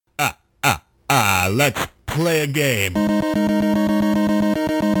Let's play a game.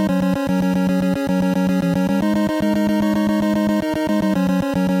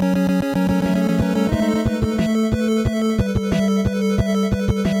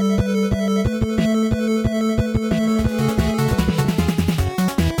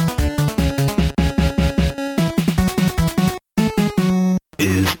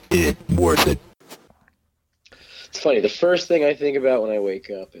 Is it worth it? It's funny. The first thing I think about when I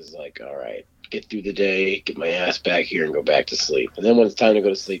wake up is like, all right, get through the day, get my ass back here, and go back to sleep. And then when it's time to go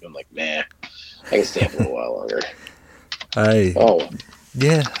to sleep, I'm like, nah, I can stay up a little while longer. I'm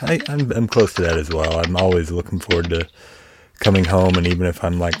close to that as well. I'm always looking forward to coming home, and even if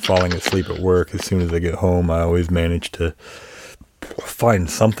I'm like falling asleep at work, as soon as I get home, I always manage to find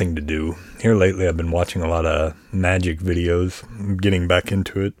something to do. Here lately, I've been watching a lot of magic videos. I'm getting back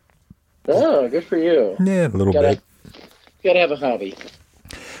into it. Oh, good for you. Yeah, a little bit. You gotta have a hobby.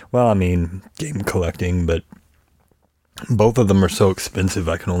 Well, I mean, game collecting, but both of them are so expensive,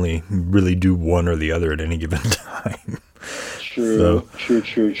 I can only really do one or the other at any given time. True.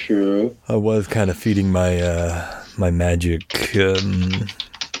 I was kind of feeding my my magic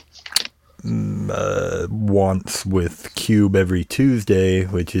wants with Cube every Tuesday,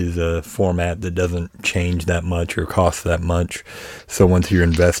 which is a format that doesn't change that much or cost that much. So once you're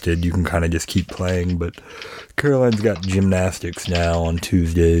invested, you can kind of just keep playing. But Caroline's got gymnastics now on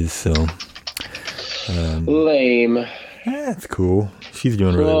Tuesdays, so lame. That's cool. She's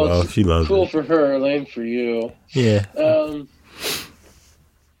doing really well. She loves cool it. For her, lame for you. Yeah. Let's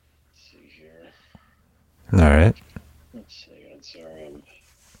see here. All right. Let's see. I'm sorry. I'm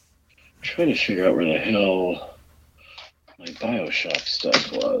trying to figure out where the hell my BioShock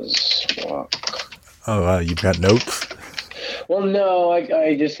stuff was. Walk. Oh, you've got notes? Well, no,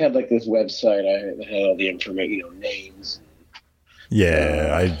 I just had like this website. I had all the information, names.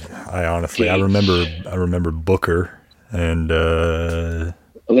 Yeah, I honestly, I remember Booker and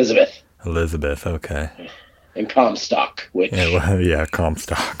Elizabeth. Okay. And Comstock, which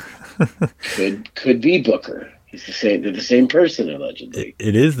Comstock. could be Booker. He's the same. They're the same person, allegedly.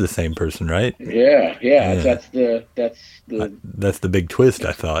 It is the same person, right? Yeah. That's the big twist.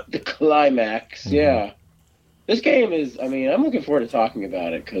 I thought the climax. Mm-hmm. Yeah, this game is. I mean, I'm looking forward to talking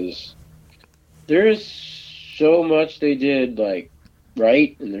about it because there's so much they did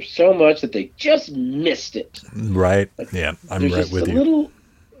right, and there's so much that they just missed it. Right. Yeah, I'm right with you.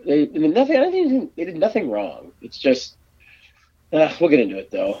 They did nothing wrong. It's just we'll get into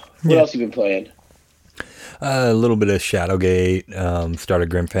it though. What else have you been playing? A little bit of Shadowgate, started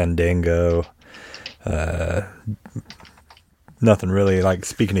Grim Fandango. Nothing really. Like,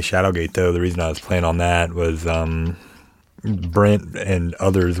 speaking of Shadowgate, though, the reason I was playing on that was Brent and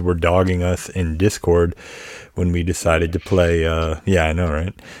others were dogging us in Discord when we decided to play. I know,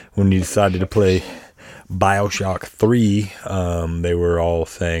 right? When we decided to play BioShock 3, they were all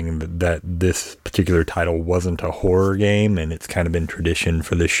saying that this particular title wasn't a horror game, and it's kind of been tradition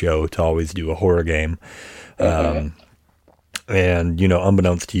for this show to always do a horror game. And,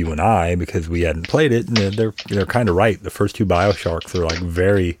 unbeknownst to you and I, because we hadn't played it, they're kind of right. The first two BioShocks are like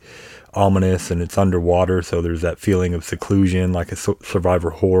very ominous, and it's underwater, so there's that feeling of seclusion like a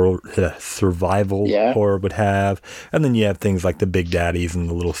survival horror would have. And then you have things like the Big Daddies and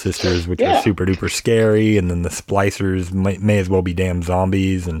the Little Sisters, which are super duper scary, and then the Splicers may as well be damn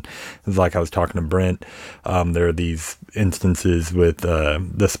zombies. And it's like I was talking to Brent, there are these instances with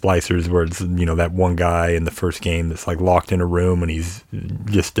the Splicers where it's that one guy in the first game that's like locked in a room and he's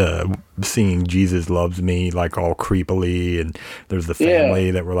just singing Jesus Loves Me like all creepily, and there's the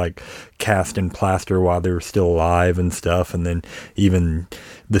family that were like cast in plaster while they were still alive and stuff. And then even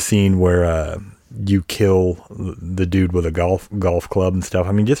the scene where you kill the dude with a golf club and stuff.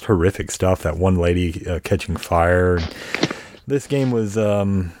 I mean, just horrific stuff. That one lady catching fire. This game was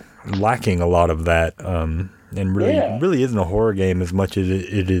lacking a lot of that, and really isn't a horror game as much as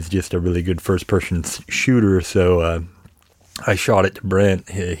it is just a really good first-person shooter. So I shot it to Brent.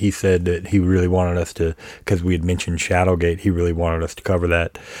 He said that he really wanted us to, because we had mentioned Shadowgate, he really wanted us to cover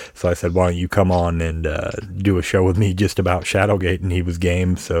that. So I said, why don't you come on and do a show with me just about Shadowgate? And he was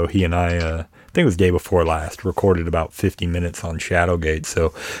game. So he and I think it was day before last, recorded about 50 minutes on Shadowgate.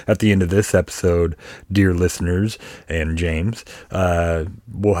 So at the end of this episode, dear listeners and James,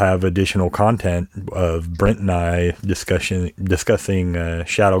 we'll have additional content of Brent and I discussing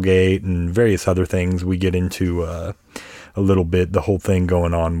Shadowgate and various other things. We get into a little bit the whole thing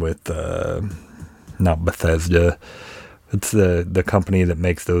going on with not Bethesda. It's the company that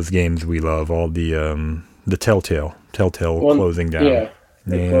makes those games we love, all the Telltale closing down.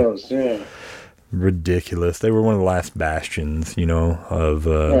 They closed, ridiculous. They were one of the last bastions, of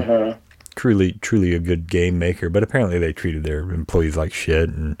truly a good game maker, but apparently they treated their employees like shit,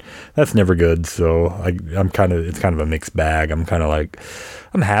 and that's never good. So it's kind of a mixed bag. I'm kind of like,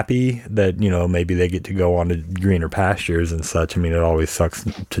 I'm happy that, maybe they get to go on to greener pastures and such. I mean, it always sucks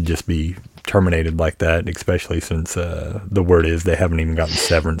to just be terminated like that, especially since the word is they haven't even gotten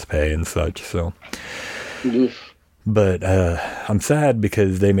severance pay and such. So, but I'm sad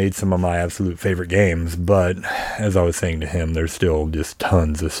because they made some of my absolute favorite games. But as I was saying to him, there's still just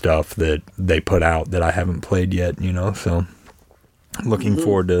tons of stuff that they put out that I haven't played yet. So looking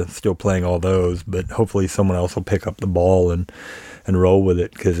forward to still playing all those. But hopefully someone else will pick up the ball and roll with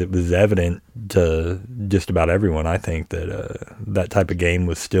it, because it was evident to just about everyone, I think, that that type of game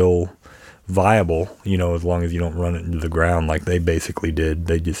was still viable, as long as you don't run it into the ground like they basically did.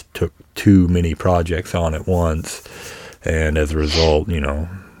 They just took too many projects on at once, and as a result,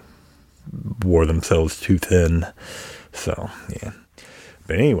 wore themselves too thin. So, yeah.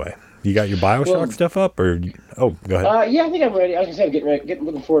 But anyway, you got your BioShock stuff up, or go ahead. Yeah, I think I'm ready. I was gonna say,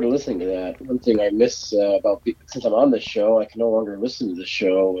 looking forward to listening to that. One thing I miss about, since I'm on this show, I can no longer listen to the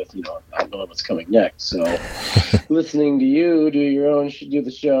show with I don't know what's coming next. So listening to you do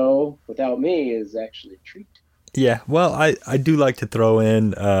the show without me is actually a treat. Yeah, well, I do like to throw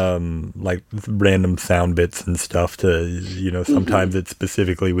in like random sound bits and stuff to sometimes it's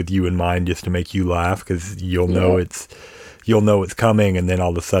specifically with you in mind, just to make you laugh, because you'll know it's coming, and then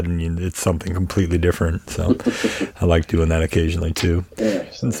all of a sudden it's something completely different. So I like doing that occasionally too.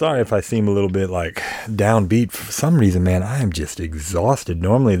 And sorry if I seem a little bit like downbeat. For some reason, man, I am just exhausted.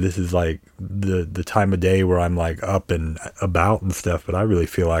 Normally this is like the time of day where I'm like up and about and stuff, but I really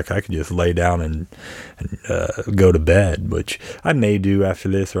feel like I could just lay down and go to bed, which I may do after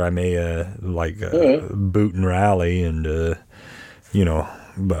this, or I may boot and rally and edit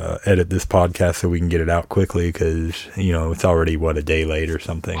this podcast so we can get it out quickly, because it's already a day late or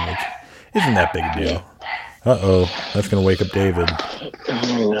something, which isn't that big a deal. That's gonna wake up David.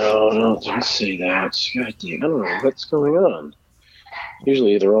 No, don't say that. God damn, I don't know what's going on.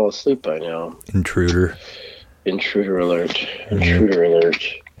 Usually they're all asleep by now. Intruder alert. Intruder alert.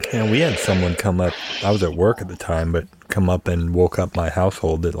 Yeah, we had someone come up. I was at work at the time, but come up and woke up my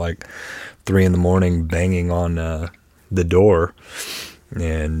household at like 3 a.m, banging on the door.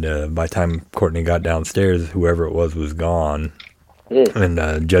 And by the time Courtney got downstairs, whoever it was gone.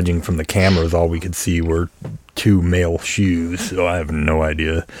 And judging from the cameras, all we could see were 2 male shoes. So I have no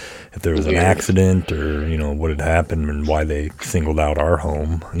idea if there was an accident or, what had happened and why they singled out our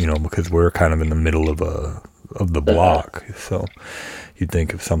home, because we're kind of in the middle of the block. So you'd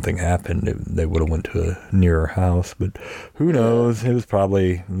think if something happened, they would have went to a nearer house. But who knows? It was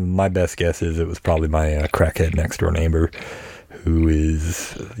probably, my best guess is it was probably my crackhead next door neighbor, who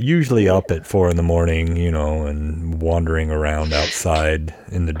is usually up at 4 a.m, and wandering around outside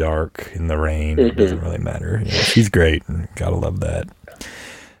in the dark, in the rain. It doesn't really matter. She's great, and gotta love that.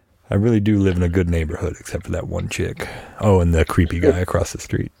 I really do live in a good neighborhood, except for that one chick. Oh, and the creepy guy across the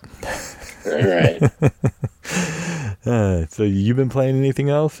street. All right. So you been playing anything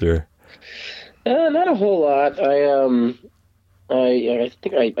else, or? Not a whole lot. I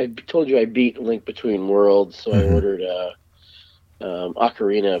think I told you I beat Link Between Worlds, so I ordered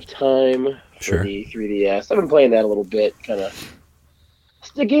Ocarina of Time for the 3DS. I've been playing that a little bit. The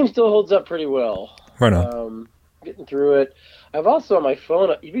game still holds up pretty well. Right on. Getting through it. I've also on my phone.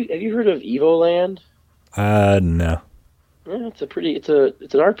 Have you heard of Evoland? No. Yeah, it's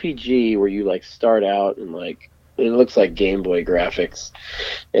an RPG where you start out and it looks like Game Boy graphics,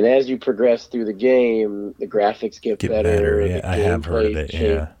 and as you progress through the game, the graphics get better. Yeah, I have heard of it.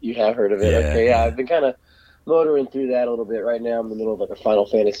 Yeah, you have heard of it. Yeah, okay, yeah. I've been kind of motoring through that a little bit right now. I'm in the middle of a Final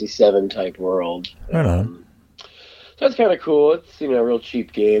Fantasy VII type world. Right on. So that's kind of cool. It's a real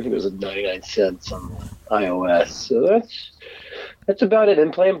cheap game. I think it was 99 cents on iOS. So that's about it.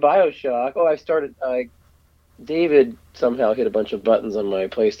 And playing BioShock. David somehow hit a bunch of buttons on my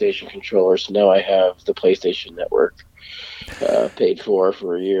PlayStation controller, so now I have the PlayStation Network paid for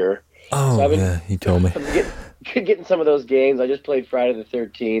a year. Oh, so yeah, he told me. I'm getting some of those games. I just played Friday the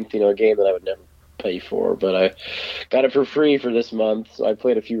 13th, a game that I would never pay for, but I got it for free for this month, so I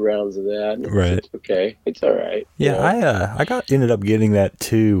played a few rounds of that. Right. It's okay. It's all right. Yeah, I ended up getting that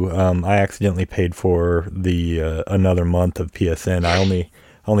too. I accidentally paid for the another month of PSN. I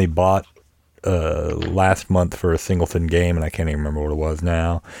only bought last month for a singleton game, and I can't even remember what it was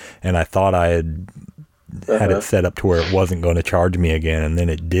now. And I thought I had it set up to where it wasn't going to charge me again, and then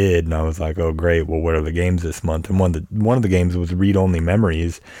it did, and I was like, oh great, well what are the games this month? And one of the games was Read Only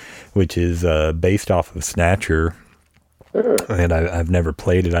Memories, which is based off of Snatcher, and I've never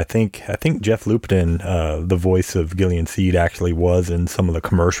played it. I think Jeff Lupton, the voice of Gillian Seed, actually was in some of the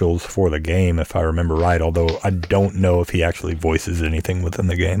commercials for the game, if I remember right. Although I don't know if he actually voices anything within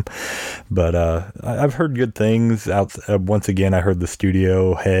the game. But I've heard good things. Once again, I heard the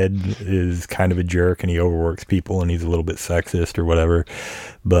studio head is kind of a jerk and he overworks people and he's a little bit sexist or whatever.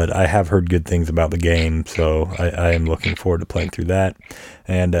 But I have heard good things about the game, so I am looking forward to playing through that.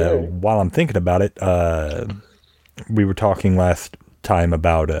 And while I'm thinking about it, we were talking last time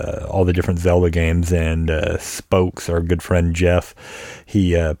about all the different Zelda games, and Spokes, our good friend Jeff,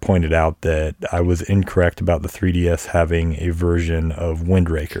 he pointed out that I was incorrect about the 3DS having a version of Wind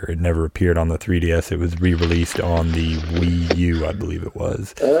Waker. It never appeared on the 3DS. It was re-released on the Wii U, I believe it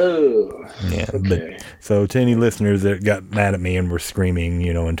was. Oh, yeah. okay. But, so to any listeners that got mad at me and were screaming,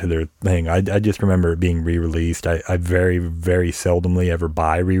 into their thing, I just remember it being re-released. I very, very seldomly ever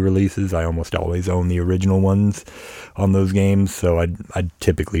buy re-releases. I almost always own the original ones on those games, so I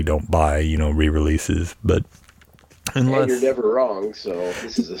typically don't buy, re-releases, but unless... And you're never wrong, so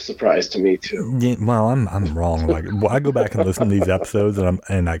this is a surprise to me too. Yeah, well, I'm wrong. Like, I go back and listen to these episodes,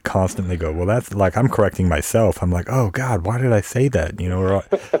 and I constantly go, well, that's like, I'm correcting myself. I'm like, oh God, why did I say that? Or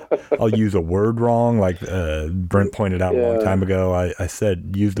I'll use a word wrong. Like Brent pointed out a long time ago, I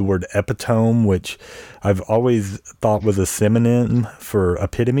said use the word epitome, which I've always thought was a synonym for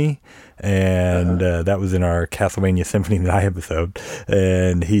epitome. And that was in our Castlevania Symphony of the Night episode.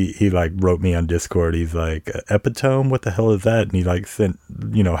 And he like wrote me on Discord. He's like, epitome? What the hell is that? And he like sent,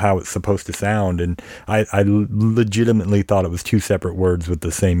 how it's supposed to sound. And I legitimately thought it was two separate words with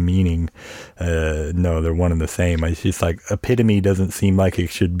the same meaning. No, they're one and the same. It's just like epitome doesn't seem like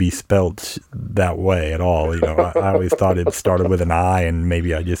it should be spelt that way at all. I always thought it started with an I, and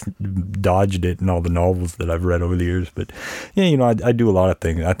maybe I just dodged it in all the novels that I've read over the years. But yeah, I do a lot of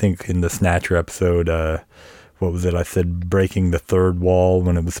things. I think in the Snatcher episode, what was it? I said breaking the third wall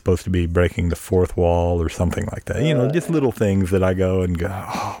when it was supposed to be breaking the fourth wall or something like that. Just little things that I go,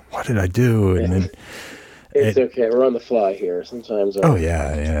 oh, what did I do? And then it's okay. We're on the fly here. Sometimes our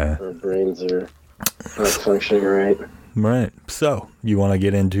brains are not functioning right. Right. So, you want to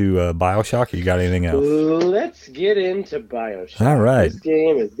get into BioShock, or you got anything else? Let's get into BioShock. All right. This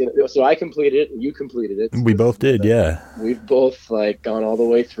game is so I completed it, and you completed it. We both did, yeah. We've both gone all the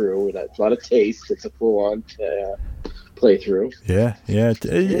way through. It's a lot of taste. It's a full-on playthrough. Yeah.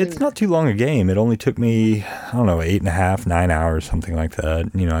 It's not too long a game. It only took me, 8.5, 9 hours, something like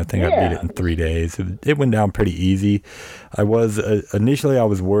that. I think I beat it in 3 days. It went down pretty easy. I was initially I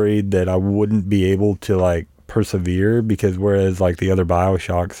was worried that I wouldn't be able to persevere, because whereas like the other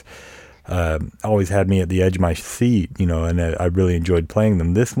BioShocks always had me at the edge of my seat, and I really enjoyed playing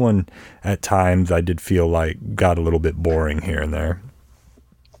them. This one at times I did feel like got a little bit boring here and there.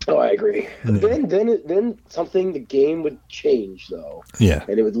 Oh, I agree. Yeah. Then something, the game would change though. Yeah.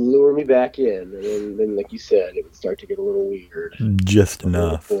 And it would lure me back in, and then like you said, it would start to get a little weird. Just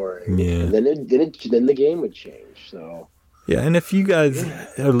enough. Boring. Yeah. And then the game would change. So. Yeah, and if you guys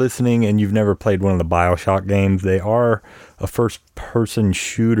are listening and you've never played one of the BioShock games, they are a first-person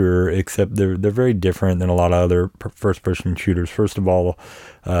shooter, except they're very different than a lot of other first-person shooters. First of all,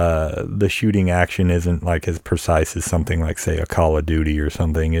 the shooting action isn't like as precise as something like, say, a Call of Duty or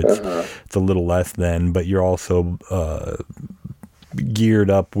something. It's a little less than, but you're also geared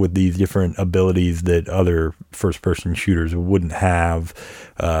up with these different abilities that other first-person shooters wouldn't have.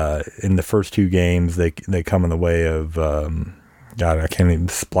 In the first two games, they come in the way of I can't even,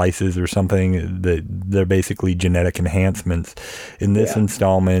 splices or something. They're basically genetic enhancements. In this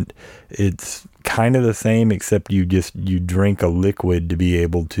installment, it's kind of the same, except you drink a liquid to be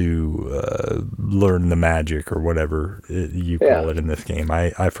able to learn the magic or whatever you call it in this game.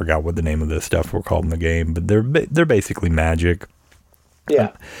 I forgot what the name of this stuff were called in the game, but they're basically magic.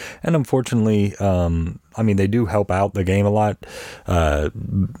 Yeah. And unfortunately, they do help out the game a lot.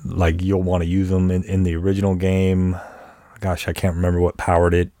 Like you'll want to use them in the original game. Gosh, I can't remember what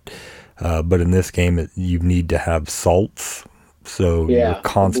powered it. But in this game, you need to have salts. So you're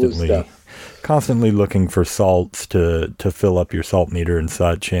constantly looking for salts to fill up your salt meter and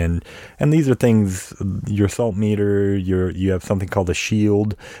such, and these are things, your salt meter, you have something called a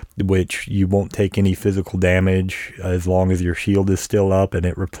shield, which you won't take any physical damage as long as your shield is still up, and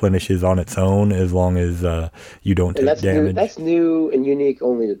it replenishes on its own as long as you don't take damage. That's new and unique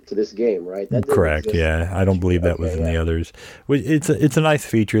only to this game, right? Correct. Yeah, I don't believe that was in the others. It's a nice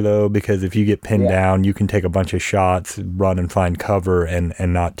feature though, because if you get pinned down, you can take a bunch of shots, run and find cover, and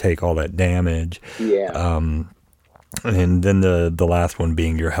not take all that damage. Yeah. And then the last one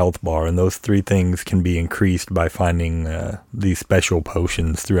being your health bar. And those three things can be increased by finding these special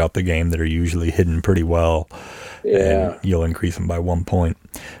potions throughout the game that are usually hidden pretty well. Yeah. And you'll increase them by 1 point.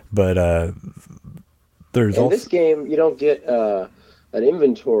 But there's In also... this game, you don't get an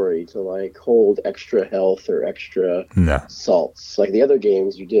inventory to like hold extra health or extra No. salts. Like the other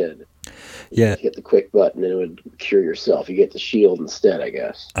games, you did. Yeah. You hit the quick button and it would cure yourself. You get the shield instead, I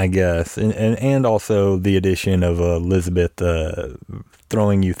guess. I guess. And also the addition of Elizabeth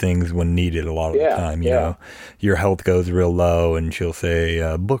throwing you things when needed a lot of the time. You know, your health goes real low and she'll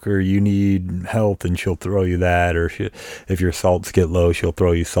say, Booker, you need health, and she'll throw you that. Or if your salts get low, she'll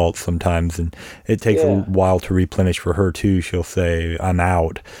throw you salts sometimes. And it takes a while to replenish for her too. She'll say, I'm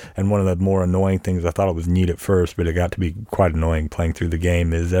out. And one of the more annoying things, I thought it was neat at first, but it got to be quite annoying playing through the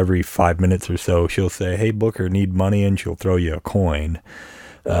game, is every 5 minutes or so, she'll say, hey, Booker, need money? And she'll throw you a coin.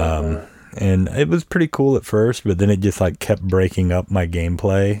 And it was pretty cool at first, but then it just like kept breaking up my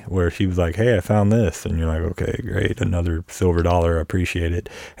gameplay, where she was like, hey, I found this. And you're like, okay, great. Another silver dollar. I appreciate it.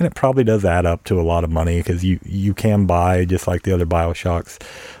 And it probably does add up to a lot of money, because you can buy, just like the other BioShocks,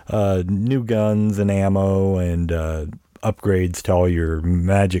 new guns and ammo and upgrades to all your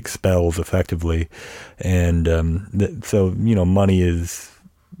magic spells effectively. And so, you know, money is,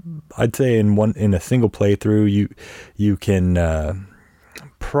 I'd say in a single playthrough, you can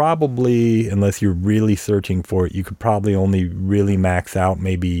probably, unless you're really searching for it, you could probably only really max out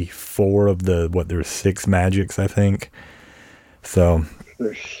maybe 4 of there's 6 magics, I think. So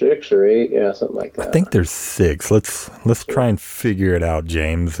There's 6 or 8, yeah, something like that. I think there's 6. Let's try and figure it out,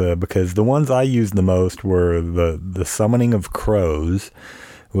 James, because the ones I used the most were the summoning of crows,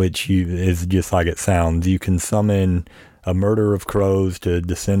 which is just like it sounds. You can summon a murder of crows to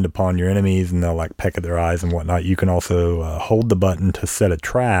descend upon your enemies, and they'll like peck at their eyes and whatnot. You can also hold the button to set a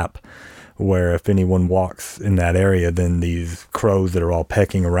trap, where if anyone walks in that area, then these crows that are all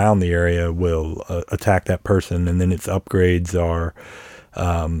pecking around the area will attack that person. And then its upgrades are,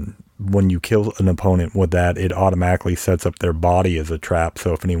 when you kill an opponent with that, it automatically sets up their body as a trap.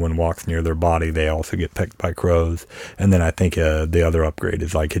 So if anyone walks near their body, they also get pecked by crows. And then I think the other upgrade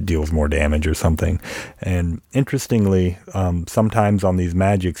is like it deals more damage or something. And interestingly, sometimes on these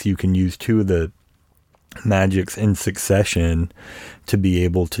magics, you can use 2 of the magics in succession to be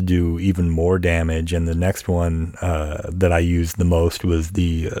able to do even more damage. And the next one that I used the most was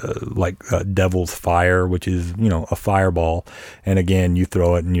the Devil's Fire, which is, you know, a fireball. And again, you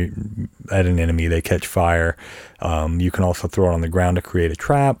throw it and at an enemy, they catch fire. You can also throw it on the ground to create a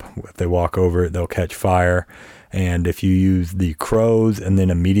trap. If they walk over it, they'll catch fire. And if you use the crows and then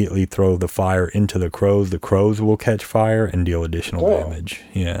immediately throw the fire into the crows will catch fire and deal additional damage.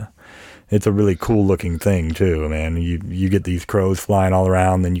 Yeah. It's a really cool looking thing too, man. You get these crows flying all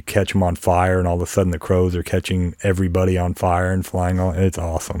around, then you catch them on fire, and all of a sudden the crows are catching everybody on fire and flying on. It's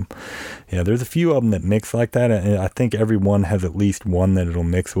awesome. Yeah, there's a few of them that mix like that, and I think every one has at least one that it'll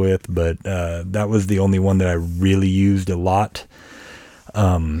mix with, but that was the only one that I really used a lot.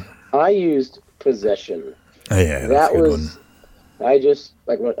 I used Possession. Oh, yeah, that's a good one. I just,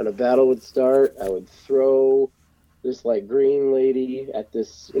 like, when a battle would start, I would throw this, like, green lady at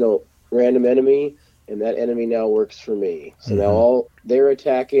this, you know, random enemy, and that enemy now works for me. So now they're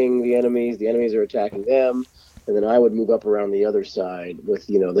attacking the enemies are attacking them, and then I would move up around the other side with,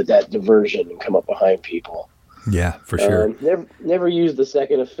 you know, that diversion and come up behind people. Yeah, for sure. Never used the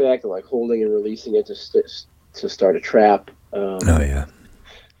second effect, like holding and releasing it to start a trap. Oh yeah.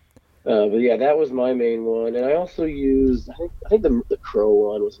 But yeah, that was my main one, and I also used. I think the crow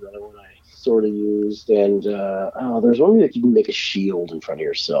one was another one I sort of used, and there's one that you can make a shield in front of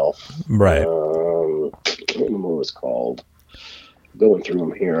yourself. Right. I can't remember what it was called. Going through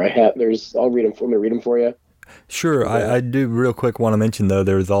them here, I'll read them. Let me read them for you. Sure. I do real quick want to mention though.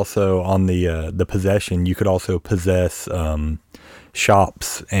 There's also on the possession. You could also possess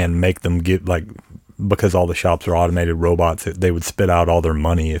shops and make them get like. Because all the shops are automated robots, they would spit out all their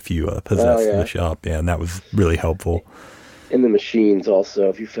money if you possess the shop. Yeah, and that was really helpful. And the machines also,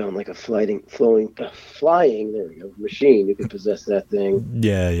 if you found like a flying, there we go, machine, you could possess that thing.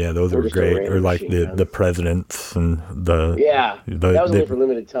 Yeah, those were great. Or like the presidents and the... Yeah, that was only for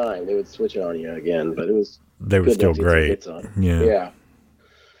limited time. They would switch it on you again, but they were still great. Yeah.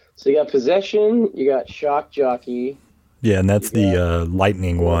 So you got Possession, you got Shock Jockey. Yeah, and that's the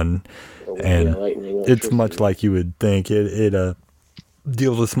lightning one. And it's much like you would think. It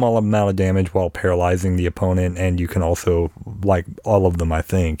deals a small amount of damage while paralyzing the opponent, and you can also, like all of them, I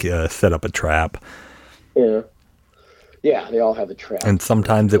think, set up a trap. Yeah. Yeah, they all have a trap. And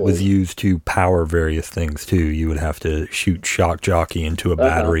sometimes it was used to power various things too. You would have to shoot shock jockey into a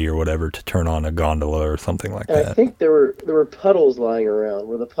battery or whatever to turn on a gondola or something like that. I think there were puddles lying around.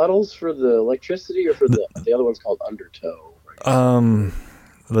 Were the puddles for the electricity or for the other one's called undertow? Right?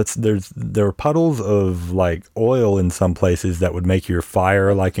 There were puddles of like oil in some places that would make your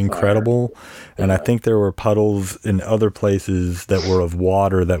fire like incredible, and I think there were puddles in other places that were of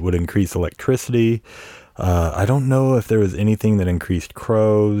water that would increase electricity. I don't know if there was anything that increased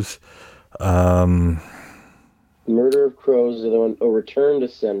crows. Murder of Crows is the other one. Oh, Return to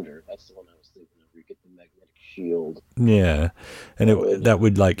Sender. That's the one I was thinking of. You get the magnetic shield. Yeah, and that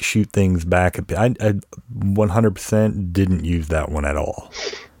would like shoot things back. I 100% didn't use that one at all.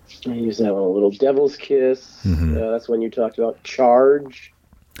 I used that one a little. Devil's Kiss. That's when you talked about Charge.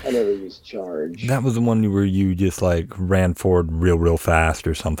 I never used Charge. That was the one where you just like ran forward real fast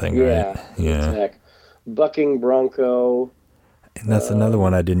or something, right? Yeah. Attack. Bucking Bronco. And that's another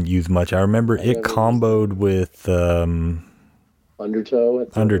one I didn't use much. I remember it comboed with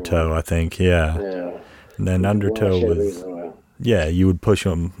Undertow, I think, yeah. And then Undertow was... Yeah, you would push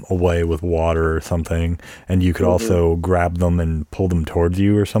them away with water or something, and you could also grab them and pull them towards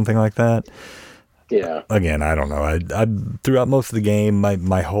you or something like that. Yeah. Again, I don't know. I throughout most of the game,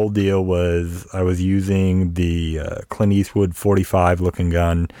 my whole deal was I was using the Clint Eastwood 45 looking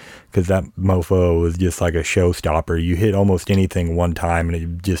gun because that mofo was just like a showstopper. You hit almost anything one time and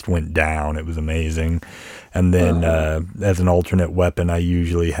it just went down. It was amazing. And then as an alternate weapon, I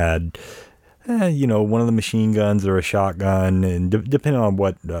usually had... one of the machine guns or a shotgun, and depending on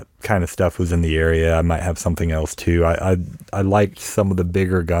what kind of stuff was in the area, I might have something else too. I liked some of the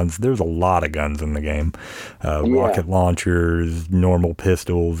bigger guns. There's a lot of guns in the game, rocket launchers, normal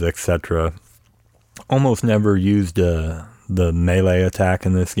pistols, etc. Almost never used the melee attack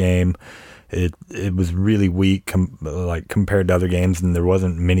in this game. It was really weak compared to other games, and there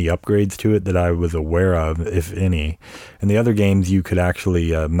wasn't many upgrades to it that I was aware of, if any. In the other games, you could actually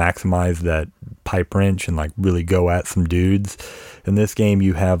maximize that pipe wrench and like really go at some dudes. In this game,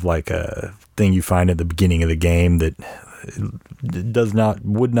 you have like a thing you find at the beginning of the game that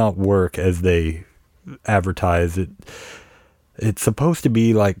would not work as they advertise it. It's supposed to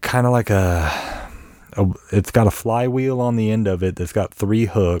be like kind of like it's got a flywheel on the end of it that's got 3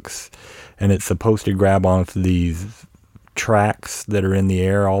 hooks, and it's supposed to grab onto these tracks that are in the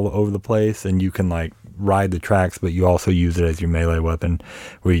air all over the place, and you can like ride the tracks, but you also use it as your melee weapon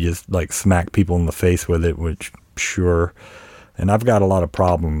where you just like smack people in the face with it, which sure. And I've got a lot of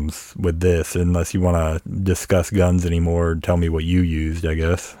problems with this, unless you want to discuss guns anymore, tell me what you used, I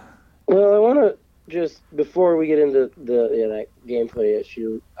guess. Well, I want to just, before we get into that gameplay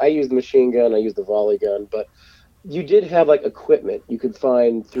issue, I used the machine gun, I used the volley gun, but you did have like equipment you could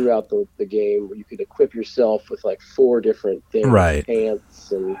find throughout the game where you could equip yourself with like 4 different things, right?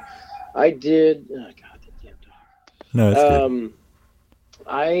 Pants, and I did. Oh God, that damn dog. No, it's good.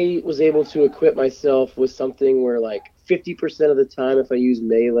 I was able to equip myself with something where like 50% of the time, if I used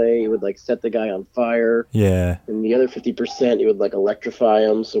melee, it would like set the guy on fire. Yeah. And the other 50%, it would like electrify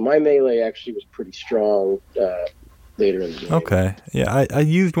him. So my melee actually was pretty strong later in the game. Okay. Yeah, I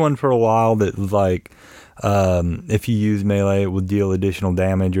used one for a while that was like, if you use melee, it will deal additional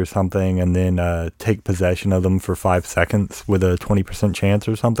damage or something, and then take possession of them for 5 seconds with a 20% chance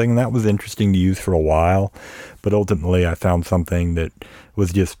or something. And that was interesting to use for a while, but ultimately I found something that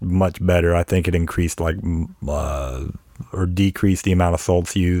was just much better. I think it increased like or decreased the amount of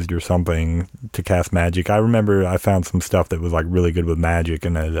salts used or something to cast magic. I remember I found some stuff that was like really good with magic,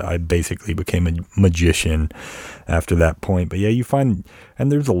 and I basically became a magician after that point. But yeah, you find,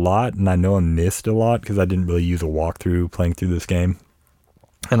 and there's a lot, and I know I missed a lot because I didn't really use a walkthrough playing through this game.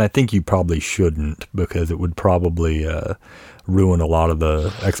 And I think you probably shouldn't, because it would probably ruin a lot of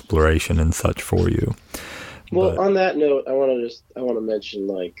the exploration and such for you. Well, on that note, I want to mention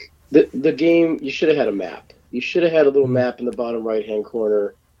like the game. You should have had a map. You should have had a little map in the bottom right-hand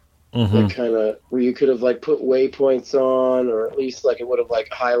corner, that kind of where you could have like put waypoints on, or at least like it would have like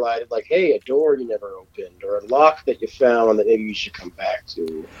highlighted like, hey, a door you never opened, or a lock that you found that maybe you should come back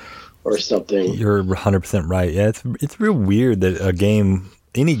to, or something. You're 100% right. Yeah, it's real weird that a game,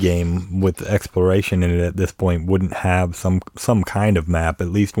 any game with exploration in it at this point, wouldn't have some kind of map, at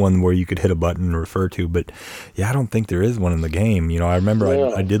least one where you could hit a button and refer to. But yeah, I don't think there is one in the game. You know, I remember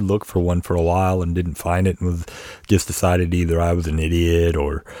I did look for one for a while and didn't find it, and was just decided either I was an idiot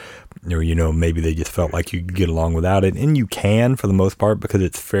or you know, maybe they just felt like you could get along without it. And you can, for the most part, because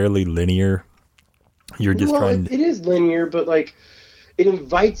it's fairly linear. You're just trying to... It is linear, but like it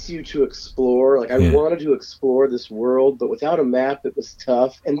invites you to explore. Like I wanted to explore this world, but without a map, it was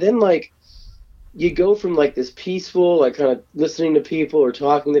tough. And then like you go from like this peaceful, like kind of listening to people or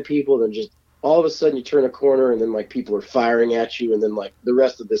talking to people, then just all of a sudden you turn a corner and then like people are firing at you, and then like the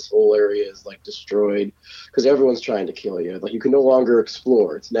rest of this whole area is like destroyed because everyone's trying to kill you. Like you can no longer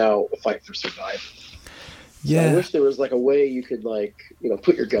explore. It's now a fight for survival. Yeah. So I wish there was like a way you could like,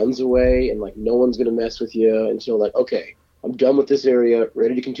 put your guns away and like no one's gonna mess with you until like, okay, I'm done with this area,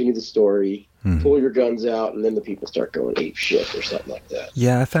 ready to continue the story. Pull your guns out, and then the people start going ape shit or something like that.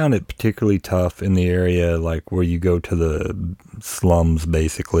 Yeah, I found it particularly tough in the area like where you go to the slums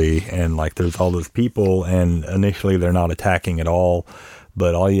basically, and like there's all those people, and initially they're not attacking at all,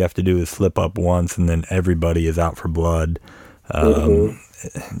 but all you have to do is slip up once, and then everybody is out for blood.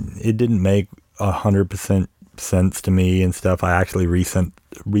 It didn't make 100% sense to me and stuff. I actually reset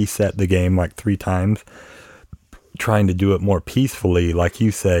the game like 3 times, trying to do it more peacefully, like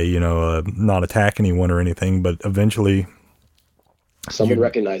you say, not attack anyone or anything, but eventually someone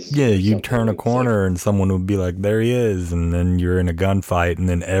recognizes you turn a corner and someone would be like, there he is, and then you're in a gunfight, and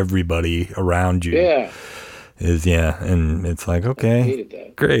then everybody around you and it's like, okay, I hated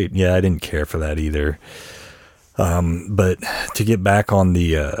that. Great. Yeah, I didn't care for that either. But to get back on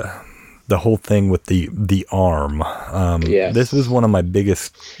the whole thing with the arm. Yes. This was one of my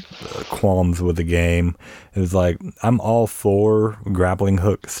biggest qualms with the game. It was like, I'm all for grappling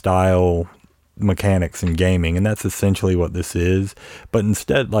hook style mechanics in gaming, and that's essentially what this is. But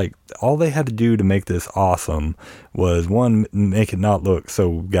instead, like, all they had to do to make this awesome was, one, make it not look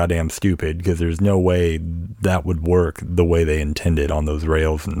so goddamn stupid, because there's no way that would work the way they intended on those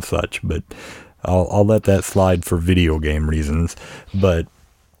rails and such. But I'll let that slide for video game reasons. But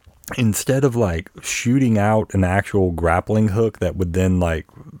instead of like shooting out an actual grappling hook that would then like,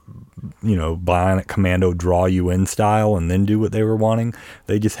 Bionic Commando draw you in style and then do what they were wanting,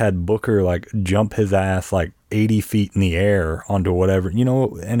 they just had Booker like jump his ass like 80 feet in the air onto whatever,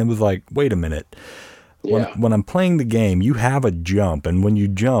 and it was like, wait a minute. When I'm playing the game, you have a jump, and when you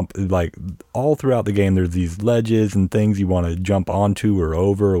jump, like all throughout the game, there's these ledges and things you want to jump onto or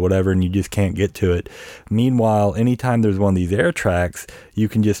over or whatever, and you just can't get to it. Meanwhile, anytime there's one of these air tracks, you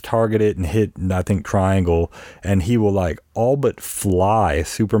can just target it and hit, I think, triangle, and he will like all but fly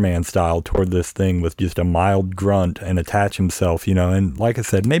Superman style toward this thing with just a mild grunt and attach himself, and like I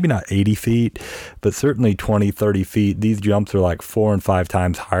said, maybe not 80 feet, but certainly 20, 30 feet. These jumps are like 4 and 5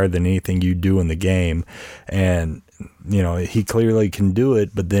 times higher than anything you do in the game. And, he clearly can do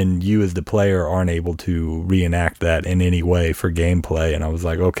it, but then you as the player aren't able to reenact that in any way for gameplay. And I was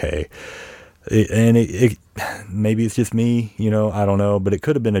like, okay. It maybe it's just me, I don't know, but it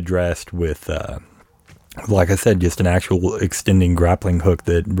could have been addressed with, like I said, just an actual extending grappling hook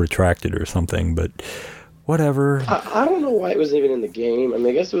that retracted or something, but whatever. I don't know why it was even in the game. I mean,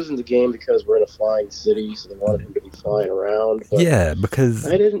 I guess it was in the game because we're in a flying city, so they wanted him to be flying around. But yeah, because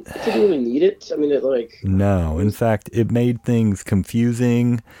I didn't really need it. I mean, no. In fact, it made things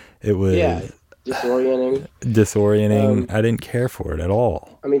confusing. It was disorienting. I didn't care for it at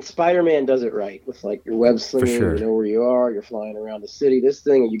all. I mean, Spider-Man does it right with like your web slinging. Sure. You know where you are. You're flying around the city. This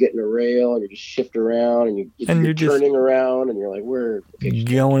thing, and you get in a rail, and you just shift around, and you're turning around, and you're like, we're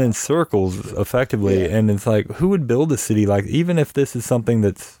going in circles effectively. And it's like, who would build a city like? Even if this is something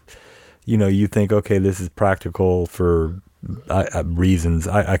that's, you think, okay, this is practical for reasons.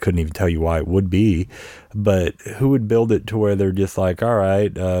 I couldn't even tell you why it would be, but who would build it to where they're just like, all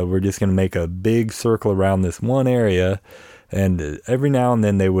right, we're just going to make a big circle around this one area, and every now and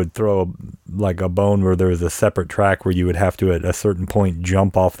then they would throw like a bone where there was a separate track where you would have to at a certain point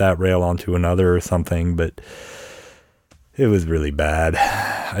jump off that rail onto another or something, but it was really bad.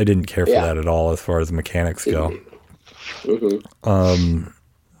 I didn't care for that at all as far as mechanics go.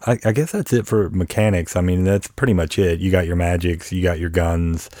 I guess that's it for mechanics. I mean, that's pretty much it. You got your magics, you got your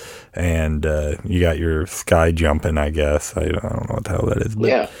guns, and you got your sky jumping, I guess. I don't know what the hell that is.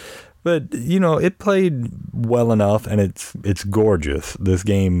 But, but it played well enough, and it's gorgeous. This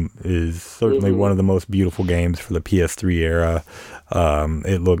game is certainly one of the most beautiful games for the PS3 era.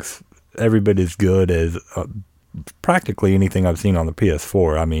 It looks every bit as good as practically anything I've seen on the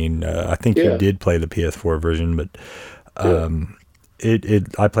PS4. I mean, I think you did play the PS4 version, but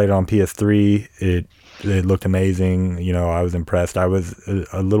I played it on PS3. It looked amazing. I was impressed. I was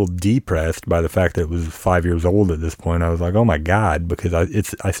a little depressed by the fact that it was 5 years old at this point. I was like, oh my God, because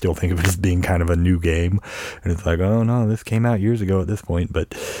I still think of it as being kind of a new game. And it's like, oh no, this came out years ago at this point.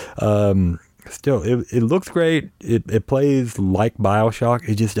 But still, it looks great. It plays like BioShock.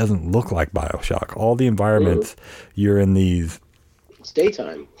 It just doesn't look like BioShock. All the environments, you're in these It's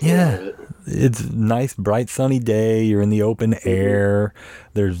daytime. Yeah. It's a nice, bright, sunny day. You're in the open air.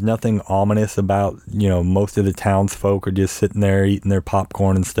 There's nothing ominous about, most of the townsfolk are just sitting there eating their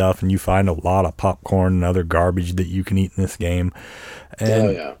popcorn and stuff, and you find a lot of popcorn and other garbage that you can eat in this game.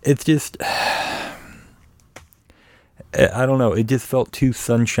 And it's just, I don't know, it just felt too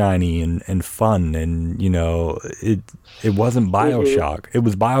sunshiny and fun, and, it wasn't BioShock. It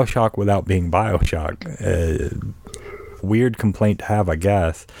was BioShock without being BioShock. Weird complaint to have, I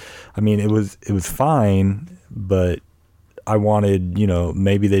guess. I mean, it was fine, but I wanted,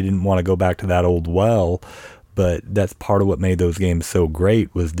 maybe they didn't want to go back to that old well, but that's part of what made those games so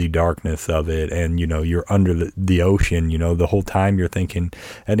great was the darkness of it. And, you're under the ocean, the whole time you're thinking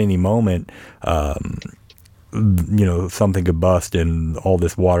at any moment, something could bust and all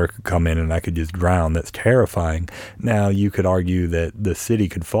this water could come in and I could just drown. That's terrifying. Now, you could argue that the city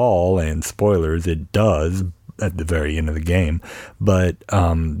could fall, and spoilers, it does at the very end of the game. But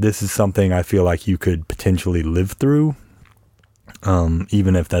this is something I feel like you could potentially live through.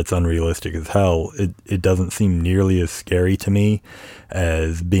 Even if that's unrealistic as hell, it doesn't seem nearly as scary to me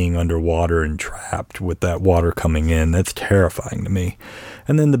as being underwater and trapped with that water coming in. That's terrifying to me.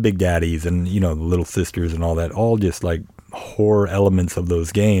 And then the Big Daddies and, the little sisters and all that, all just like horror elements of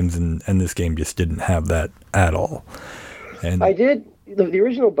those games. And this game just didn't have that at all. And I did, the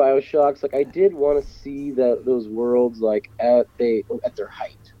original BioShocks, like I did want to see those worlds like at their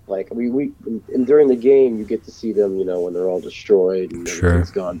height. Like, I mean, and during the game, you get to see them, when they're all destroyed and everything's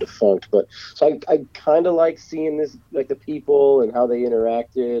gone defunct. But so I kind of like seeing this, like the people and how they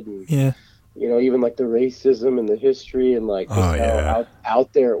interacted, and even like the racism and the history and like how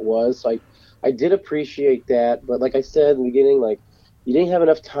out there it was. So I did appreciate that, but like I said in the beginning, like you didn't have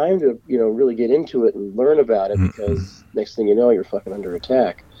enough time to really get into it and learn about it because next thing you know, you're fucking under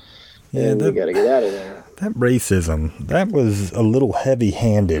attack. Yeah, you got to get out of there. That racism, that was a little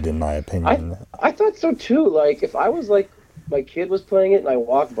heavy-handed, in my opinion. I thought so, too. Like, if I was, like, my kid was playing it and I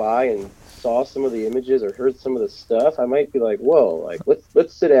walked by and saw some of the images or heard some of the stuff, I might be like, whoa, like,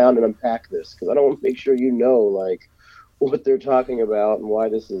 let's sit down and unpack this, because I don't want to make sure like, what they're talking about and why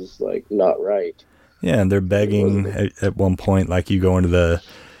this is, like, not right. Yeah, and they're begging at one point, like, you go into the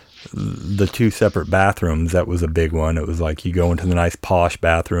two separate bathrooms. That was a big one. It was like you go into the nice posh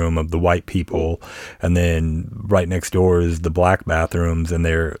bathroom of the white people, and then right next door is the black bathrooms, and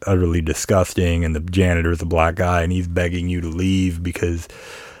they're utterly disgusting, and the janitor's a black guy, and he's begging you to leave because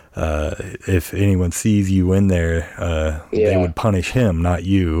if anyone sees you in there, they would punish him, not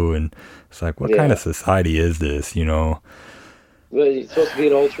you. And it's like, what kind of society is this, Well, it's supposed to be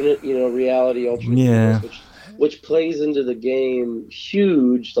an alternate, reality, alternate which plays into the game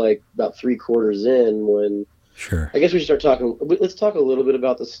huge, like about 3/4 in when... Sure. I guess we should start talking... Let's talk a little bit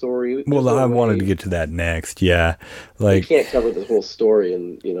about the story. Well, I wanted to get to that next, yeah. Like, we can't cover the whole story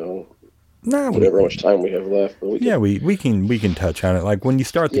and, whatever much time we have left. But we can touch on it. Like, when you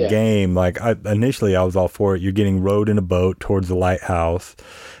start the game, like, initially I was all for it. You're getting rowed in a boat towards the lighthouse,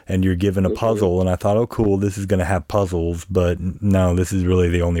 and you're given a puzzle, and I thought, oh, cool, this is going to have puzzles, but no, this is really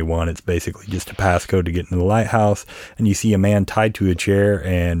the only one. It's basically just a passcode to get into the lighthouse, and you see a man tied to a chair,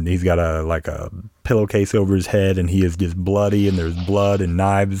 and he's got a pillowcase over his head, and he is just bloody, and there's blood and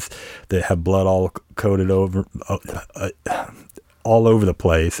knives that have blood all coated over... all over the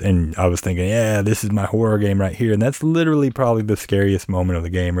place. And I was thinking, this is my horror game right here. And that's literally probably the scariest moment of the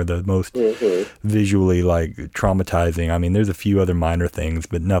game, or the most visually like traumatizing. I mean, there's a few other minor things,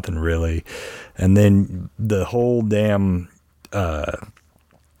 but nothing really. And then the whole damn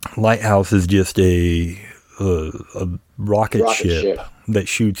lighthouse is just a rocket ship that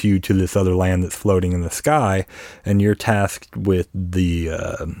shoots you to this other land that's floating in the sky, and you're tasked with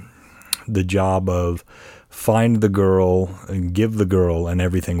the job of find the girl and give the girl, and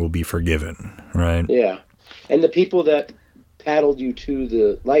everything will be forgiven, right? Yeah. And the people that paddled you to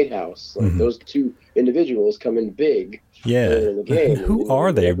the lighthouse, like those two individuals come in big in the game. Who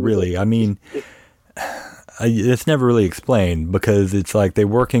are they, really? I mean, it's never really explained, because it's like they're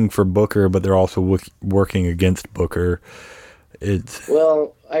working for Booker, but they're also working against Booker.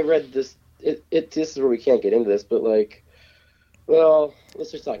 Well, I read this. This is where we can't get into this, but like... Well,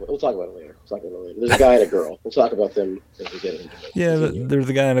 let's just talk about it. We'll talk about it later. There's a guy and a girl. We'll talk about them as we get into it. Yeah, there's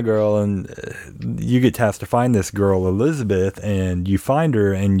a guy and a girl, and you get tasked to find this girl, Elizabeth, and you find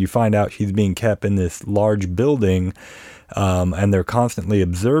her, and you find out she's being kept in this large building, and they're constantly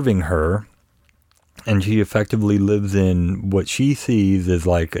observing her, and she effectively lives in what she sees as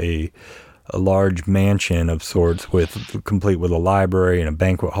like a large mansion of sorts, complete with a library and a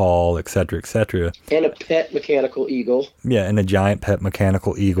banquet hall, etc., etc. And a pet mechanical eagle. Yeah, and a giant pet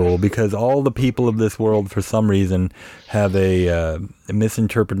mechanical eagle, because all the people of this world, for some reason, have a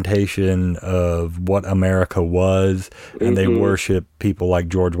misinterpretation of what America was, and they worship people like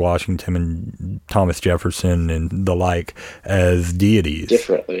George Washington and Thomas Jefferson and the like as deities.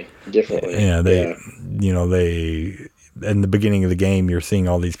 Differently. Yeah, they in the beginning of the game, you're seeing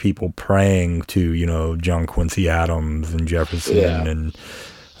all these people praying to, John Quincy Adams and Jefferson and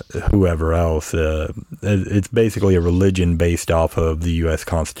whoever else. It's basically a religion based off of the U.S.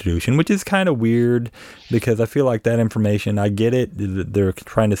 Constitution, which is kind of weird because I feel like that information, I get it. They're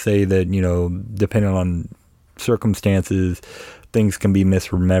trying to say that, depending on circumstances, things can be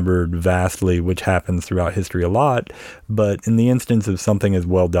misremembered vastly, which happens throughout history a lot. But in the instance of something as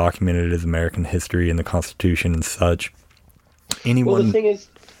well documented as American history and the Constitution and such, anyone... Well, the thing is...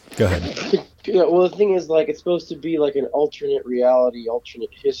 Go ahead. Yeah, well, the thing is, it's supposed to be like an alternate reality,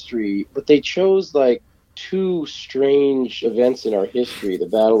 alternate history, but they chose, two strange events in our history, the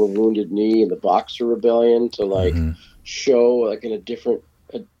Battle of Wounded Knee and the Boxer Rebellion, to, show, in a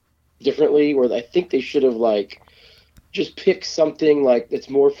differently, where I think they should have, just pick something that's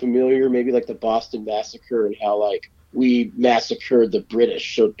more familiar, maybe like the Boston Massacre and how we massacred the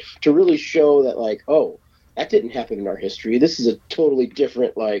British. So to really show that that didn't happen in our history. This is a totally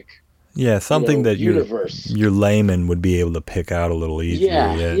different something that universe. Your layman would be able to pick out a little easier.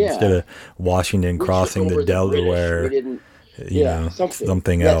 Yeah. Instead of Washington crossing the Delaware.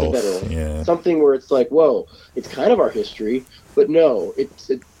 Something else. Yeah. Something where it's whoa, it's kind of our history, but no, it's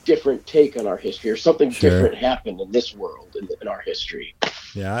a different take on our history, or something different happened in this world in our history.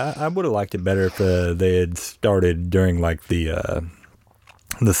 Yeah, I would have liked it better if they had started during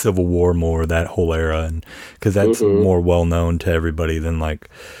the Civil War more, that whole era, and because that's more well known to everybody than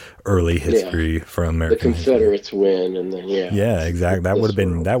early history from American. The Confederates win, and then yeah, exactly. That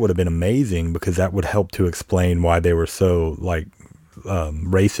would have been amazing, because that would help to explain why they were so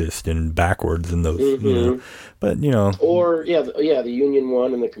racist and backwards in those, But or the Union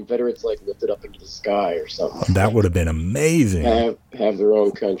won and the Confederates lifted up into the sky or something. That would have been amazing. Have their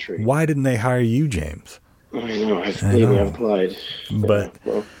own country. Why didn't they hire you, James? I know. I've applied. But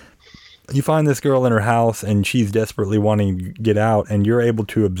you find this girl in her house, and she's desperately wanting to get out, and you're able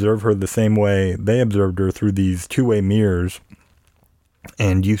to observe her the same way they observed her, through these two-way mirrors.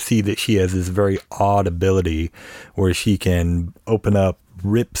 And you see that she has this very odd ability where she can open up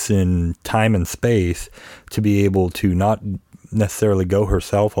rips in time and space to be able to not necessarily go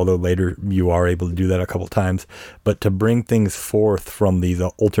herself, although later you are able to do that a couple times, but to bring things forth from these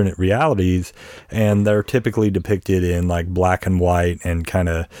alternate realities. And they're typically depicted in black and white and kind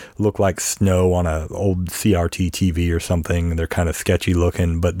of look like snow on a old CRT TV or something. They're kind of sketchy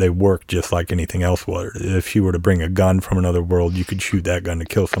looking, but they work just like anything else would. If she were to bring a gun from another world, you could shoot that gun to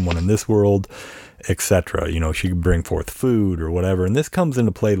kill someone in this world, etc. She could bring forth food or whatever. And this comes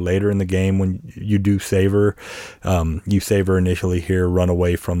into play later in the game when you do save her. You save her initially here, run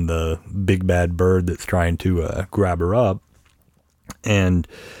away from the big bad bird that's trying to grab her up. And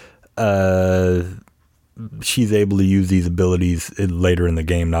she's able to use these abilities later in the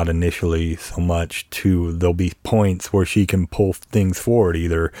game, not initially so much. There'll be points where she can pull things forward,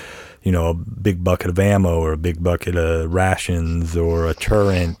 either a big bucket of ammo or a big bucket of rations or a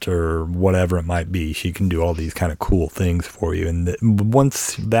turret or whatever it might be. She can do all these kind of cool things for you. And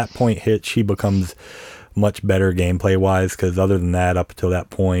once that point hits, she becomes much better gameplay wise, because other than that, up until that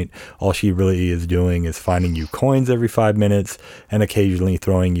point, all she really is doing is finding you coins every 5 minutes and occasionally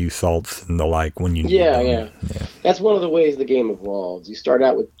throwing you salts and the like when you need them. Yeah. That's one of the ways the game evolves. You start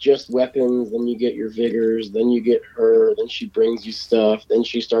out with just weapons, then you get your vigors, then you get her, then she brings you stuff, then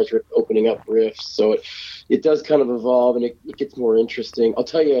she starts opening up rifts. So it does kind of evolve, and it gets more interesting. I'll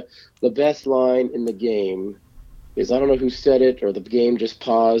tell you, the best line in the game is, I don't know who said it, or the game just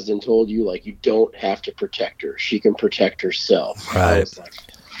paused and told you, you don't have to protect her. She can protect herself. Right. I was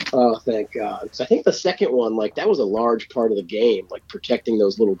oh, thank God. So I think the second one, that was a large part of the game, protecting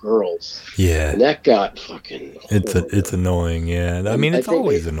those little girls. Yeah. And that got fucking horrible. It's annoying, yeah. I mean, it's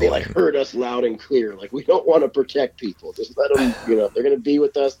always annoying. They heard us loud and clear. We don't want to protect people. Just let them, they're going to be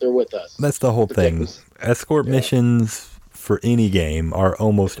with us, they're with us. That's the whole thing. Escort missions for any game are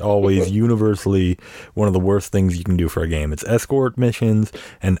almost always universally one of the worst things you can do for a game. It's escort missions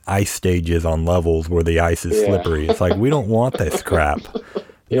and ice stages on levels where the ice is slippery. It's we don't want this crap.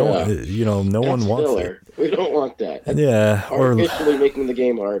 No one wants it. We don't want that. Yeah. Artificially making the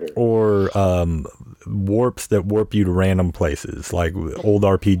game harder. Or warps that warp you to random places, like old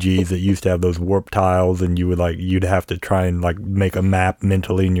RPGs that used to have those warp tiles, and you'd have to try and like make a map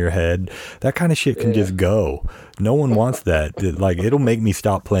mentally in your head. That kind of shit can just go. No one wants that. It'll make me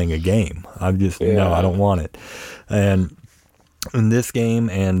stop playing a game. I'm just no, I don't want it. And in this game,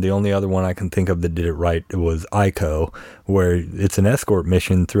 and the only other one I can think of that did it right was Ico, where it's an escort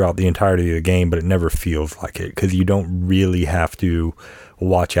mission throughout the entirety of the game, but it never feels like it because you don't really have to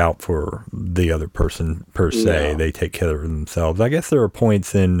watch out for the other person per se. They take care of themselves. I guess there are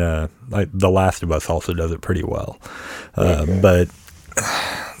points in like The Last of Us also does it pretty well, but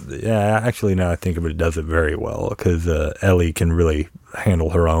yeah, actually now I think of it, it does it very well because Ellie can really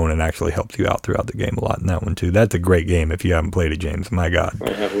handle her own and actually helps you out throughout the game a lot in that one too. That's a great game if you haven't played it, James. My God.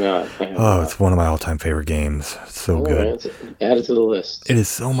 I have not. It's one of my all-time favorite games. It's so good. Man, add it to the list. It is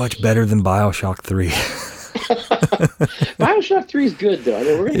so much better than BioShock 3. BioShock 3 is good though. I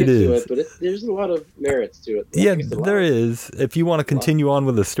mean, we're going to get to it, but there's a lot of merits to it. Yeah, there is. If you want to continue on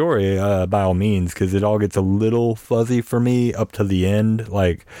with the story, by all means, because it all gets a little fuzzy for me up to the end.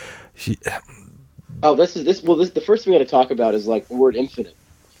 Like, the first thing I'm going to talk about is like the word infinite.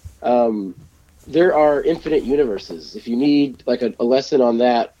 There are infinite universes. If you need like a lesson on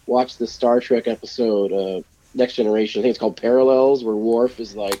that, watch the Star Trek episode, Next Generation. I think it's called Parallels, where Worf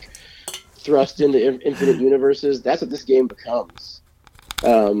is like thrust into infinite universes. That's what this game becomes.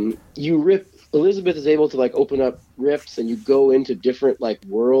 Elizabeth is able to like open up rifts, and you go into different like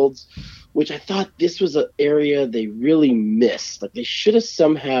worlds, which I thought this was an area they really missed. Like they should have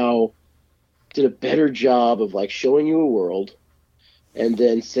somehow did a better job of like showing you a world and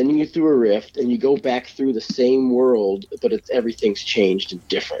then sending you through a rift, and you go back through the same world, but everything's changed and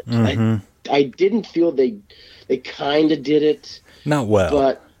different. Mm-hmm. I didn't feel they kind of did it. Not well.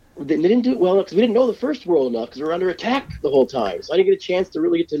 But they didn't do it well enough because we didn't know the first world enough because we were under attack the whole time. So I didn't get a chance to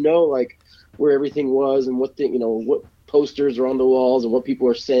really get to know like where everything was and what posters are on the walls and what people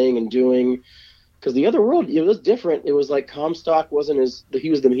are saying and doing. Because the other world, it was different. It was like Comstock wasn't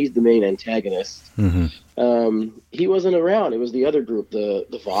he's the main antagonist. Mm-hmm. He wasn't around. It was the other group,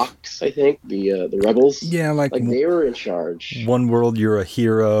 the Vox, I think, the rebels. Yeah, like they were in charge. One world you're a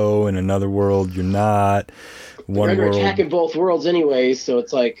hero, and another world you're not. They're under attack in both worlds anyway, so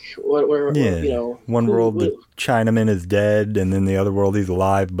it's like, one world the Chinaman is dead, and then the other world he's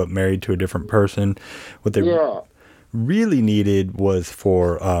alive but married to a different person. What they really needed was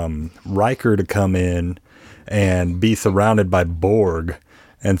for Riker to come in and be surrounded by Borg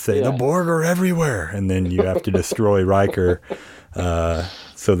and say, the Borg are everywhere, and then you have to destroy Riker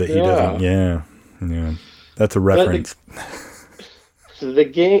so that he doesn't. Yeah, that's a reference. The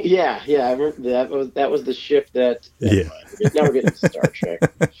game, I remember that was the ship that. Now we're getting to Star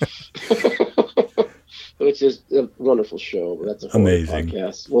Trek, which is a wonderful show. But that's a whole amazing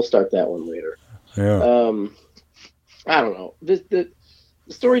podcast. We'll start that one later. Yeah. I don't know. The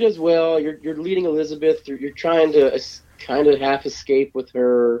story does well. You're leading Elizabeth. You're trying to kind of half escape with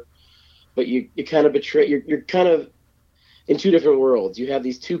her, but you kind of betray. You're kind of in two different worlds. You have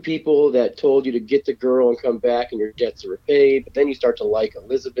these two people that told you to get the girl and come back and your debts are repaid, but then you start to like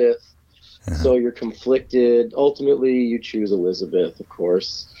Elizabeth. So you're conflicted. Ultimately, you choose Elizabeth, of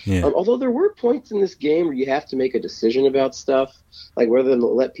course. Yeah. Although there were points in this game where you have to make a decision about stuff, like whether to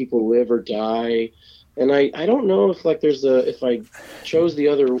let people live or die. And I don't know if if I chose the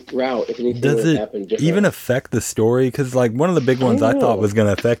other route, if anything would happen different. Does it even affect the story? Because like one of the big ones I thought was going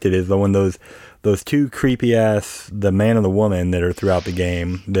to affect it is when those two creepy ass, the man and the woman that are throughout the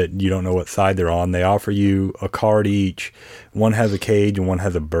game that you don't know what side they're on, they offer you a card each. One has a cage and one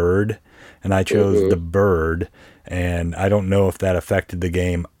has a bird. And I chose the bird, and I don't know if that affected the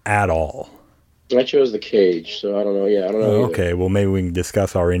game at all. I chose the cage, so I don't know. Yeah, I don't know. Okay, well, maybe we can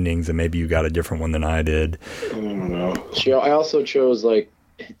discuss our endings, and maybe you got a different one than I did. I don't know. I also chose like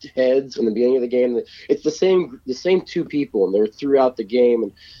heads in the beginning of the game. It's the same two people, and they're throughout the game.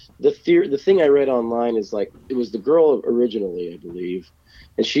 And the thing I read online is like it was the girl originally, I believe,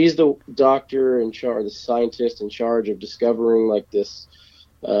 and she's the doctor in charge, the scientist in charge of discovering like this.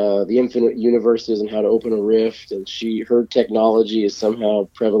 The infinite universes and how to open a rift, and her technology is somehow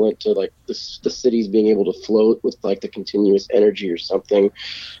prevalent to like the cities being able to float with like the continuous energy or something,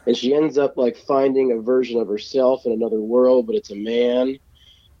 and she ends up like finding a version of herself in another world, but it's a man,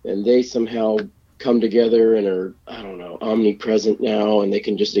 and they somehow come together and are, I don't know, omnipresent now, and they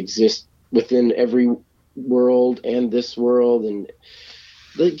can just exist within every world and this world, and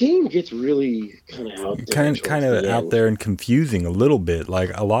the game gets really kind of out there. Kind of out there and confusing a little bit. Like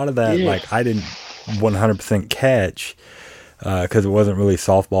a lot of that, like I didn't 100% catch because it wasn't really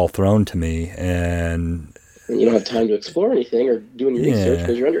softball thrown to me, and you don't have time to explore anything or do any research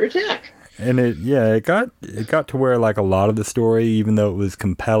because you're under attack. And it got to where like a lot of the story, even though it was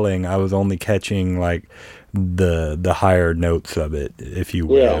compelling, I was only catching like the higher notes of it, if you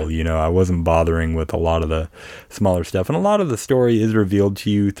will. You know, I wasn't bothering with a lot of the smaller stuff, and a lot of the story is revealed to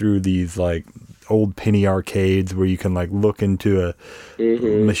you through these like old penny arcades where you can like look into a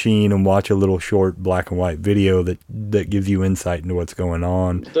machine and watch a little short black and white video that gives you insight into what's going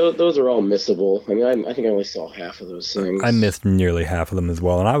on. Those are all missable. I mean, I think I only saw half of those things. I missed nearly half of them as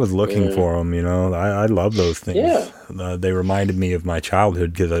well, and I was looking for them. You know, I love those things. Yeah. They reminded me of my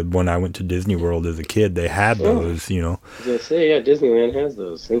childhood because when I went to Disney World as a kid, they had those. You know, I was gonna say, yeah, Disneyland has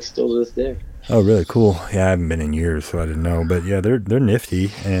those things still to this day. Oh, really? Cool. Yeah, I haven't been in years, so I didn't know. But yeah, they're nifty,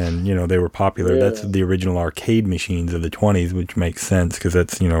 and you know they were popular. Yeah. That's the original arcade machines of the 20s, which makes sense because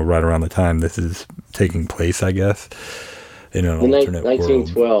that's right around the time this is taking place, I guess. In an alternate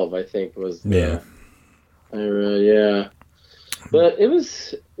 1912, world. I think was the era. Yeah, but it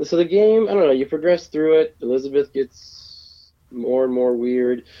was so the game. I don't know. You progress through it. Elizabeth gets more and more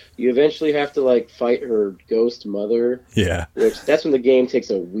weird. You eventually have to like fight her ghost mother. Yeah. Which that's when the game takes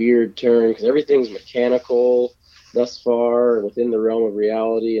a weird turn because everything's mechanical thus far within the realm of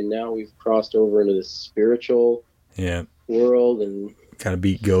reality, and now we've crossed over into this spiritual world and gotta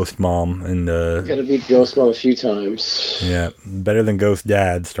beat Ghost Mom and gotta beat Ghost Mom a few times. Yeah, better than Ghost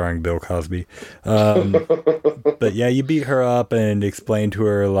Dad, starring Bill Cosby. But yeah, you beat her up and explain to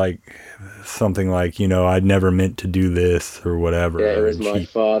her like something like, I'd never meant to do this or whatever. Yeah, it was my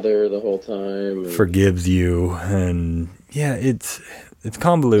father the whole time. Forgives you, and yeah, it's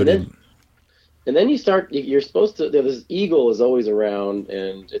convoluted. And then you're supposed to, this eagle is always around,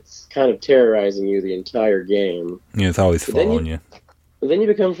 and it's kind of terrorizing you the entire game. Yeah, it's always following you. But then you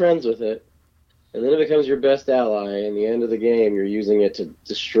become friends with it, and then it becomes your best ally, and the end of the game, you're using it to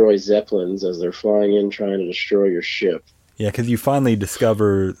destroy Zeppelins as they're flying in trying to destroy your ship. Yeah, because you finally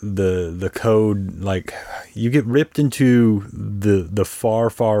discover the code. Like, you get ripped into the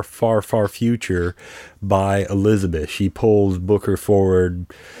far, far, far, far future by Elizabeth. She pulls Booker forward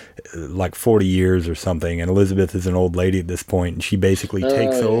like 40 years or something, and Elizabeth is an old lady at this point, and she basically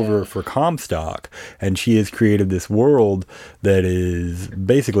takes over for Comstock, and she has created this world that is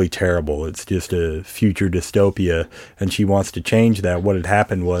basically terrible. It's just a future dystopia, and she wants to change that. What had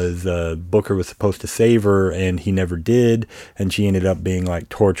happened was Booker was supposed to save her, and he never did, and she ended up being like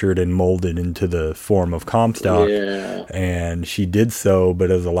tortured and molded into the form of Comstock, and she did so, but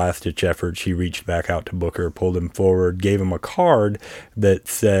as a last-ditch effort, she reached back out to Booker, pulled him forward, gave him a card that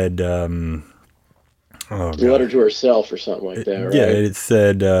said she let her to herself or something like that, right? Yeah, it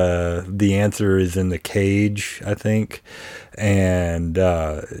said the answer is in the cage, I think, and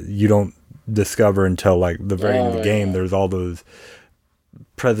you don't discover until like the very end of the game there's all those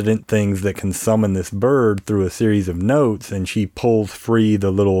president things that can summon this bird through a series of notes, and she pulls free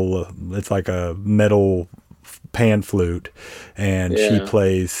the little it's like a metal pan flute, and she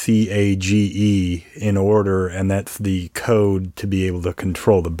plays CAGE in order, and that's the code to be able to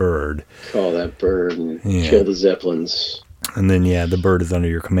control the bird. Call that bird and kill the Zeppelins. And then the bird is under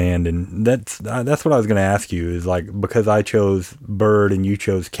your command, and that's what I was going to ask you is like, because I chose bird and you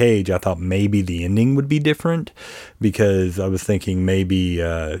chose cage, I thought maybe the ending would be different, because I was thinking maybe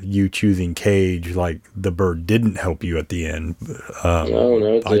you choosing cage, like the bird didn't help you at the end. No,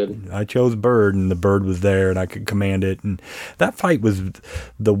 it did. I chose bird, and the bird was there, and I could command it, and that fight was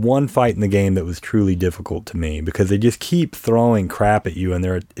the one fight in the game that was truly difficult to me, because they just keep throwing crap at you, and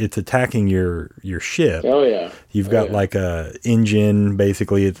it's attacking your ship. Oh yeah. You've got like a engine,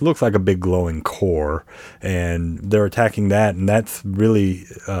 basically. It looks like a big glowing core, and they're attacking that, and that's really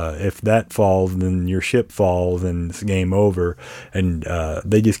if that falls, then your ship falls and it's game over. And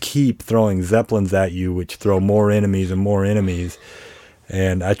they just keep throwing Zeppelins at you, which throw more enemies and more enemies.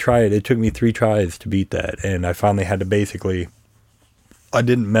 And I tried. It took me 3 tries to beat that, and I finally had to I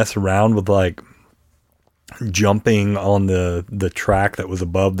didn't mess around with like jumping on the track that was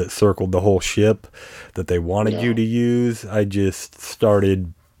above that circled the whole ship that they wanted you to use. I just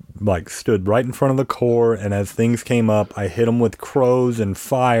stood right in front of the core, and as things came up, I hit them with crows and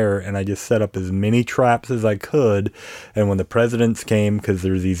fire, and I just set up as many traps as I could. And when the presidents came, because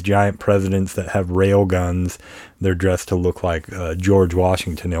there's these giant presidents that have rail guns, they're dressed to look like George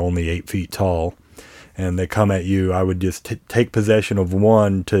Washington, only 8 feet tall, and they come at you, I would just take possession of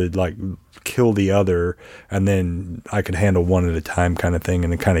one to like kill the other, and then I could handle one at a time, kind of thing,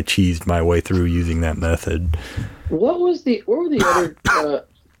 and it kind of cheesed my way through using that method. What were the other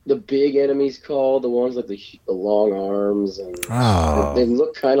the big enemies called? The ones like the long arms, and they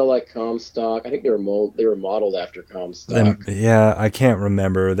look kind of like Comstock. I think they were modeled after Comstock. I can't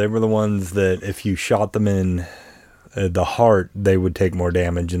remember. They were the ones that if you shot them in the heart, they would take more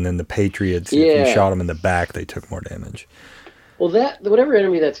damage, and then the Patriots, if you shot them in the back, they took more damage. Well, that whatever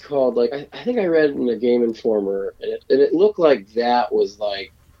enemy that's called, like I think I read in the Game Informer, and it looked like that was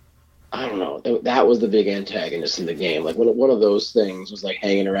like, I don't know, that was the big antagonist in the game. Like one of those things was like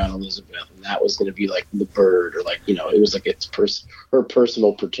hanging around Elizabeth, and that was going to be like the bird, or like, you know, it was like her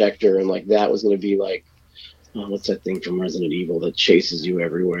personal protector, and like that was going to be like, what's that thing from Resident Evil that chases you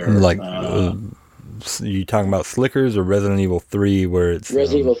everywhere? Like, you talking about Slickers or Resident Evil 3, where it's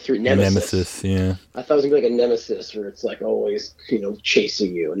Resident Evil 3 Nemesis? Yeah. I thought it was going to be like a Nemesis, where it's like always, you know,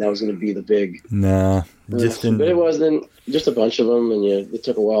 chasing you, and that was going to be the big. Nah, but it wasn't. Just a bunch of them, and it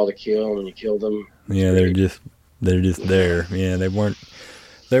took a while to kill, and you killed them. Yeah, they're just there. Yeah, they weren't.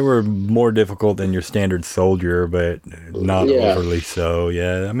 They were more difficult than your standard soldier, but not overly so.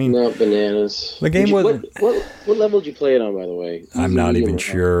 Yeah, I mean, not bananas. The game wasn't. What level did you play it on, by the way? I'm not even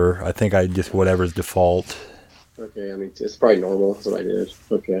sure. I think I just whatever's default. Okay, I mean it's probably normal. That's what I did.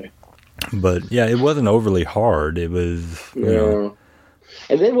 Okay. But yeah, it wasn't overly hard. It was. You know.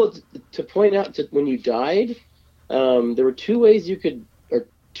 And then, to point out when you died, there were two ways you could.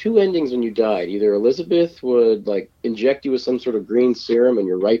 Two endings when you died. Either Elizabeth would like inject you with some sort of green serum and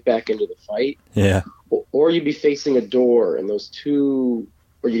you're right back into the fight. Yeah. Or you'd be facing a door, and those two,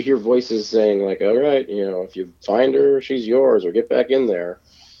 or you hear voices saying like, all right, you know, if you find her, she's yours, or get back in there.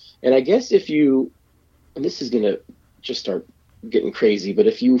 And I guess and this is going to just start getting crazy, but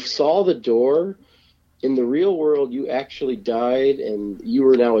if you saw the door in the real world, you actually died, and you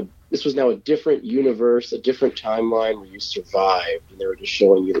were this was now a different universe, a different timeline where you survived, and they were just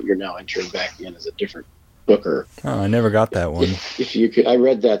showing you that you're now entering back in as a different Booker. Oh, I never got that one. If you could, I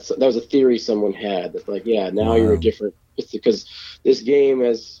read that. That was a theory someone had. That's like, yeah, now you're a different. It's because this game,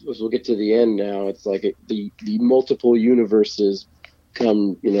 as we'll get to the end now, it's like the multiple universes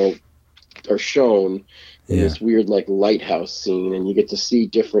are shown in this weird like lighthouse scene, and you get to see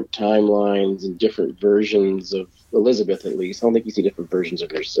different timelines and different versions of Elizabeth. At least I don't think you see different versions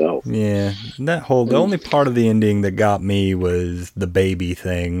of yourself. Yeah, the only part of the ending that got me was the baby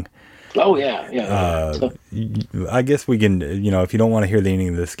thing. Oh yeah. I guess we can, if you don't want to hear the ending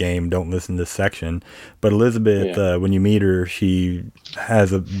of this game, don't listen to this section. But Elizabeth, when you meet her, she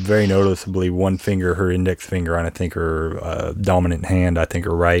has a very noticeably one finger, her index finger, and I think her dominant hand, I think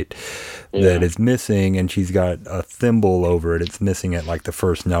her right, that is missing, and she's got a thimble over it. It's missing at like the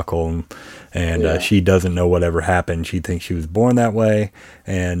first knuckle, and she doesn't know whatever happened. She thinks she was born that way,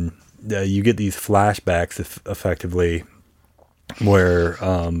 and you get these flashbacks, effectively, where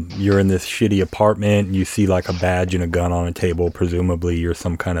you're in this shitty apartment and you see like a badge and a gun on a table. Presumably you're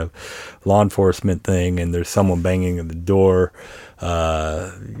some kind of law enforcement thing, and there's someone banging at the door,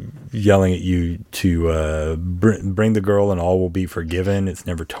 yelling at you to bring the girl and all will be forgiven. It's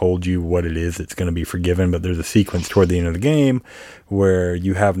never told you what it is that's going to be forgiven, but there's a sequence toward the end of the game where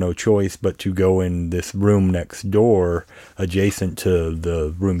you have no choice but to go in this room next door adjacent to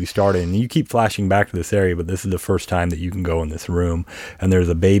the room you started in. And you keep flashing back to this area, but this is the first time that you can go in this room, and there's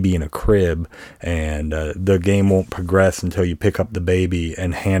a baby in a crib, and the game won't progress until you pick up the baby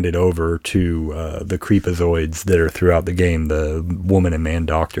and hand it over to the creepazoids that are throughout the game, the woman and man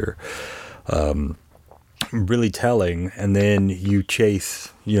doctor. Really telling. And then you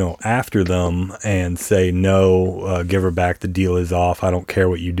chase after them and say, no, give her back, the deal is off, I don't care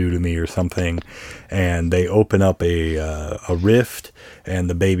what you do to me, or something. And they open up a rift, and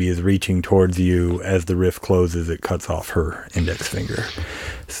the baby is reaching towards you. As the rift closes, it cuts off her index finger.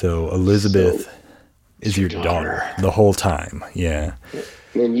 So Elizabeth is your daughter the whole time. Yeah.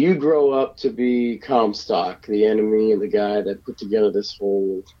 And you grow up to be Comstock, the enemy and the guy that put together this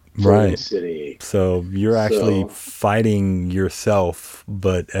whole city. So you're actually fighting yourself,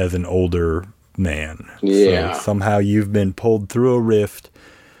 but as an older man. Yeah. So somehow you've been pulled through a rift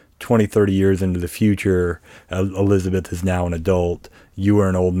 20, 30 years into the future. Elizabeth is now an adult. You are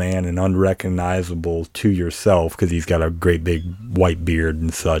an old man and unrecognizable to yourself because he's got a great big white beard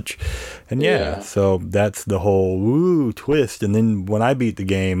and such. And so that's the whole twist. And then when I beat the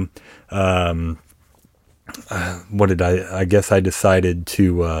game, I guess I decided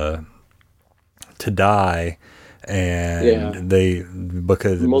to die, and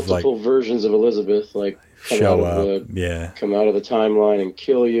because it multiple was versions of Elizabeth come out of the timeline and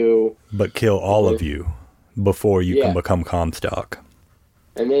kill you, but kill all of you before you can become Comstock.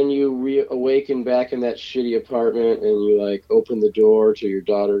 And then you reawaken back in that shitty apartment, and you open the door to your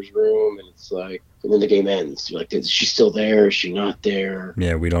daughter's room, and it's and then the game ends. You're like, is she still there? Is she not there?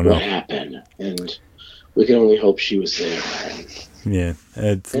 Yeah, we don't know what happened, and we can only hope she was there. Yeah,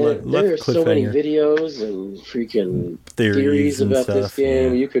 it's And left there are so many cliffhanger videos and freaking theories and about this stuff.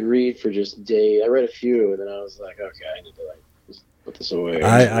 game Yeah. you could read for just days. I read a few, and then I was like, okay, I need to like just put this away.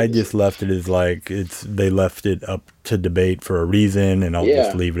 I just left it as like they left it up to debate for a reason, and I'll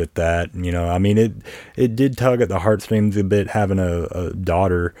just Yeah. leave it at that. You know, I mean, it did tug at the heartstrings a bit having a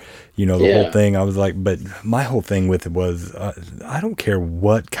daughter. You know, the whole Yeah. thing. I was like, but my whole thing with it was, I don't care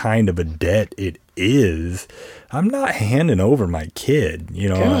what kind of a debt it is. I'm not handing over my kid. You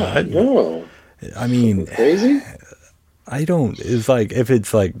know, God, no. I mean, Crazy? I don't. It's like if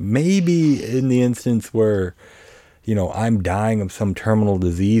it's like maybe in the instance where, you know, I'm dying of some terminal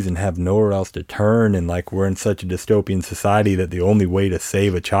disease and have nowhere else to turn, and like we're in such a dystopian society that the only way to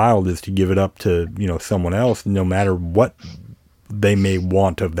save a child is to give it up to, you know, someone else, no matter what they may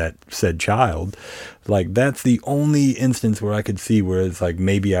want of that said child. Like that's the only instance where I could see where it's like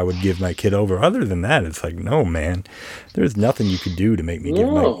maybe I would give my kid over. Other than that, it's like, no, man, there's nothing you could do to make me give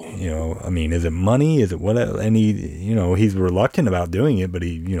my, you know, I mean, is it money? Is it what? And he, you know, he's reluctant about doing it, but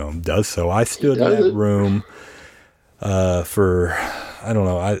he, you know, does so. I stood in that room for, I don't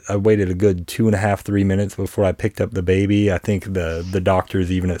know, I waited a good 2.5, 3 minutes before I picked up the baby. I think the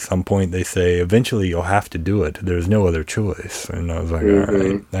doctors, even at some point, they say, eventually you'll have to do it. There's no other choice. And I was like, all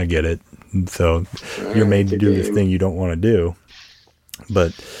right, I get it. So you're made to do this thing you don't want to do.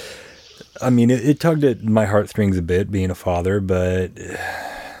 But, I mean, it tugged at my heartstrings a bit, being a father, but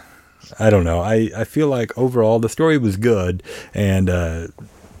I don't know. I feel like overall the story was good, and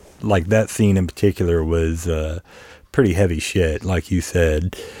like that scene in particular was pretty heavy shit, like you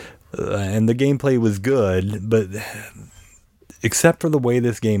said. And the gameplay was good, but except for the way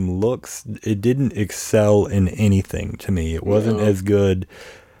this game looks, it didn't excel in anything to me. It wasn't as good.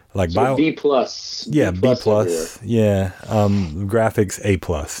 Like So B plus. yeah, B plus, yeah. Graphics A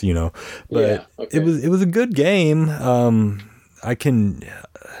plus, you know. But it was a good game. I can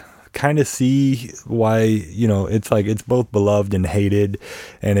kind of see why, you know, it's like it's both beloved and hated,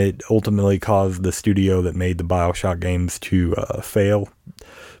 and it ultimately caused the studio that made the BioShock games to fail,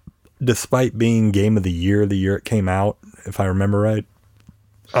 despite being Game of the Year it came out, if I remember right.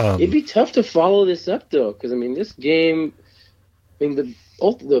 It'd be tough to follow this up though, because I mean, this game, I mean,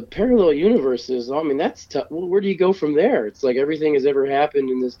 the parallel universes. I mean, that's tough. Well, where do you go from there? It's like everything has ever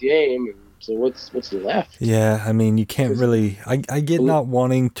happened in this game. And so what's left? Yeah, I mean, you can't really. I get not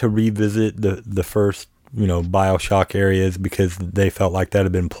wanting to revisit the first, you know, BioShock areas because they felt like that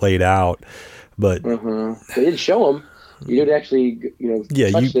had been played out, but they didn't show them. You did actually, you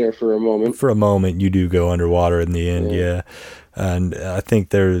know, touch there for a moment. For a moment, you do go underwater in the end, yeah. And I think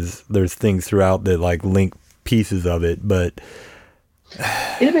there's things throughout that like link pieces of it, but it'd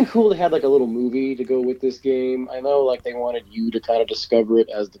have been cool to have like a little movie to go with this game. I know like they wanted you to kind of discover it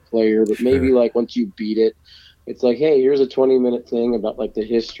as the player, but maybe like once you beat it, it's like, hey, here's a 20-minute thing about like the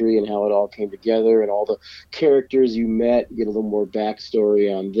history and how it all came together and all the characters you met. You get a little more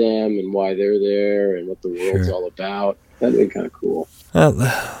backstory on them and why they're there and what the world's all about. That'd be kind of cool.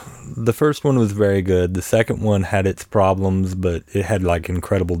 The first one was very good. The second one had its problems, but it had like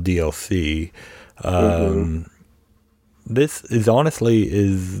incredible DLC. This is honestly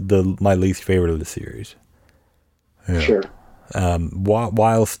my least favorite of the series. Yeah. Sure.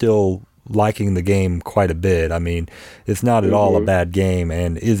 While still liking the game quite a bit. I mean, it's not at all a bad game,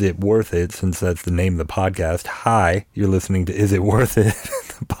 and is it worth it, since that's the name of the podcast. Hi, you're listening to Is It Worth It?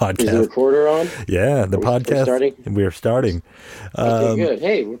 The podcast. Is the recorder on? Yeah, the podcast. We're starting. Okay, good.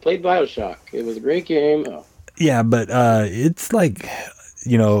 Hey, we played BioShock. It was a great game. Oh. Yeah, but it's like,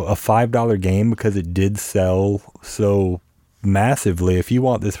 you know, a $5 game because it did sell so massively. If you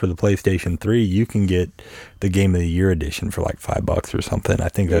want this for the PlayStation 3, you can get the Game of the Year edition for like $5 or something. I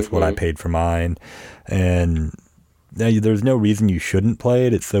think that's what I paid for mine. And there's no reason you shouldn't play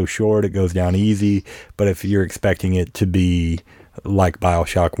it. It's so short, it goes down easy. But if you're expecting it to be like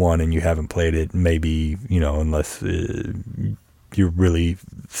BioShock 1 and you haven't played it, maybe, you know, unless you're really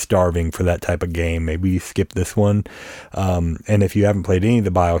starving for that type of game, maybe skip this one. And if you haven't played any of the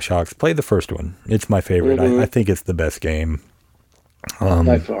BioShocks, play the first one. It's my favorite. I think it's the best game.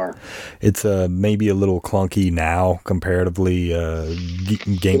 By far. It's maybe a little clunky now comparatively,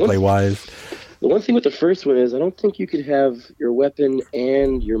 gameplay wise. The one thing with the first one is I don't think you could have your weapon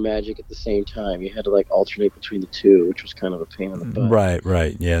and your magic at the same time. You had to like alternate between the two, which was kind of a pain in the butt.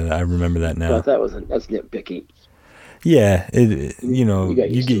 Right. Yeah, I remember that now. But that's nitpicky. Yeah, you know,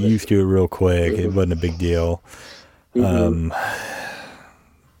 you get used to it real quick. It wasn't a big deal.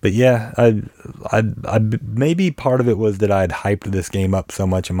 But yeah, I maybe part of it was that I had hyped this game up so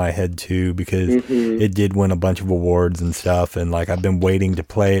much in my head too, because it did win a bunch of awards and stuff, and like I've been waiting to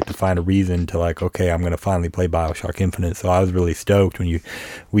play it to find a reason to like, okay, I'm gonna finally play BioShock Infinite. So I was really stoked when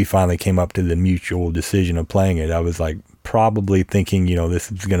we finally came up to the mutual decision of playing it. I was like probably thinking,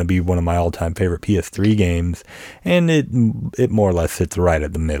 this is gonna be one of my all-time favorite PS3 games, and it more or less sits right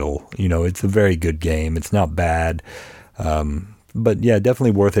at the middle. It's a very good game. It's not bad. But yeah,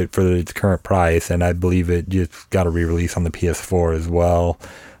 definitely worth it for its current price, and I believe it just got a re-release on the PS4 as well,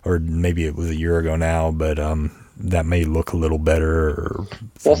 or maybe it was a year ago now, but that may look a little better or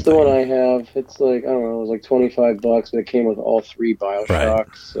That's the one I have. It's like, I don't know, it was like $25, but it came with all 3 BioShocks, right.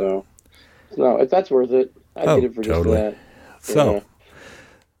 So no, if that's worth it, I'd get it for totally. Just that. So,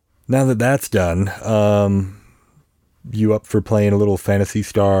 now that that's done, you up for playing a little Phantasy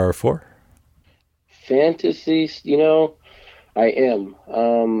Star 4? Fantasy, I am.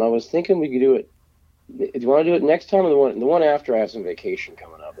 I was thinking we could do it. Do you want to do it next time, or the one after? I have some vacation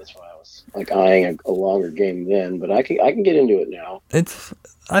coming up. That's why I was like eyeing a longer game then. But I can get into it now.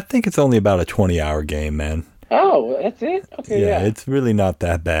 I think it's only about a 20-hour game, man. Oh, that's it? Okay, yeah. It's really not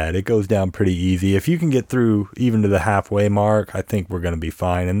that bad. It goes down pretty easy. If you can get through even to the halfway mark, I think we're going to be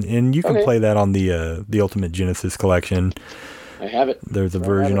fine. And you can play that on the Ultimate Genesis Collection. I have it. There's a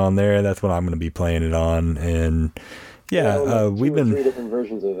version on there. That's what I'm going to be playing it on. And yeah, we've been 3 different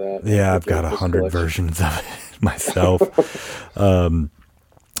versions of that. Yeah, I've got 100 versions of it myself.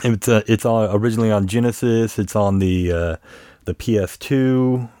 It's originally on Genesis. It's on the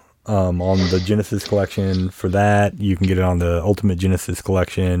PS2. On the Genesis Collection for that. You can get it on the Ultimate Genesis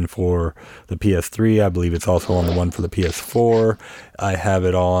Collection for the PS3. I believe it's also on the one for the PS4. I have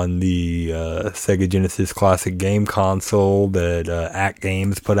it on the Sega Genesis Classic Game Console that Act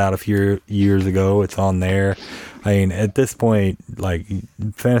Games put out a few years ago. It's on there. I mean, at this point, like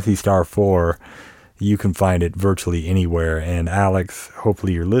Phantasy Star 4, you can find it virtually anywhere. And Alex,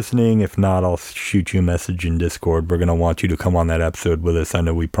 hopefully you're listening. If not, I'll shoot you a message in Discord. We're going to want you to come on that episode with us. I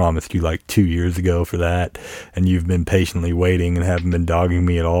know we promised you like 2 years ago for that, and you've been patiently waiting and haven't been dogging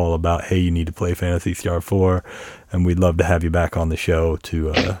me at all about, hey, you need to play Phantasy Star 4. And we'd love to have you back on the show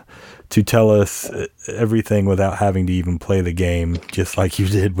to tell us everything without having to even play the game, just like you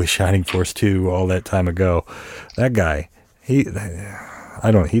did with Shining Force 2 all that time ago. That guy, he's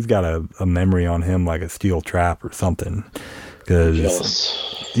got a memory on him like a steel trap or something.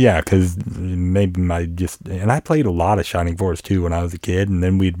 Because maybe and I played a lot of Shining Force 2 when I was a kid, and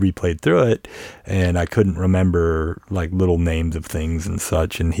then we'd replayed through it, and I couldn't remember like little names of things and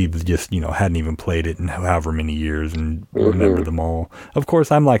such, and he was just, hadn't even played it in however many years and remembered them all. Of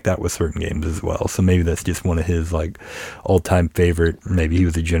course, I'm like that with certain games as well, so maybe that's just one of his like all-time favorite, maybe he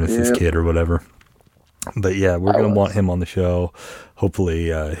was a Genesis kid or whatever. But yeah, we're going to want him on the show. Hopefully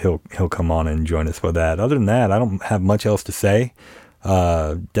he'll come on and join us with that. Other than that, I don't have much else to say.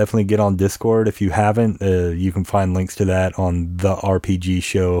 Definitely get on Discord. If you haven't, you can find links to that on the RPG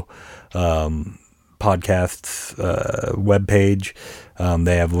Show podcast's webpage.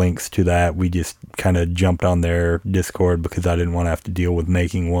 They have links to that. We just kind of jumped on their Discord because I didn't want to have to deal with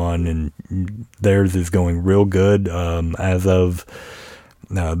making one, and theirs is going real good. As of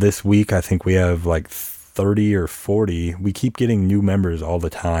this week, I think we have like 30 or 40. We keep getting new members all the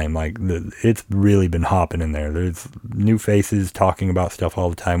time. Like it's really been hopping in there. There's new faces talking about stuff all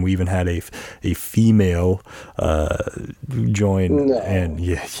the time. We even had a female join. No. And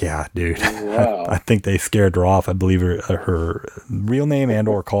yeah, dude. Wow. I think they scared her off. I believe her real name and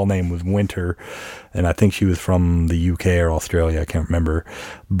or call name was Winter, and I think she was from the UK or Australia. I can't remember,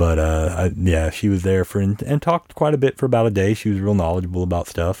 but she was there and talked quite a bit for about a day. She was real knowledgeable about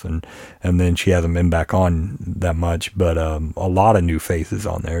stuff, and then she hasn't been back on that much, but a lot of new faces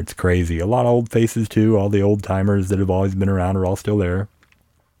on there. It's crazy. A lot of old faces too. All the old timers that have always been around are all still there,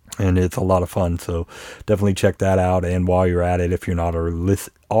 and it's a lot of fun. So definitely check that out. And while you're at it, if you're not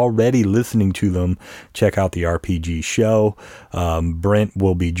already listening to them, check out the RPG Show. Brent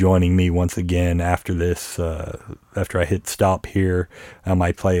will be joining me once again after this. After I hit stop here, I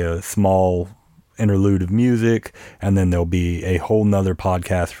might play a small interlude of music, and then there'll be a whole nother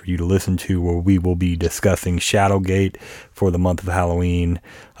podcast for you to listen to where we will be discussing Shadowgate for the month of Halloween,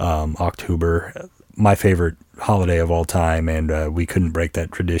 October, my favorite holiday of all time, and we couldn't break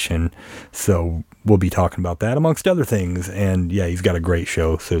that tradition, so we'll be talking about that amongst other things. And yeah, he's got a great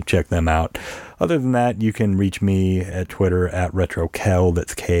show, so check them out. Other than that, you can reach me at Twitter at RetroKhel,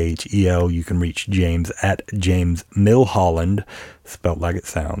 that's KHEL. You can reach James at James Milholland, spelt like it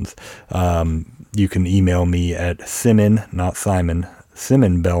sounds. You can email me at Simon, not Simon,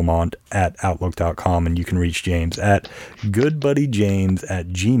 simonbelmont@outlook.com, and you can reach James at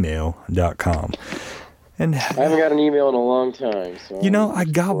goodbuddyjames@gmail.com. And I haven't got an email in a long time. So I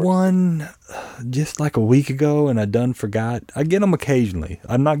got one just like a week ago, and I done forgot. I get them occasionally.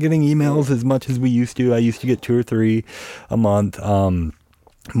 I'm not getting emails as much as we used to. I used to get 2 or 3 a month.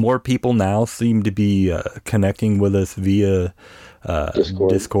 More people now seem to be connecting with us via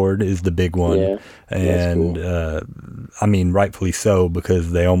Discord is the big one. Yeah, and cool. I mean, rightfully so,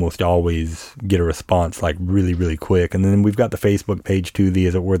 because they almost always get a response like really, really quick. And then we've got the Facebook page too, the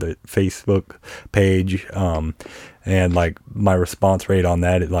Facebook page. And like my response rate on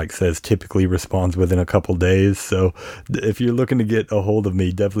that, it like says typically responds within a couple days. So if you're looking to get a hold of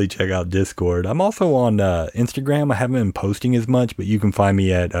me, definitely check out Discord. I'm also on Instagram. I haven't been posting as much, but you can find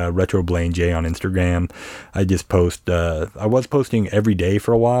me at RetroBlaneJ on Instagram. I just post, I was posting every day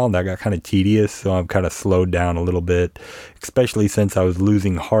for a while, and that got kind of tedious. So I've kind of slowed down a little bit, especially since I was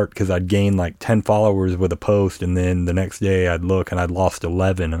losing heart because I'd gained like 10 followers with a post. And then the next day I'd look and I'd lost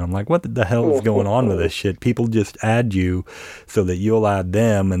 11. And I'm like, what the hell is going on with this shit? People just add you so that you'll add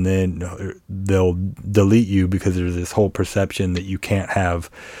them, and then they'll delete you because there's this whole perception that you can't have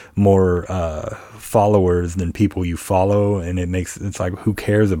more followers than people you follow, and it's like, who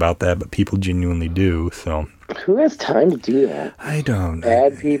cares about that? But people genuinely do. So who has time to do that? I don't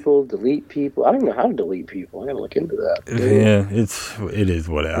add people, delete people. I don't know how to delete people. I gotta look into that. Yeah, it is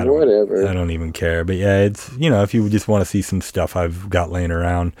whatever. I don't even care. But yeah, it's, if you just want to see some stuff I've got laying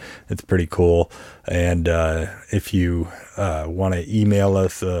around, it's pretty cool. And if you want to email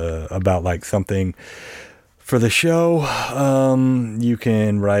us about like something for the show, you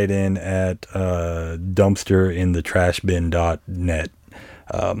can write in at dumpsterinthetrashbin.net.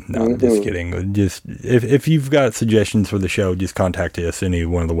 No, I'm just kidding. Just if you've got suggestions for the show, just contact us any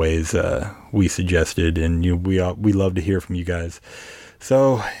one of the ways we suggested, and we love to hear from you guys.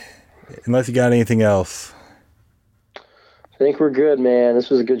 So, unless you got anything else, I think we're good, man. This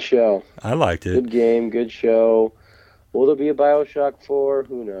was a good show. I liked it. Good game, good show. Will there be a BioShock 4?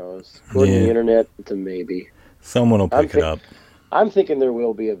 Who knows? According to the internet, it's a maybe. Someone will pick it up. I'm thinking there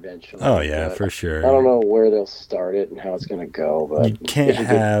will be eventually. Oh, yeah, for sure. I don't know where they'll start it and how it's going to go. But you can't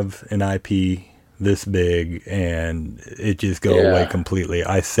have an IP this big and it just go away completely.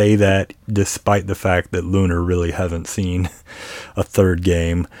 I say that despite the fact that Lunar really hasn't seen a third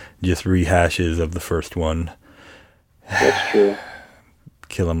game, just rehashes of the first one. That's true.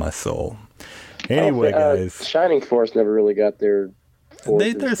 Killing my soul. Anyway, guys. Shining Force never really got their...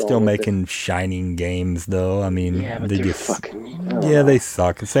 They're still making Shining games, though. I mean, but they they're just fucking... they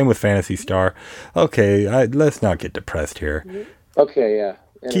suck. Same with Phantasy Star. Okay, let's not get depressed here. Okay, yeah.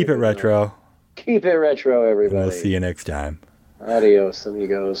 Keep it retro. Keep it retro, everybody. And we'll see you next time. Adios,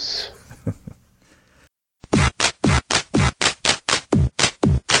 amigos.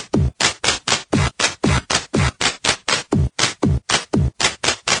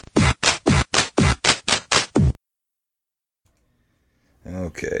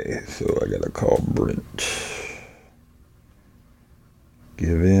 Okay, so I gotta call Brent.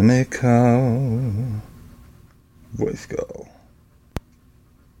 Give him a call. Voice call.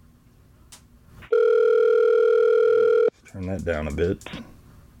 Turn that down a bit.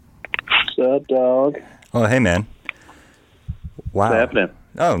 What's up, dog? Oh, hey, man. Wow. What's happening?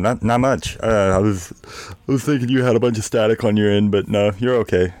 Oh, not much. I was thinking you had a bunch of static on your end, but no, you're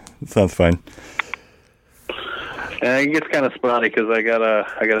okay. It sounds fine. And it gets kind of spotty because I gotta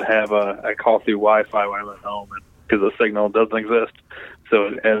have I call through Wi-Fi when I'm at home because the signal doesn't exist, so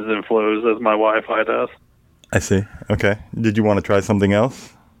it ebbs and flows as my Wi-Fi does. I see. Okay. Did you want to try something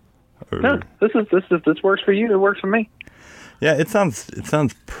else? Or... No, this works for you. It works for me. Yeah, it sounds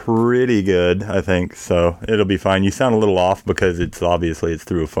pretty good, I think. So it'll be fine. You sound a little off because it's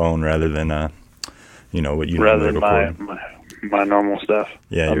through a phone rather than what you rather than my normal stuff.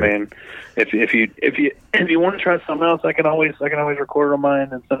 Yeah, I mean, if you want to try something else, I can always record on mine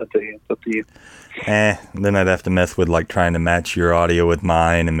and send it to you. It's up to you. Then I'd have to mess with like trying to match your audio with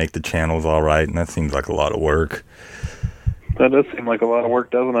mine and make the channels all right, and that seems like a lot of work. That does seem like a lot of work,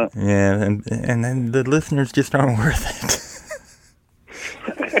 doesn't it? Yeah, and then the listeners just aren't worth it.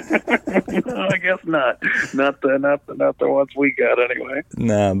 No, I guess not. Not the ones we got anyway.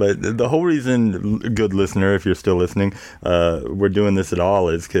 Nah, but the whole reason, good listener, if you're still listening, we're doing this at all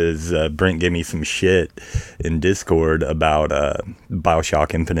is because Brent gave me some shit in Discord about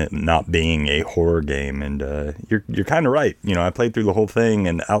BioShock Infinite not being a horror game, and you're kind of right. I played through the whole thing,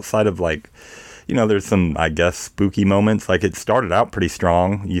 and outside of like, there's some, I guess, spooky moments. Like, it started out pretty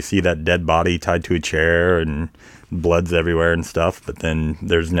strong. You see that dead body tied to a chair and blood's everywhere and stuff, but then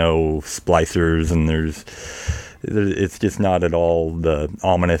there's no splicers and there's It's just not at all the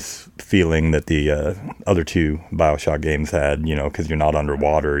ominous feeling that the other two BioShock games had, because you're not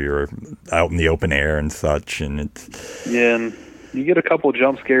underwater, you're out in the open air and such, and it's... Yeah, and you get a couple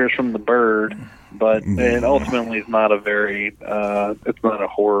jump scares from the bird, but and ultimately it's not a very, it's not a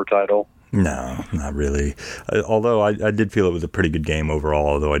horror title. No, not really. Although I did feel it was a pretty good game overall,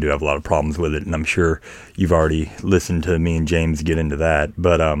 although I do have a lot of problems with it, and I'm sure you've already listened to me and James get into that.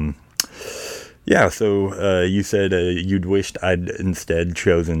 But, yeah, so you said you'd wished I'd instead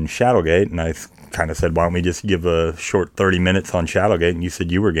chosen Shadowgate, and I kind of said, why don't we just give a short 30 minutes on Shadowgate, and you said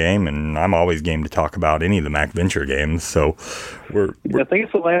you were game, and I'm always game to talk about any of the Mac Venture games, so we're I think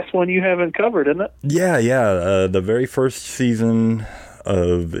it's the last one you haven't covered, isn't it? Yeah, the very first season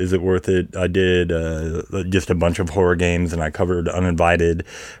of Is It Worth It, I did just a bunch of horror games, and I covered Uninvited,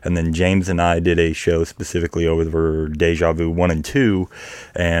 and then James and I did a show specifically over Deja Vu 1 and 2,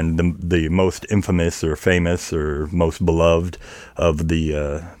 and the most infamous or famous or most beloved of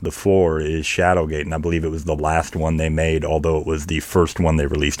the four is Shadowgate, and I believe it was the last one they made, although it was the first one they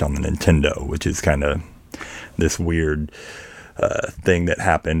released on the Nintendo, which is kind of this weird thing that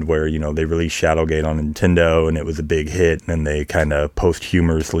happened where, they released Shadowgate on Nintendo and it was a big hit, and then they kind of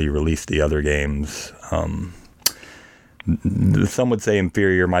posthumously released the other games. Some would say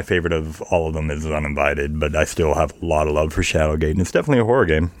inferior. My favorite of all of them is Uninvited, but I still have a lot of love for Shadowgate, and it's definitely a horror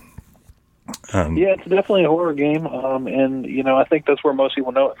game. Yeah, it's definitely a horror game, and I think that's where most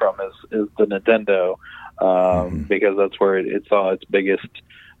people know it from is the Nintendo, because that's where it saw its biggest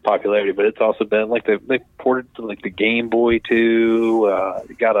popularity. But it's also been like they ported to like the Game Boy too.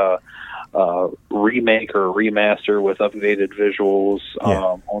 It got a remake or a remaster with updated visuals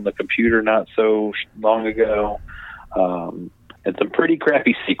on the computer not so long ago. And some pretty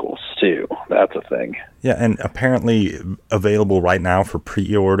crappy sequels too. That's a thing. Yeah, and apparently available right now for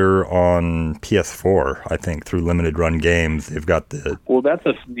pre-order on PS4. I think through Limited Run Games, they've got the. Well, that's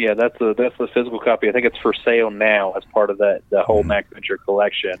the physical copy. I think it's for sale now as part of the whole Mac Venture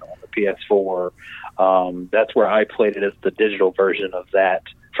collection on the PS4. That's where I played it as the digital version of that.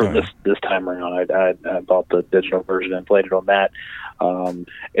 For this time around, I bought the digital version and played it on that.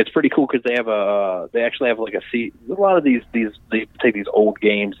 It's pretty cool because they actually have like a lot of these they take these old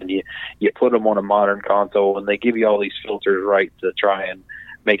games and you put them on a modern console, and they give you all these filters right to try and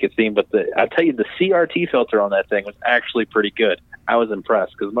make it seem. But I tell you, the CRT filter on that thing was actually pretty good. I was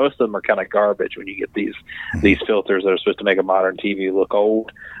impressed because most of them are kind of garbage when you get these filters that are supposed to make a modern TV look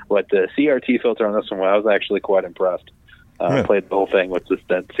old. But the CRT filter on this one, I was actually quite impressed. I played the whole thing with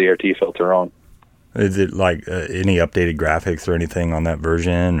that CRT filter on. Is it like any updated graphics or anything on that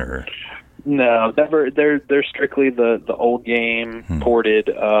version, or? No, never. They're strictly the old game ported.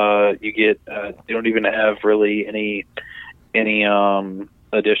 You get you don't even have really any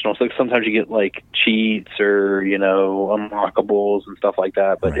additional. So sometimes you get like cheats or unlockables and stuff like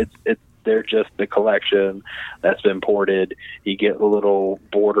that. But they're just the collection that's been ported. You get the little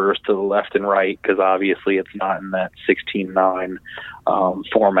borders to the left and right because obviously it's not in that 16:9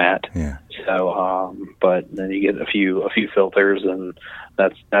 format. Yeah. So, but then you get a few filters, and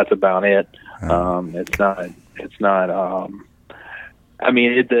that's about it. It's not. I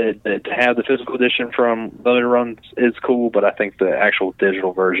mean, to have the physical edition from Limited Run is cool, but I think the actual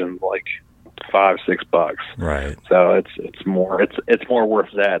digital version is like $5-6. Right. So it's more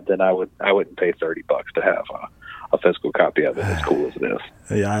worth that than I wouldn't pay $30 to have a physical copy of it, as cool as it is.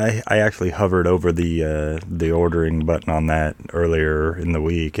 Yeah, I actually hovered over the ordering button on that earlier in the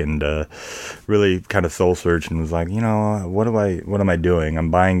week, and really kind of soul searched and was like, what am I doing?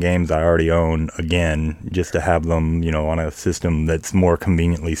 I'm buying games I already own again just to have them, on a system that's more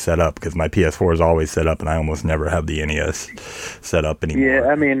conveniently set up, because my PS4 is always set up, and I almost never have the NES set up anymore. Yeah,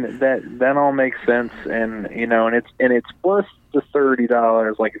 I mean that all makes sense, and and it's worth the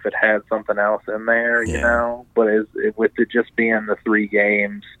 $30, like if it had something else in there, but with it just being the 3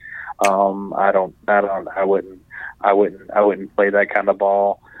 games, I wouldn't play that kind of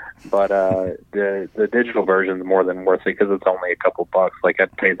ball. But the digital version is more than worth it because it's only a couple bucks. Like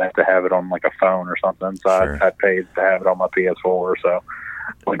I'd pay that to have it on like a phone or something. So sure. I'd pay to have it on my PS4. So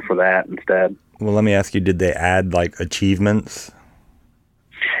I went for that instead. Well, let me ask you: did they add like achievements?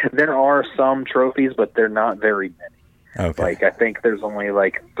 There are some trophies, but they're not very many. Okay. Like I think there's only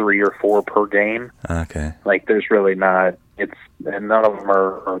like 3 or 4 per game. Okay. Like there's really not. And none of them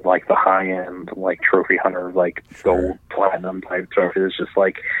are like the high end like trophy hunter, like gold, platinum type trophies. It's just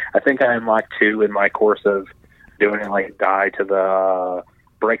like I think I unlocked 2 in my course of doing it. Like die to the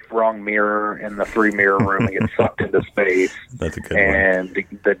break the wrong mirror in the 3 mirror room and get sucked into space. That's a good one. And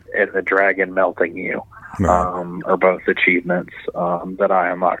the dragon melting you are both achievements that I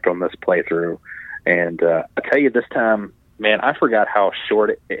unlocked on this playthrough. And I tell you, this time, man, I forgot how short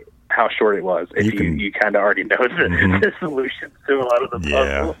it was. If you kind of already know the solutions to a lot of the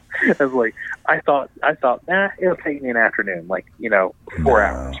puzzles. I was like, I thought, it'll take me an afternoon, 4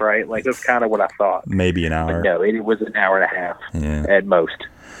 hours, right? Like that's kind of what I thought. Maybe an hour. But no, it was an hour and a half at most.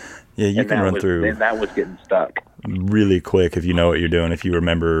 Yeah, you can run through. And that was getting stuck really quick if you know what you're doing. If you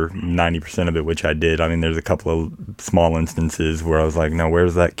remember 90% of it, which I did. I mean, there's a couple of small instances where I was like, no,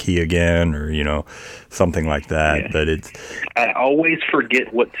 where's that key again? Or, something like that. Yeah. But I always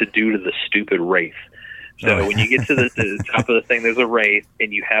forget what to do to the stupid wraith. So when you get to the top of the thing, there's a wraith,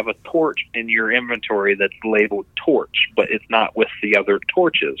 and you have a torch in your inventory that's labeled torch, but it's not with the other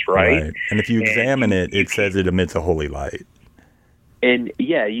torches, right? And if you examine it says it emits a holy light. And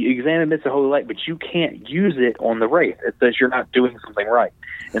yeah, you examine it's a holy light, but you can't use it on the wraith. It says you're not doing something right.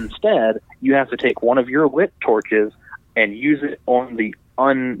 Instead, you have to take one of your lit torches and use it on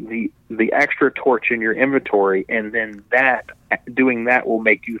the extra torch in your inventory, and then doing that will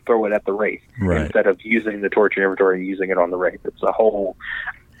make you throw it at the wraith instead of using the torch in your inventory and using it on the wraith. It's a whole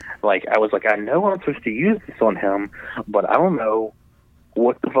I was like, I know I'm supposed to use this on him, but I don't know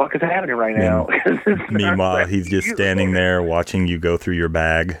what the fuck is happening right now. Meanwhile, he's just standing there watching you go through your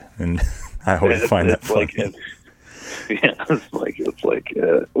bag, and I always find that funny.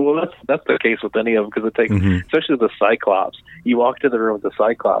 Well, that's the case with any of them, because it takes, especially the Cyclops. You walk to the room with the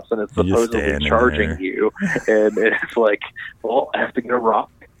Cyclops, and it's supposedly charging you, and it's like, well, I have to get a rock,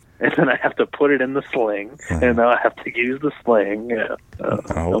 and then I have to put it in the sling, and then I have to use the sling. Yeah.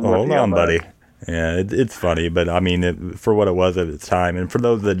 Hold on, buddy. Yeah, it's funny, but I mean, for what it was at its time, and for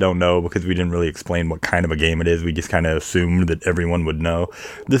those that don't know, because we didn't really explain what kind of a game it is, we just kind of assumed that everyone would know.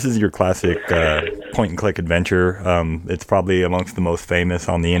 This is your classic point-and-click adventure. It's probably amongst the most famous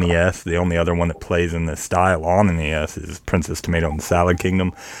on the NES. The only other one that plays in this style on the NES is Princess Tomato and the Salad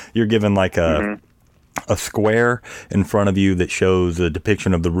Kingdom. You're given a square in front of you that shows a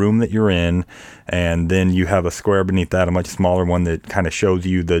depiction of the room that you're in, and then you have a square beneath that, a much smaller one that kind of shows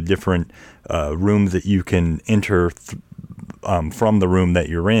you the different rooms that you can enter from the room that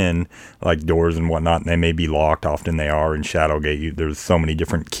you're in, like doors and whatnot, and they may be locked. Often they are in Shadowgate. There's so many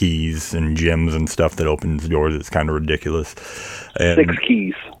different keys and gems and stuff that opens doors. It's kind of ridiculous. And 6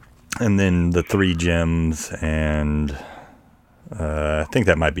 keys. And then the 3 gems, and I think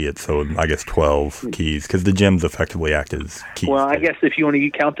that might be it. So I guess 12 keys, because the gems effectively act as keys. Well, I guess if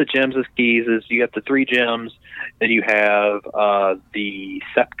you count the gems as keys, is you got the 3 gems, then you have the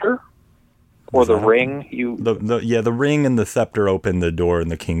scepter or the ring. The ring and the scepter open the door in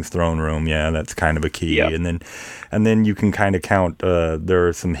the king's throne room. Yeah, that's kind of a key. Yep. And then you can kind of count. There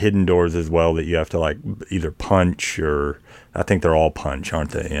are some hidden doors as well that you have to either punch, or I think they're all punch, aren't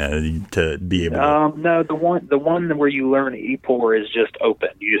they? Yeah, to be able to... No, the one where you learn E4 is just open.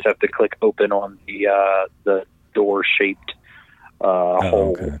 You just have to click open on the door-shaped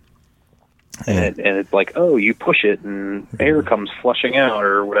hole. Okay. And it's like, oh, you push it and air comes flushing out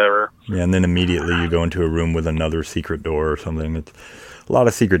or whatever. Yeah, and then immediately you go into a room with another secret door or something. It's a lot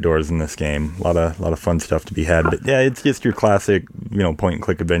of secret doors in this game. A lot of fun stuff to be had. But yeah, it's just your classic, point and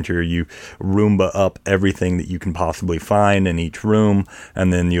click adventure. You Roomba up everything that you can possibly find in each room,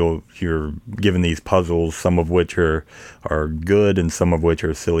 and then you're given these puzzles, some of which are good and some of which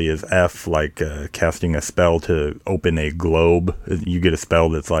are silly as F, like casting a spell to open a globe. You get a spell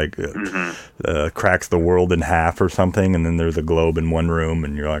that's like cracks the world in half or something, and then there's a globe in one room,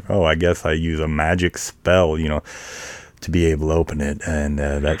 and you're like, oh, I guess I use a magic spell, to be able to open it, and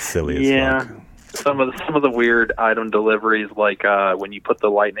that's silly as fuck. Some of the weird item deliveries, like when you put the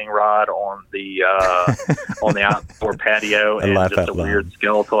lightning rod on the outdoor patio, and just a weird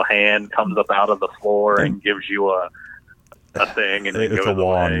skeletal hand comes up out of the floor and gives you a thing, and it's a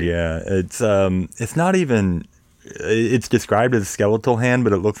wand. Away. Yeah, it's not even. It's described as a skeletal hand,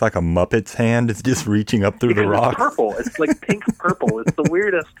 but it looks like a Muppet's hand. It's just reaching up through the rock. It's purple. It's like pink purple. It's the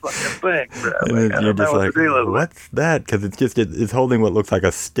weirdest fucking thing, bro. And you're just like, what's that? Because it's holding what looks like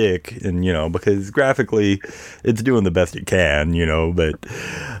a stick, and because graphically, it's doing the best it can, But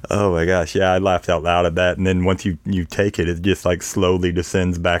oh my gosh, yeah, I laughed out loud at that. And then once you take it, it just like slowly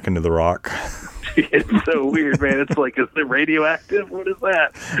descends back into the rock. It's so weird, man. It's like, is it radioactive? What is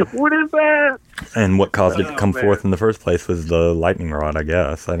that? What is that? And what caused it to come forth in the first place was the lightning rod, I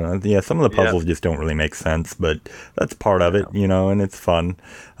guess. I don't know. Yeah, some of the puzzles just don't really make sense, but that's part of it, and it's fun.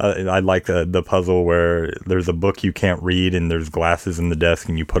 I like the puzzle where there's a book you can't read, and there's glasses in the desk,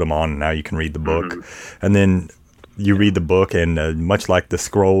 and you put them on, and now you can read the book. And then you read the book, and much like the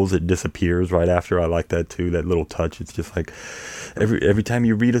scrolls, it disappears right after. I like that too, that little touch. It's just like every time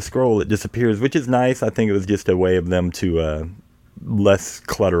you read a scroll, it disappears, which is nice. I think it was just a way of them to less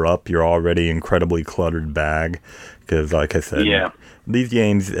clutter up your already incredibly cluttered bag. Because, like I said, these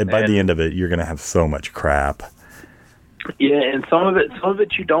games, by the end of it, you're going to have so much crap. Yeah, and some of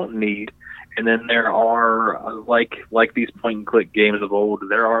it you don't need. And then there are, like these point-and-click games of old,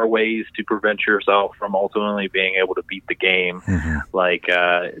 there are ways to prevent yourself from ultimately being able to beat the game, like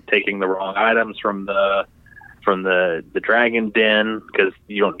taking the wrong items from the dragon den, because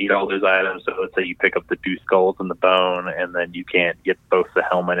you don't need all those items. So let's say you pick up the 2 skulls and the bone, and then you can't get both the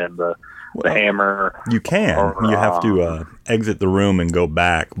helmet and the hammer. You can. You have to exit the room and go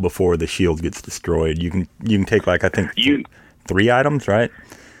back before the shield gets destroyed. You can take, like, I think 3 items, right?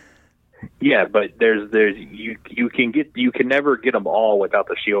 Yeah, but you can never get them all without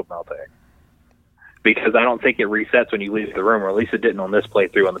the shield melting, because I don't think it resets when you leave the room, or at least it didn't on this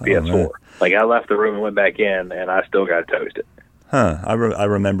playthrough on the PS4. Man. Like, I left the room and went back in, and I still got toasted. I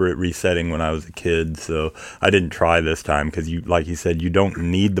remember it resetting when I was a kid, so I didn't try this time because, like you said, you don't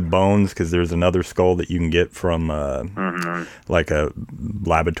need the bones, because there's another skull that you can get from like a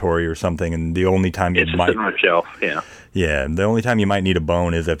laboratory or something, and the only time it's just sitting on a shelf. Yeah, the only time you might need a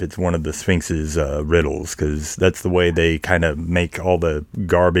bone is if it's one of the Sphinx's riddles, because that's the way they kind of make all the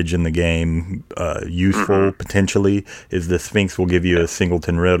garbage in the game useful, potentially, is the Sphinx will give you a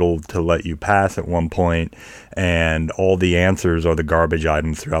singleton riddle to let you pass at one point, and all the answers are the garbage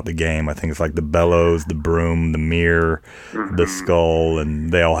items throughout the game. I think it's like the bellows, the broom, the mirror, the skull,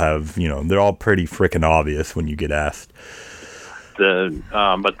 and they all have, they're all pretty freaking obvious when you get asked.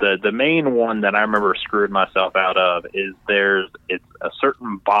 But the main one that I remember screwing myself out of is it's a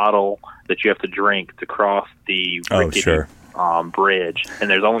certain bottle that you have to drink to cross the rickety bridge, and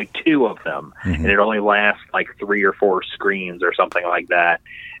there's only 2 of them, and it only lasts like 3 or 4 screens or something like that.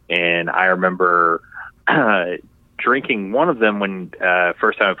 And I remember drinking one of them when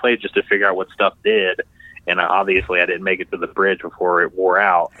first time I played, just to figure out what stuff did. And obviously I didn't make it to the bridge before it wore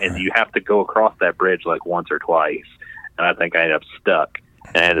out, and you have to go across that bridge like once or twice. And I think I ended up stuck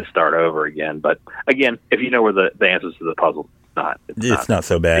and I had to start over again. But again, if you know where the answers to the puzzle, it's not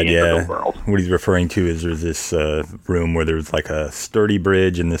so bad. Yeah. What he's referring to is there's this room where there's like a sturdy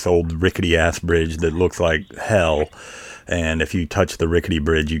bridge and this old rickety ass bridge that looks like hell. And if you touch the rickety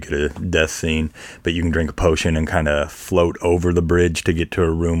bridge, you get a death scene. But you can drink a potion and kind of float over the bridge to get to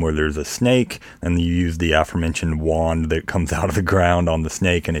a room where there's a snake. And you use the aforementioned wand that comes out of the ground on the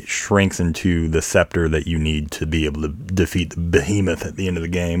snake, and it shrinks into the scepter that you need to be able to defeat the behemoth at the end of the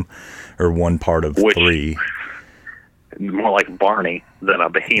game, or one part of 3. More like Barney than a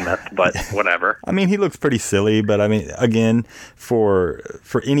behemoth, but whatever. I mean, he looks pretty silly, but I mean, again, for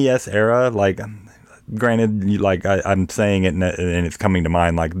NES era, like, granted, like I'm saying it and it's coming to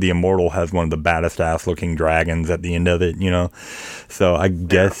mind, like the Immortal has one of the baddest ass looking dragons at the end of it, so I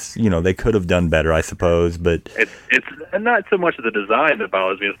guess they could have done better, I suppose. But it's not so much the design that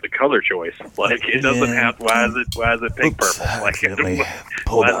bothers me, it's the color choice. Like, it doesn't have, why is it pink purple? Like,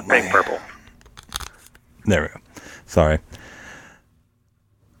 why is it pink purple? There we go. Sorry.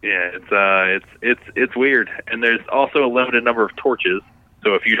 Yeah, it's weird, and there's also a limited number of torches.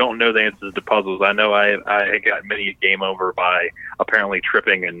 So if you don't know the answers to puzzles, I know I got many a game over by apparently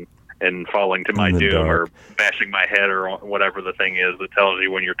tripping and falling to my doom, or bashing my head, or whatever the thing is that tells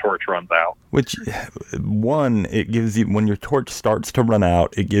you when your torch runs out. Which, it gives you, when your torch starts to run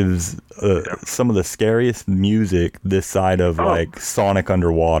out, it gives some of the scariest music this side of like Sonic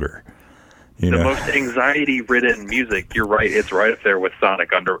Underwater. The most anxiety-ridden music, you're right, it's right up there with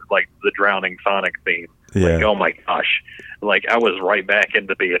Sonic like the drowning Sonic theme. Yeah. Like, oh my gosh. Like, I was right back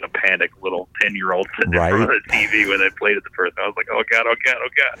into being a panicked little 10-year-old sitting in front of the TV when they played it the first time. I was like, oh God, oh God, oh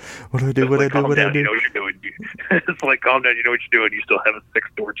God. What do I do? What do I do? You know what you're doing. It's like, calm down, you know what you're doing. You still have 6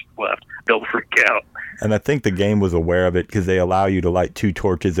 torches left. Don't freak out. And I think the game was aware of it, because they allow you to light 2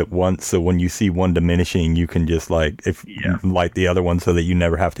 torches at once. So when you see one diminishing, you can just light the other one so that you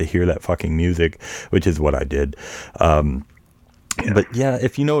never have to hear that fucking music, which is what I did. But yeah,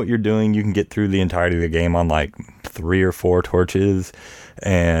 if you know what you're doing, you can get through the entirety of the game on like 3 or 4 torches,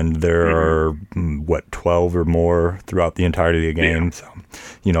 and there are 12 or more throughout the entirety of the game. So,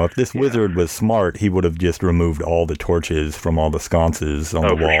 if this wizard was smart, he would have just removed all the torches from all the sconces on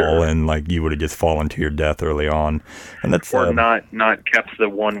the wall, and like you would have just fallen to your death early on. And that's not kept the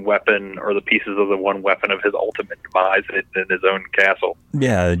one weapon or the pieces of the one weapon of his ultimate demise in his own castle.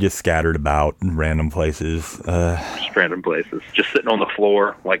 Yeah, just scattered about in random places. Just random places. Just sitting on the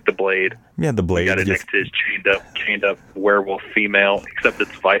floor like the blade. Yeah, the blade. He got it next to his chained up werewolf female, except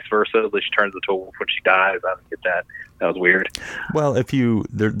it's vice versa. She turns into a wolf when she dies. I don't get that. That was weird. Well,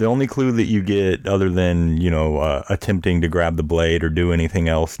 the only clue that you get, other than attempting to grab the blade or do anything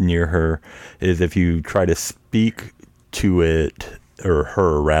else near her, is if you try to speak to it, or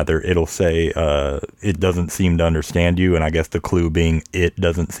her rather, it'll say it doesn't seem to understand you, and I guess the clue being it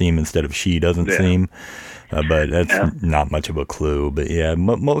doesn't seem instead of she doesn't seem. But that's not much of a clue. But yeah,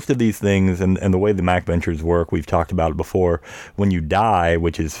 most of these things and the way the Mac Ventures work, we've talked about it before. When you die,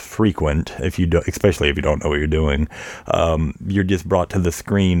 which is frequent, if you do, especially if you don't know what you're doing, you're just brought to the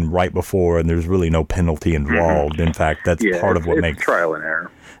screen right before, and there's really no penalty involved. In fact, that's part of what makes trial and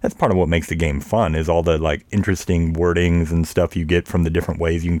error. That's part of what makes the game fun, is all the like interesting wordings and stuff you get from the different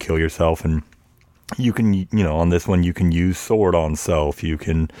ways you can kill yourself. And you can, on this one, you can use sword on self. You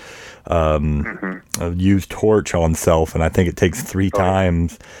can use torch on self, and I think it takes 3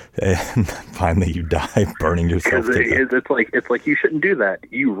 times, and finally you die burning yourself to death. It's like you shouldn't do that.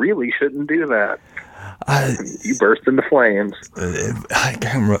 You really shouldn't do that. You burst into flames. I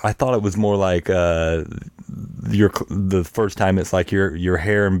can't remember. I thought it was more like the first time it's like your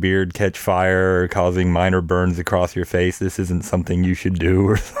hair and beard catch fire, causing minor burns across your face. This isn't something you should do,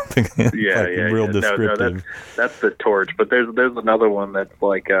 or something. Real descriptive. No, that's the torch. But there's another one that's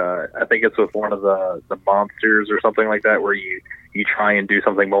like I think it's with one of the monsters or something like that, where you try and do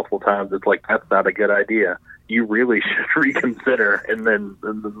something multiple times. It's like, that's not a good idea. You really should reconsider, and then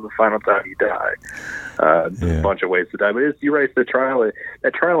the final time you die. There's a bunch of ways to die, but you're right. It's that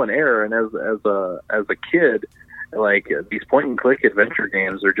trial and error, and as a kid, like these point and click adventure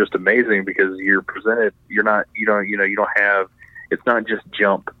games are just amazing because you're presented. You don't have. It's not just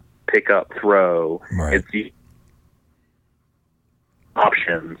jump, pick up, throw. Right. It's the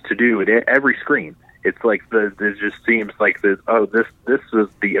options to do it at every screen. It's like it just seems like this. Oh, this is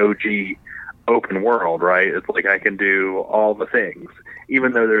the OG open world, right? It's like I can do all the things,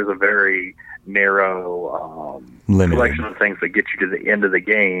 even though there's a very narrow selection of things that get you to the end of the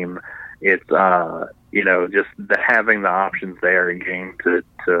game. It's just having the options there in game to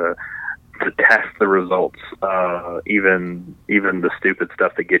test the results, even the stupid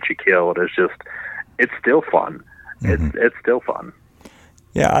stuff that gets you killed. It's still fun. It's still fun.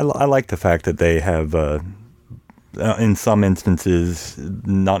 Yeah, I like the fact that they have in some instances,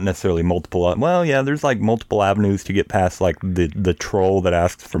 not necessarily multiple. Well, yeah, there's like multiple avenues to get past like the troll that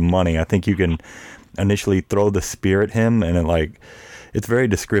asks for money. I think you can initially throw the spear at him, and it's very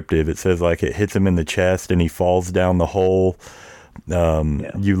descriptive. It says like it hits him in the chest and he falls down the hole.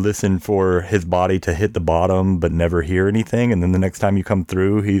 You listen for his body to hit the bottom, but never hear anything. And then the next time you come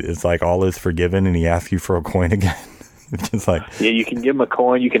through, it's like all is forgiven, and he asks you for a coin again. It's just like, yeah, you can give him a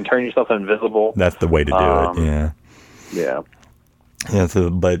coin. You can turn yourself invisible. That's the way to do it. Yeah. Yeah. Yeah,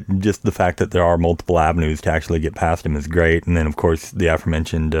 but just the fact that there are multiple avenues to actually get past him is great. And then, of course, the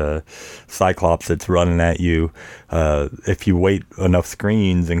aforementioned Cyclops that's running at you. If you wait enough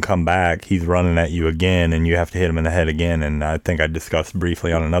screens and come back, he's running at you again, and you have to hit him in the head again. And I think I discussed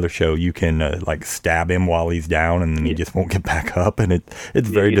briefly on another show, you can stab him while he's down, and then he just won't get back up. And it's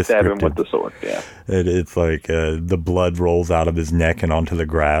very descriptive. Stab him with the sword, yeah. It's like the blood rolls out of his neck and onto the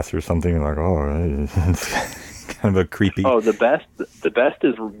grass or something. You're like, oh, kind of a creepy. Oh, the best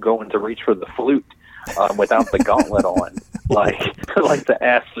is going to reach for the flute without the gauntlet on, like the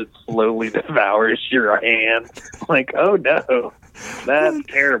acid slowly devours your hand. Like, oh no, that's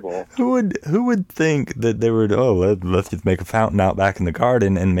terrible. Who would think that they would? Oh, let's just make a fountain out back in the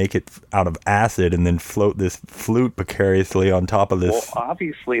garden and make it out of acid, and then float this flute precariously on top of this. Well,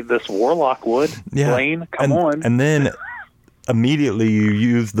 obviously, this warlock would. Yeah, Blaine, come on. And then immediately you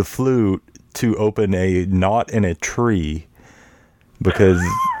use the flute to open a knot in a tree, because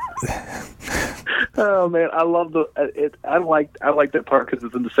oh man, I love I like that part because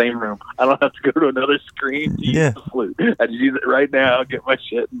it's in the same room. I don't have to go to another screen to use the flute. I just use it right now, get my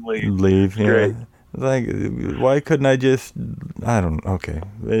shit, and leave. Yeah. Great. Like, why couldn't I just? I don't. Okay,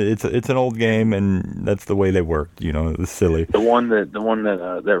 it's an old game, and that's the way they worked. It was silly. The one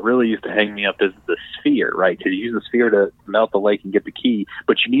that really used to hang me up is the sphere, right? Because you use the sphere to melt the lake and get the key,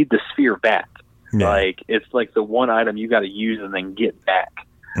 but you need the sphere back. Yeah. Like, it's like the one item you got to use and then get back.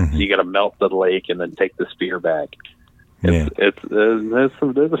 Mm-hmm. So you got to melt the lake and then take the sphere back. There's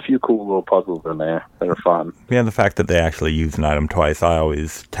a few cool little puzzles in there that are fun. Yeah, the fact that they actually use an item twice, I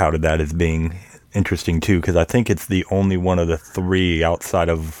always touted that as being interesting too, because I think it's the only one of the 3 outside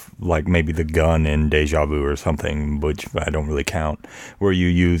of like maybe the gun in Deja Vu or something, which I don't really count, where you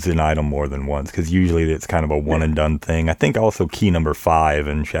use an item more than once, because usually it's kind of a one and done thing. I think also key number 5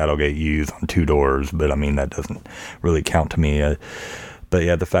 in Shadowgate you use on 2 doors, but I mean that doesn't really count to me. But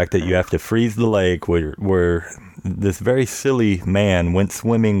yeah, the fact that you have to freeze the lake where this very silly man went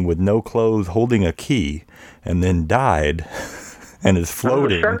swimming with no clothes holding a key and then died. and is floating.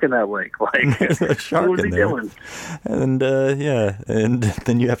 There's a shark in that lake. Like, There's a shark what was in he there. doing? And and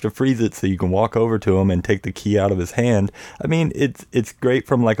then you have to freeze it so you can walk over to him and take the key out of his hand. I mean, it's great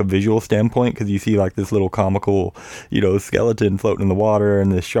from like a visual standpoint because you see like this little comical, skeleton floating in the water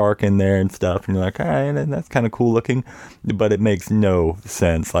and this shark in there and stuff, and you're like, all right, and that's kind of cool looking, but it makes no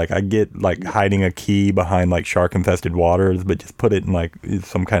sense. Like, I get like hiding a key behind like shark infested waters, but just put it in like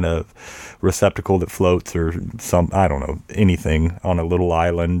some kind of receptacle that floats or I don't know, anything on a little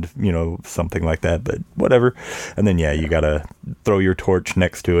island, something like that, but whatever. And then you gotta throw your torch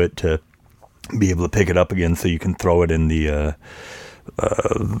next to it to be able to pick it up again so you can throw it in the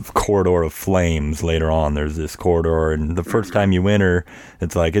corridor of flames later on. There's this corridor, and the first time you enter,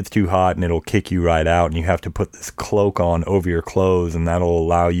 it's like it's too hot and it'll kick you right out, and you have to put this cloak on over your clothes, and that'll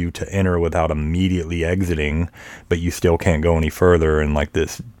allow you to enter without immediately exiting, but you still can't go any further, and like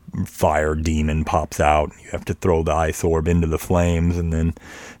this fire demon pops out. You have to throw the ice orb into the flames, and then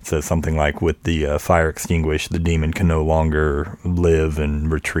it says something like, with the fire extinguished, the demon can no longer live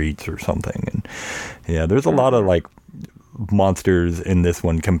and retreats or something. And there's a lot of like monsters in this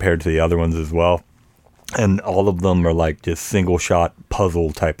one compared to the other ones as well, and all of them are like just single shot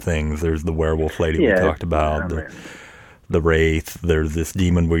puzzle type things. There's the werewolf lady we talked about, the wraith. There's this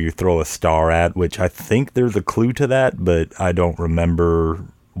demon where you throw a star at, which I think there's a clue to that, but I don't remember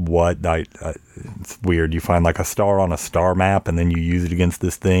what. It's weird. You find like a star on a star map, and then you use it against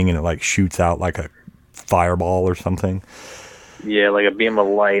this thing, and it like shoots out like a fireball or something. Yeah, like a beam of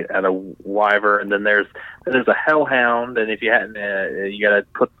light at a wyvern, and then there's a hellhound, and if you hadn't, you got to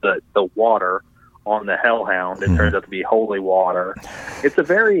put the water on the hellhound. It turns out to be holy water. It's a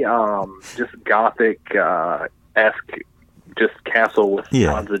very just gothic esque just castle with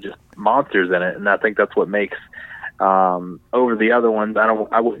tons of just monsters in it, and I think that's what makes over the other ones.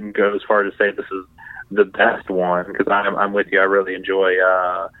 I wouldn't go as far to say this is the best one, because I'm with you. I really enjoy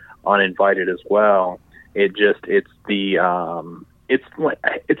Uninvited as well. It's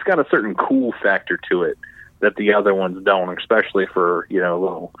got a certain cool factor to it that the other ones don't, especially for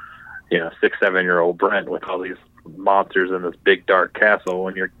little 6-7-year-old Brent with all these monsters in this big dark castle,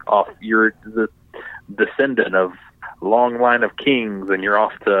 and you're the descendant of a long line of kings, and you're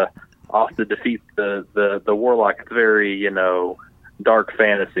off to defeat the warlock. It's very dark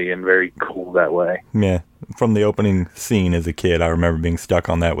fantasy and very cool that way. Yeah. From the opening scene as a kid, I remember being stuck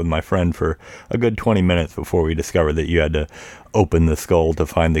on that with my friend for a good 20 minutes before we discovered that you had to open the skull to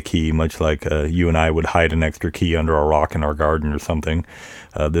find the key, much like you and I would hide an extra key under a rock in our garden or something.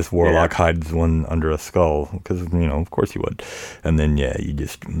 This warlock hides one under a skull, because, of course you would. And then, you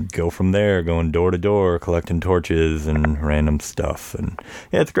just go from there, going door to door, collecting torches and random stuff. And,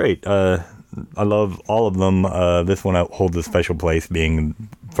 it's great. I love all of them. This one holds a special place, being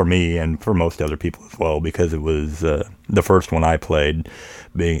for me and for most other people as well, because it was the first one I played,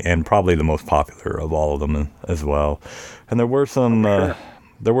 and probably the most popular of all of them as well. And there were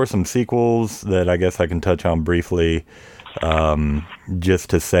some sequels that I guess I can touch on briefly, just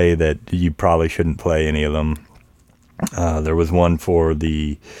to say that you probably shouldn't play any of them. There was one for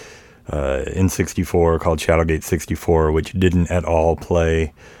the N64 called Shadowgate 64, which didn't at all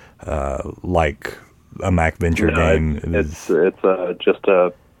play like a MacVenture game. It's just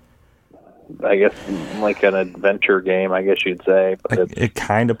a, I guess, like an adventure game, I guess you'd say. But it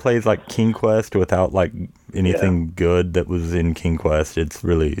kind of plays like King Quest without like anything good that was in King Quest. It's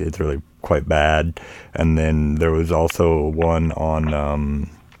really quite bad. And then there was also one on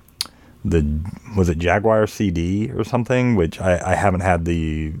was it Jaguar CD or something, which I haven't had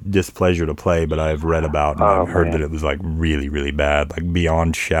the displeasure to play, but I've read about, and I've heard that it was like really, really bad, like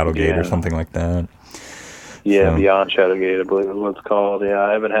Beyond Shadowgate or something like that. Yeah, so, Beyond Shadowgate, I believe is what it's called. Yeah,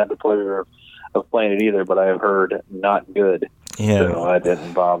 I haven't had the pleasure of playing it either, but I have heard not good. Yeah, so I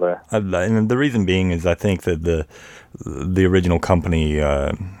didn't bother. And the reason being is I think that the original company,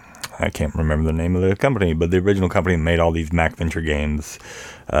 I can't remember the name of the company, but the original company that made all these MacVenture games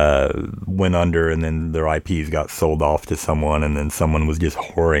went under, and then their IPs got sold off to someone, and then someone was just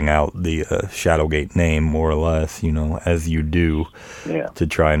whoring out the Shadowgate name, more or less, as you do, to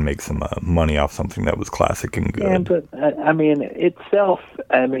try and make some money off something that was classic and good. Yeah, but I mean, itself,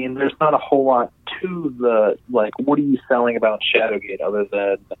 there's not a whole lot to the, like, what are you selling about Shadowgate other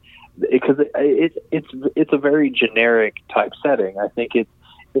than, because it's a very generic type setting. I think it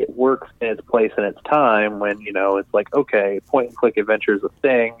works in its place and its time when, it's like, okay, point-and-click adventure is a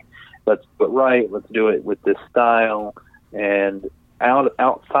thing. Let's do it right. Let's do it with this style. And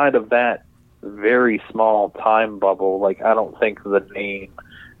outside of that very small time bubble, like, I don't think the name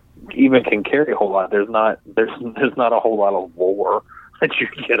even can carry a whole lot. There's not a whole lot of lore that you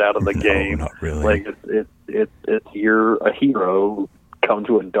get out of the game. No, not really. Like it's you're a hero come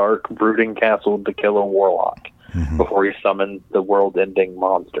to a dark, brooding castle to kill a warlock before you summon the world-ending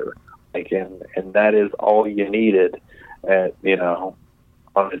monster. Like, and that is all you needed at on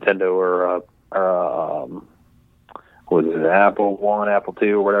Nintendo or was it Apple One, Apple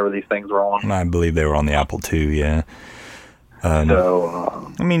Two, or whatever these things were on. I believe they were on the Apple II, yeah.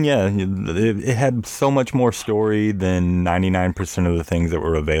 I mean, yeah, it had so much more story than 99% of the things that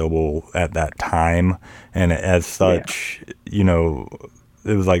were available at that time. And as such, it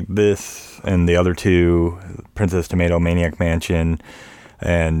was like this and the other two, Princess Tomato, Maniac Mansion,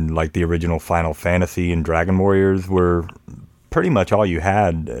 and like the original Final Fantasy and Dragon Warriors were pretty much all you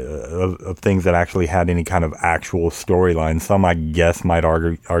had of things that actually had any kind of actual storyline. Some, I guess, might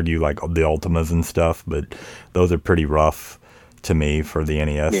argue like the Ultimas and stuff, but those are pretty rough to me for the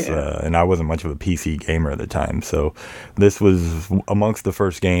NES, and I wasn't much of a PC gamer at the time, so this was amongst the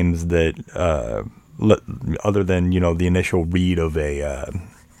first games that, other than the initial read of a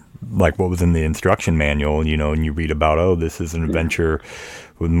like what was in the instruction manual, and you read about, this is an adventure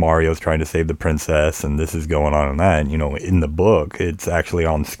with Mario's trying to save the princess, and this is going on and that. In the book, it's actually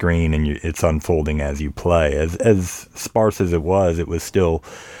on screen and it's unfolding as you play. As sparse as it was still,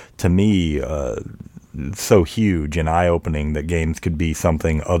 to me, so huge and eye-opening that games could be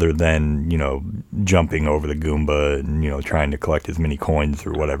something other than jumping over the Goomba and trying to collect as many coins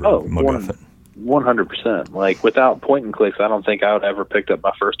or whatever. 100%. Like, without point and clicks, I don't think I would ever picked up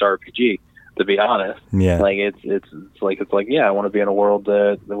my first RPG, to be honest. Yeah. Like it's like I want to be in a world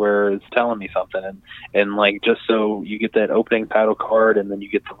where it's telling me something, and like, just so you get that opening title card, and then you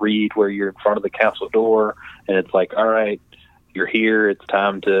get to read where you're in front of the castle door, and it's like, all right, you're here, it's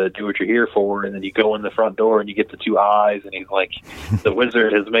time to do what you're here for. And then you go in the front door and you get the two eyes, and he's like, the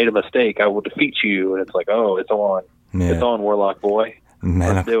wizard has made a mistake, I will defeat you. And it's like, oh, it's on. Yeah. It's on, Warlock boy.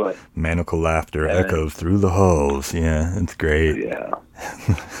 Let's do it. Maniacal laughter echoes through the halls. Yeah, it's great. Yeah.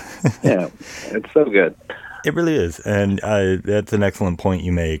 Yeah, it's so good. It really is. And that's an excellent point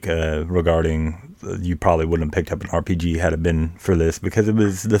you make regarding you probably wouldn't have picked up an RPG had it been for this, because it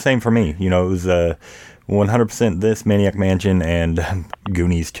was the same for me. It was 100% this, Maniac Mansion, and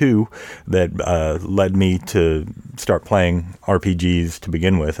Goonies 2 that led me to start playing RPGs to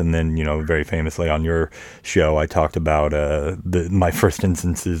begin with. And then, very famously on your show, I talked about my first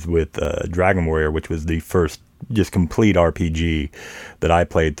instances with Dragon Warrior, which was the first just complete RPG that I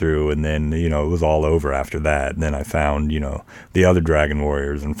played through. And then, it was all over after that. And then I found, the other Dragon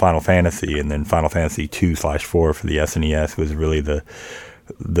Warriors and Final Fantasy, and then Final Fantasy 2/4 for the SNES was really the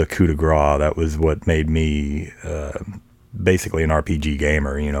coup de grace. That was what made me basically an RPG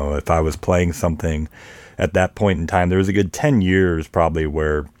gamer. If I was playing something at that point in time, there was a good 10 years probably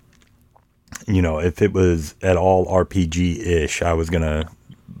where, if it was at all RPG-ish, I was going to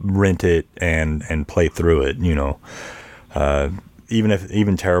rent it and play through it,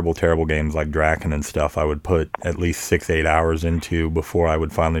 even terrible games like Draken and stuff, I would put at least 6-8 hours into before I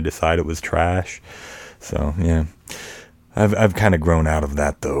would finally decide it was trash. So, yeah. I've kind of grown out of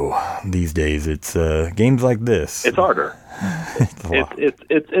that, though. These days, it's games like this. It's harder.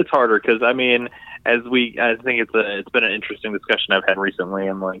 It's harder because, I mean, I think it's been an interesting discussion I've had recently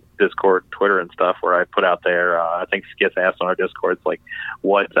in like Discord, Twitter, and stuff, where I put out there. I think Skits asked on our Discord, it's like,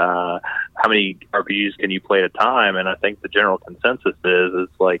 how many RPGs can you play at a time? And I think the general consensus is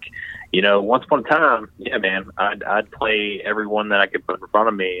like, once upon a time, yeah, man, I'd play every one that I could put in front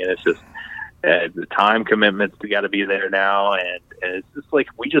of me, and it's just. The time commitments got to be there now, and it's just like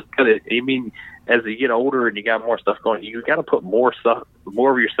we just gotta. I mean, as you get older and you got more stuff going, you got to put more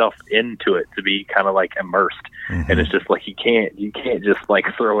of yourself into it to be kind of like immersed. Mm-hmm. And it's just like you can't just like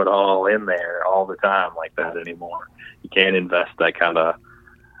throw it all in there all the time like that anymore. You can't invest that kind of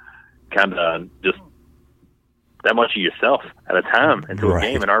just that much of yourself at a time into a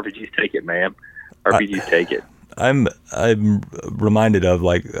game. And RPGs take it, man. RPGs take it. I'm reminded of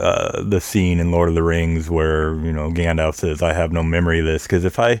like the scene in Lord of the Rings where Gandalf says, "I have no memory of this," because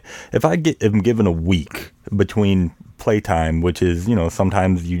if I am given a week between playtime, which is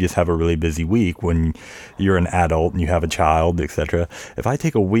sometimes you just have a really busy week when you're an adult and you have a child, etc. If I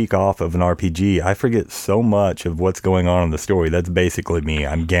take a week off of an RPG, I forget so much of what's going on in the story. That's basically me.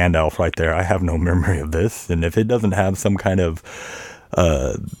 I'm Gandalf right there. I have no memory of this, and if it doesn't have some kind of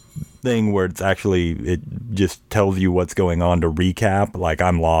thing where it just tells you what's going on to recap, like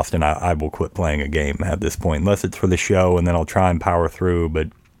I'm lost and I will quit playing a game at this point, unless it's for the show, and then I'll try and power through. But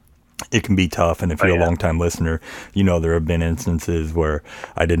it can be tough. And if you're a long-time listener, you know there have been instances where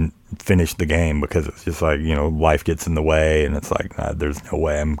I didn't finish the game because it's just like, you know, life gets in the way, and it's like, nah, there's no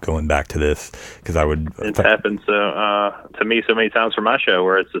way I'm going back to this, because I would. It's happened to me so many times for my show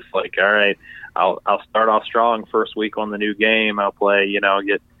where it's just like, all right, I'll start off strong first week on the new game. I'll play, you know,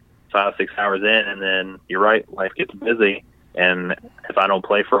 get 5-6 hours in, and then you're right, life gets busy, and if I don't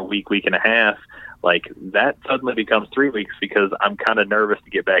play for a week and a half, like that suddenly becomes 3 weeks because I'm kind of nervous to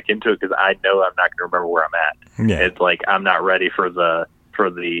get back into it because I know I'm not going to remember where I'm at. Yeah. It's like I'm not ready for the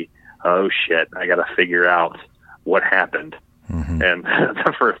oh shit, I got to figure out what happened. Mm-hmm. And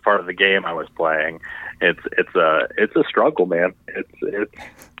the first part of the game I was playing, it's a struggle, man. It's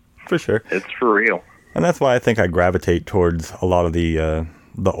for sure. It's for real. And that's why I think I gravitate towards a lot of the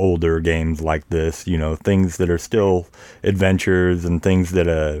older games like this, you know, things that are still adventures and things that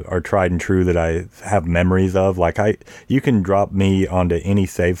are tried and true that I have memories of. Like you can drop me onto any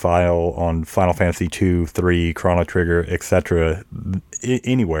save file on Final Fantasy 2, 3, Chrono Trigger, etc.,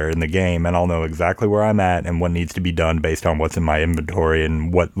 anywhere in the game, and I'll know exactly where I'm at and what needs to be done based on what's in my inventory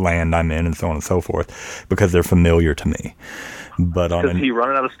and what land I'm in and so on and so forth, because they're familiar to me. But because he's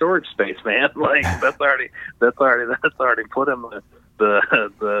running out of storage space, man. Like that's already put in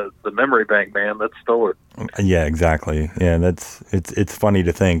the memory bank, man. That's stored. Yeah, exactly. Yeah, it's funny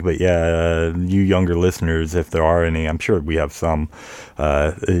to think, but yeah, you younger listeners, if there are any, I'm sure we have some.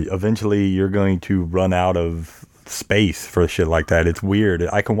 Eventually, you're going to run out of space for shit like that. It's weird.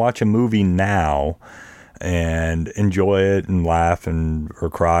 I can watch a movie now and enjoy it and laugh or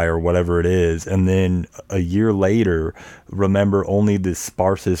cry or whatever it is, and then a year later remember only the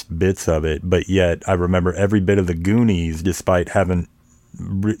sparsest bits of it, but yet I remember every bit of the Goonies despite I haven't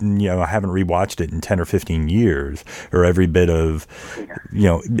rewatched it in 10 or 15 years, or every bit of, you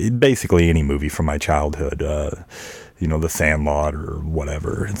know, basically any movie from my childhood, you know, The Sandlot or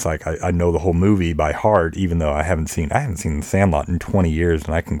whatever. It's like I know the whole movie by heart, even though I haven't seen The Sandlot in 20 years,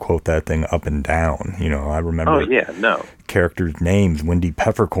 and I can quote that thing up and down. You know, I remember characters' names, Wendy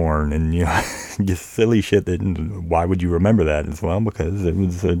Peppercorn, and, you know, just silly shit that, why would you remember that as well? Because it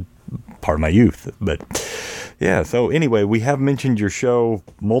was a part of my youth. But yeah, so anyway, we have mentioned your show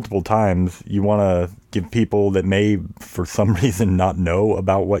multiple times. You want to give people that may, for some reason, not know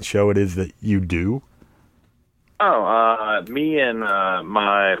about what show it is that you do? Me and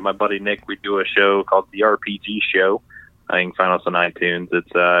my buddy Nick, we do a show called The RPG Show. I think find us on iTunes.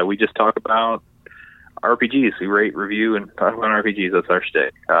 It's we just talk about RPGs. We rate, review, and talk about RPGs. That's our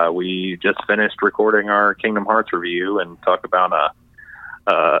shtick. We just finished recording our Kingdom Hearts review and talk about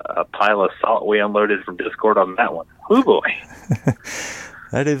a pile of salt we unloaded from Discord on that one. Oh boy.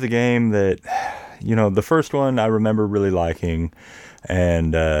 That is a game that, you know, the first one I remember really liking,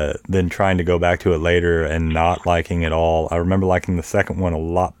 and then trying to go back to it later and not liking it all. I remember liking the second one a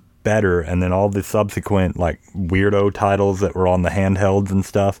lot better, and then all the subsequent like weirdo titles that were on the handhelds and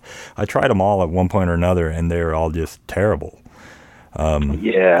stuff, I tried them all at one point or another, and they were all just terrible.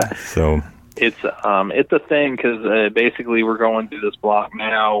 So it's a thing, because basically we're going through this block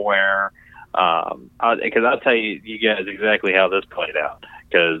now where because I'll tell you guys exactly how this played out,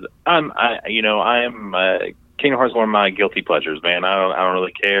 because Kingdom Hearts is one of my guilty pleasures, man. I don't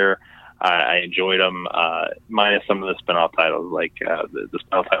really care. I enjoyed them, minus some of the spin-off titles. Like the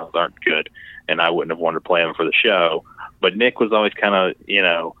spin-off titles aren't good, and I wouldn't have wanted to play them for the show. But Nick was always kind of, you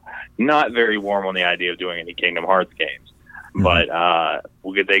know, not very warm on the idea of doing any Kingdom Hearts games. Mm-hmm. But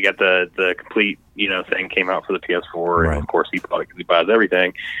they got the complete, you know, thing came out for the PS4, right. And of course he bought it because he buys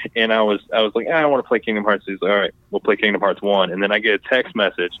everything. And I was like, I want to play Kingdom Hearts. He's like, all right, we'll play Kingdom Hearts 1. And then I get a text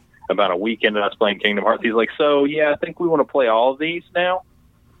message about a weekend that I was playing Kingdom Hearts. He's like, so yeah, I think we want to play all of these now.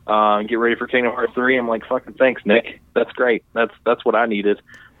 Get ready for Kingdom Hearts 3. I'm like, fucking thanks, Nick. That's great. That's what I needed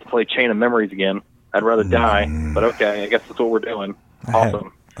to play Chain of Memories again. I'd rather die, but okay, I guess that's what we're doing.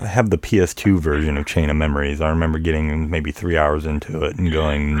 Awesome. I have the PS2 version of Chain of Memories. I remember getting maybe 3 hours into it and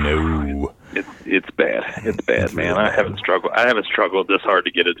going, no. It's bad. It's bad, it's man. Really bad. I haven't struggled this hard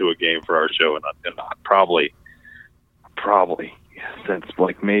to get into a game for our show, and probably since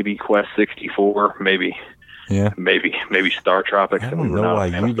like maybe Quest 64, maybe. Yeah. Maybe Star Tropics. I don't know why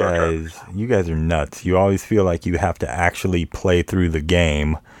you guys are nuts. You always feel like you have to actually play through the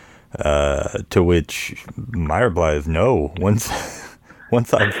game, to which my reply is no. Once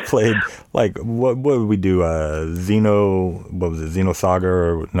I've played, like, what did we do? Xenosaga,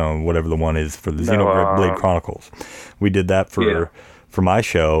 or no, whatever the one is for the Xenoblade Chronicles. We did that for my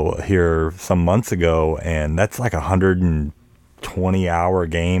show here some months ago, and that's like 120-hour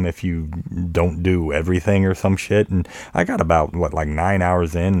game if you don't do everything or some shit. And I got about 9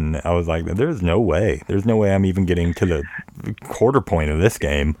 hours in, and I was like, there's no way I'm even getting to the quarter point of this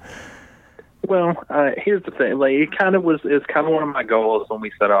game. Well, here's the thing. Like, it's kind of one of my goals when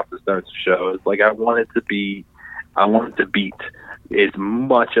we set off to start the show. Is like I wanted to beat as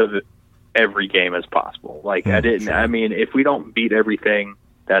much of every game as possible. Like I didn't. Sure. I mean, if we don't beat everything,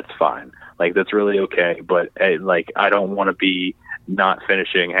 that's fine. Like that's really okay. But like I don't want to be not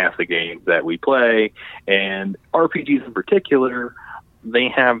finishing half the games that we play. And RPGs in particular,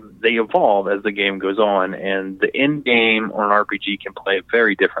 they evolve as the game goes on, and the end game on an RPG can play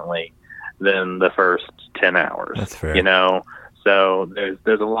very differently than the first 10 hours. That's fair. You know, so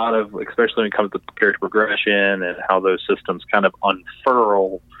there's a lot of, especially when it comes to character progression and how those systems kind of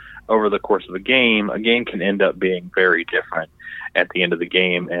unfurl over the course of a game can end up being very different at the end of the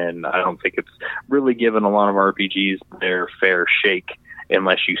game, and I don't think it's really given a lot of RPGs their fair shake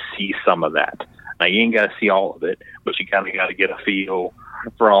unless you see some of that. Now, you ain't got to see all of it, but you kind of got to get a feel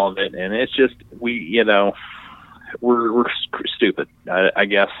for all of it, and it's just, we're stupid, I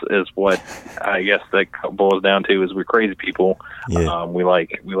guess, is what I guess that boils down to, is we're crazy people. Yeah. We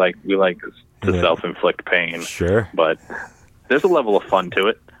like to self-inflict pain. Sure. But there's a level of fun to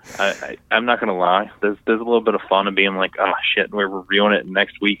it. I'm not going to lie. There's a little bit of fun of being like, oh shit, we're reviewing it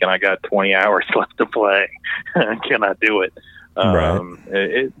next week, and I got 20 hours left to play. Can I do it? Right.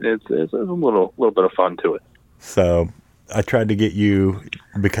 It's a little bit of fun to it. So I tried to get you,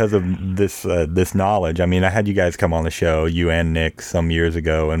 because of this knowledge. I mean, I had you guys come on the show, you and Nick, some years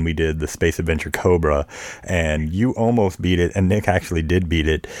ago, and we did the Space Adventure Cobra, and you almost beat it, and Nick actually did beat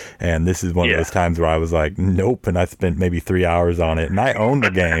it. And this is one of those times where I was like, nope, and I spent maybe 3 hours on it, and I owned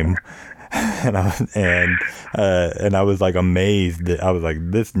the game. And I was like amazed that I was like,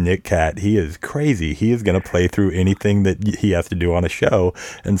 this Nick Cat, he is crazy. He is going to play through anything that he has to do on a show.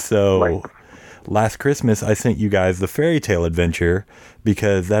 And so last Christmas, I sent you guys the Fairy Tale Adventure,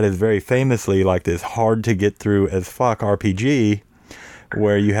 because that is very famously like this hard to get through as fuck RPG,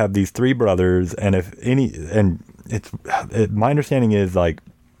 where you have these three brothers, and my understanding is like,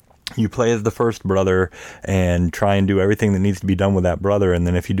 you play as the first brother and try and do everything that needs to be done with that brother, and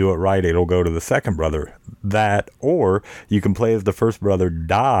then if you do it right, it'll go to the second brother. That, or you can play as the first brother,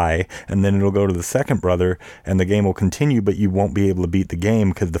 die, and then it'll go to the second brother, and the game will continue, but you won't be able to beat the game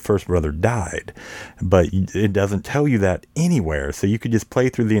because the first brother died. But it doesn't tell you that anywhere, so you could just play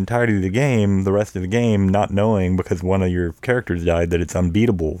through the entirety of the game, the rest of the game, not knowing, because one of your characters died, that it's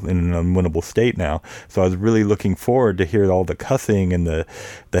unbeatable in an unwinnable state now. So I was really looking forward to hear all the cussing and the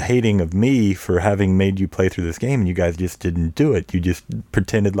hating of me for having made you play through this game, and you guys just didn't do it. You just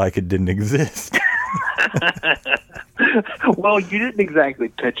pretended like it didn't exist. Well, you didn't exactly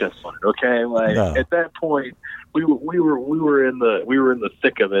pitch us on it, okay? Like at that point, we were in the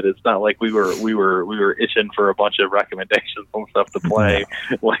thick of it. It's not like we were itching for a bunch of recommendations on stuff to play.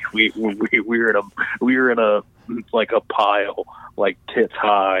 No. Like we were in a like a pile, like tits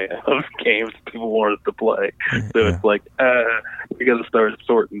high, of games people wanted to play. So it's like we got to start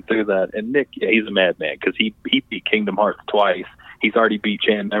sorting through that. And Nick, he's a madman, because he beat Kingdom Hearts twice. He's already beat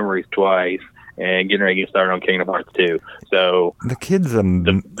Chan Memories twice, and getting ready to get started on Kingdom Hearts 2. So the kid's a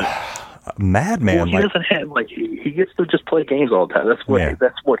madman. Well, he doesn't have he gets to just play games all the time. That's what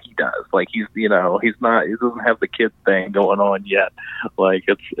he does. Like he doesn't have the kid thing going on yet. Like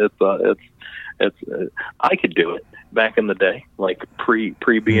it's I could do it back in the day, like pre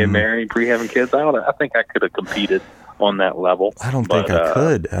being married, pre having kids. I think I could have competed on that level. I don't think I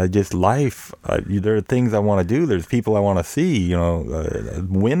could. Just life. There are things I want to do. There's people I want to see.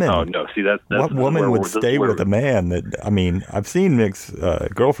 Women. Oh no! See that's what woman would stay with a man that? I mean, I've seen Nick's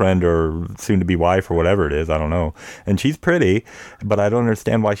girlfriend or soon-to-be wife or whatever it is. I don't know, and she's pretty, but I don't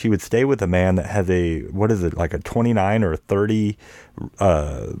understand why she would stay with a man that has like a 29 or 30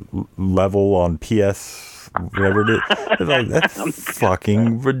 level on PS. Whatever it is, it's like, that's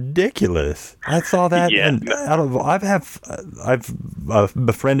fucking ridiculous. I saw that, and I've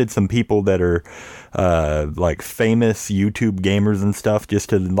befriended some people that are like famous YouTube gamers and stuff,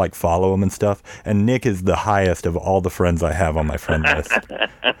 just to like follow them and stuff. And Nick is the highest of all the friends I have on my friend list.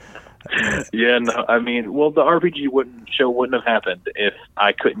 Yeah, no, I mean, well, the RPG show wouldn't have happened if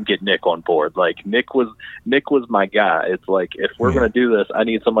I couldn't get Nick on board. Like Nick was my guy. It's like, if we're gonna do this, I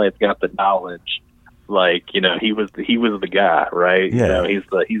need somebody that's got the knowledge. Like, he was the guy, right? Yeah. He's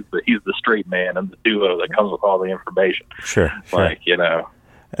the straight man and the duo that comes with all the information. Sure. Like,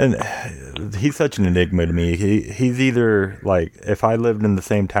 And he's such an enigma to me. He's either like, if I lived in the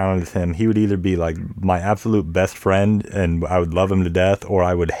same town as him, he would either be like my absolute best friend and I would love him to death, or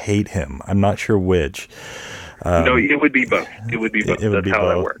I would hate him. I'm not sure which. No, it would be both. It would be both. That's how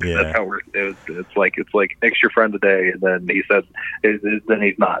that works. Yeah. That's how it works. It's like Nick's your friend today, and then he says, then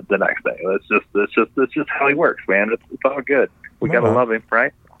he's not the next day. That's just how he works, man. It's all good. We gotta love him,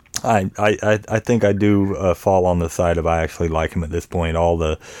 right? I think I do fall on the side of I actually like him at this point. All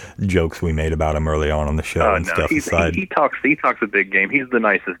the jokes we made about him early on the show and stuff aside. He talks a big game. He's the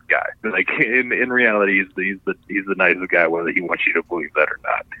nicest guy. Like in reality, he's the nicest guy, whether he wants you to believe that or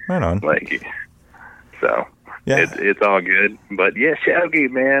not. Right on. Like, so Yeah. it's all good. But yeah,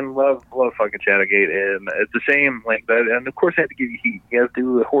 Shadowgate, man, love fucking Shadowgate, and it's a shame like that. And of course, I have to give you heat. You guys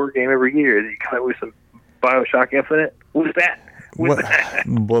do a horror game every year. You come out with some BioShock Infinite. What's that?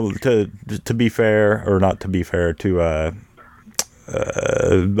 Well, to be fair, or not to be fair, to a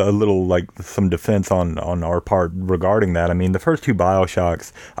little like some defense on our part regarding that. I mean, the first two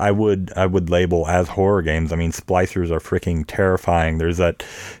BioShocks I would label as horror games. I mean, splicers are freaking terrifying. There's that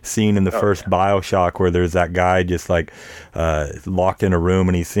scene in the first BioShock where there's that guy just like locked in a room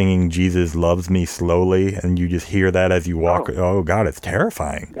and he's singing "Jesus Loves Me" slowly, and you just hear that as you walk. Oh God, it's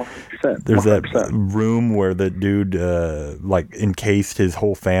terrifying. 100%. There's that room where the dude like encased his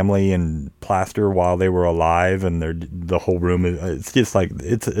whole family in plaster while they were alive, and the whole room is. It's just like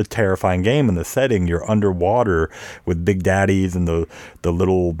it's a terrifying game. In the setting, you're underwater with big daddies and the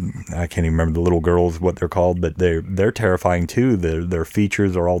little, I can't even remember the little girls what they're called, but they're terrifying too. Their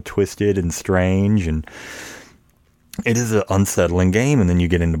features are all twisted and strange, and it is an unsettling game. And then you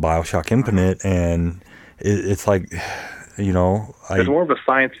get into BioShock Infinite, and it's like, you know, it's more of a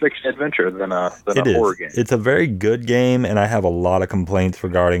science fiction adventure than a horror game. It's a very good game, and I have a lot of complaints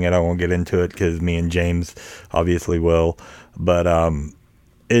regarding it. I won't get into it because me and James obviously will, but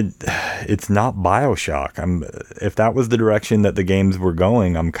it's not BioShock. If that was the direction that the games were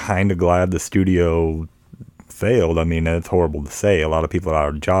going, I'm kind of glad the studio failed. I mean, it's horrible to say. A lot of people are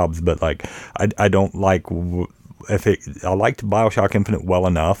out of jobs, but like I don't like. I liked BioShock Infinite well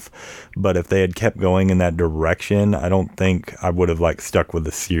enough, but if they had kept going in that direction, I don't think I would have like stuck with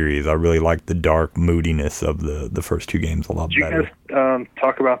the series. I really liked the dark moodiness of the first two games a lot better. Did you guys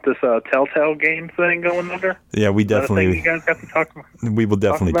talk about this Telltale game thing going under? Yeah, we definitely. You guys got to talk about? We will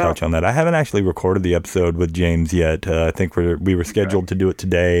definitely touch on that. I haven't actually recorded the episode with James yet. I think we were scheduled to do it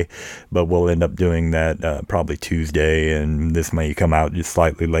today, but we'll end up doing that probably Tuesday, and this may come out just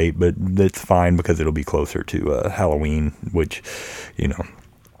slightly late, but it's fine because it'll be closer to Halloween, which, you know,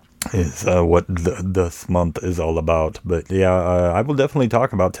 is what this month is all about. But yeah, I will definitely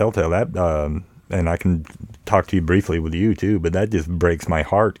talk about Telltale. That and I can talk to you briefly with you too, but that just breaks my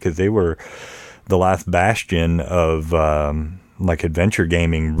heart because they were the last bastion of like adventure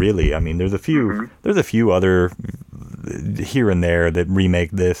gaming, really. I mean, there's a few other here and there that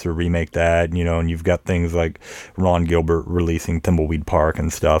remake this or remake that, you know, and you've got things like Ron Gilbert releasing Thimbleweed Park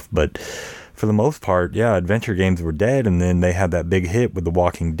and stuff, but for the most part, yeah, adventure games were dead, and then they had that big hit with The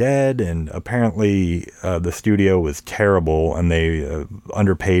Walking Dead, and apparently the studio was terrible, and they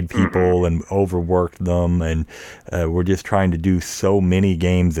underpaid people and overworked them, and were just trying to do so many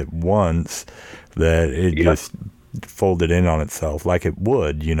games at once that it just folded in on itself like it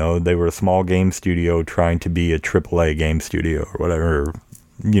would, you know. They were a small game studio trying to be a AAA game studio or whatever.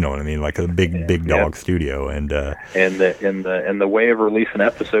 You know what I mean, like a big dog studio, and the way of releasing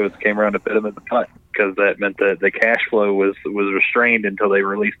episodes came around a bit of a cut because that meant that the cash flow was restrained until they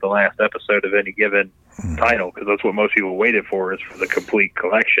released the last episode of any given title, because that's what most people waited for, is for the complete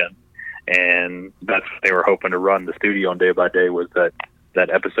collection, and that's what they were hoping to run the studio on day by day, was that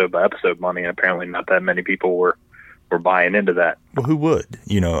episode by episode money, and apparently not that many people were buying into that. Well, who would?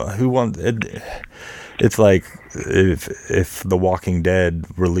 You know, who wants it? It's like if The Walking Dead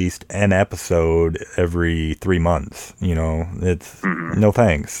released an episode every 3 months, you know, it's no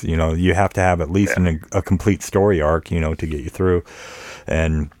thanks. You know, you have to have at least a complete story arc, you know, to get you through.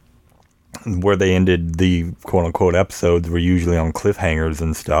 And where they ended the quote unquote episodes were usually on cliffhangers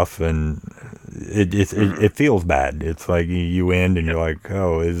and stuff, and it feels bad. It's like you end and you're like,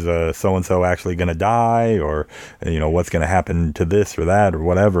 oh, is so and so actually going to die, or you know, what's going to happen to this or that or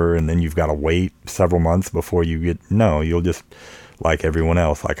whatever, and then you've got to wait several months before you get. No, you'll just, like everyone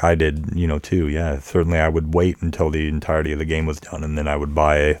else, like I did, you know, too. Yeah, certainly I would wait until the entirety of the game was done, and then I would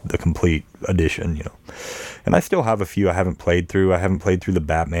buy the complete edition, you know. And I still have a few I haven't played through. I haven't played through the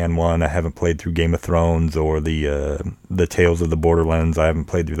Batman one. I haven't played through Game of Thrones or the Tales of the Borderlands. I haven't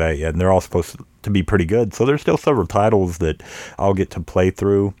played through that yet, and they're all supposed to be pretty good. So there's still several titles that I'll get to play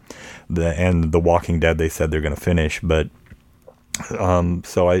through. And The Walking Dead, they said they're going to finish, but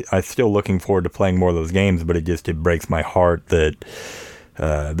so I'm still looking forward to playing more of those games. But it breaks my heart that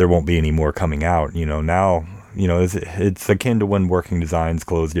there won't be any more coming out. You know, now. You know, it's akin to when Working Designs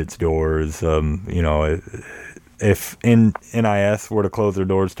closed its doors. You know, if NIS were to close their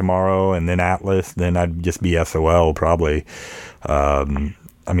doors tomorrow, and then Atlas, then I'd just be SOL probably. I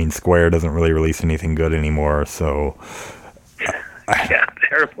mean, Square doesn't really release anything good anymore, so. Yeah,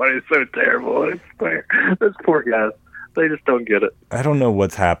 Everybody's so terrible. I swear. Those poor guys. They just don't get it. I don't know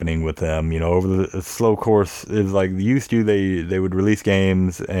what's happening with them. Over the slow course is like used to. They would release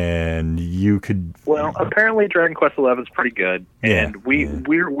games and you could. Well, apparently Dragon Quest XI is pretty good, and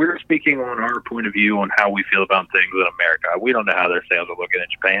we're speaking on our point of view on how we feel about things in America. We don't know how their sales are looking in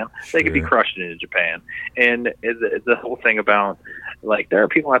Japan. They could be crushing it in Japan, and the whole thing about like there are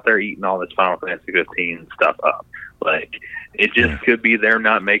people out there eating all this Final Fantasy 15 stuff up. Like, it just could be they're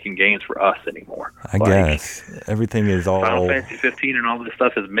not making games for us anymore. I guess everything is all Final Fantasy 15 and all this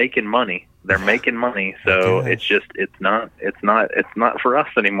stuff is making money. They're making money, so it's not for us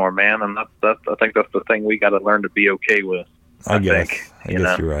anymore, man. And I think that's the thing we got to learn to be okay with. I guess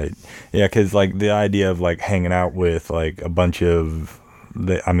you're right. Yeah, because like the idea of like hanging out with like a bunch of.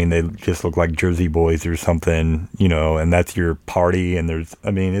 They just look like Jersey Boys or something, and that's your party. And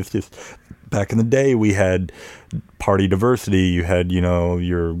it's just back in the day we had party diversity. You had,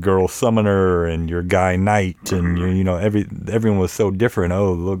 your girl summoner and your guy knight, and everyone was so different.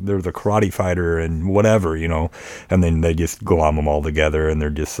 Oh, look, there's a karate fighter and whatever, and then they just glom them all together, and they're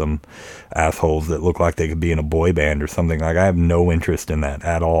just some assholes that look like they could be in a boy band or something. Like, I have no interest in that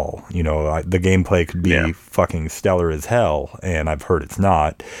at all. The gameplay could be fucking stellar as hell, and I've heard it's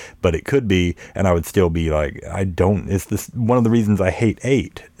not, but it could be, and I would still be like, it's this one of the reasons I hate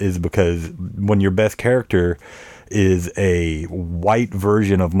 8 is because when your best character is a white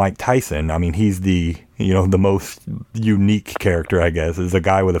version of Mike Tyson. I mean, he's the most unique character, I guess, is a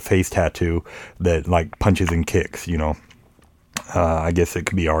guy with a face tattoo that like punches and kicks, I guess it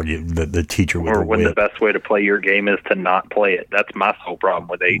could be argued that the teacher with or when the best way to play your game is to not play it. That's my sole problem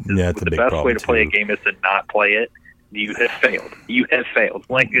with 8. Yeah, it's the best way to play a game is to not play it. You have failed. You have failed.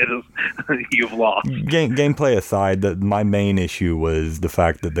 Like, you've lost. Gameplay aside, my main issue was the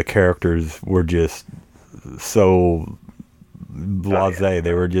fact that the characters were just so blasé.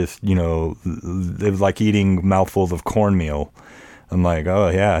 They were just, it was like eating mouthfuls of cornmeal. I'm like, oh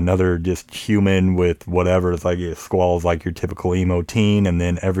yeah, another just human with whatever. It's like it squalls like your typical emo teen, and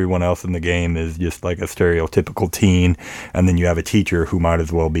then everyone else in the game is just like a stereotypical teen, and then you have a teacher who might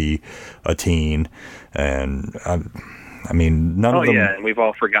as well be a teen, and I mean, none of them. Oh yeah, and we've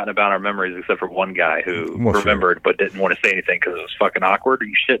all forgotten about our memories except for one guy who remembered but didn't want to say anything because it was fucking awkward. Are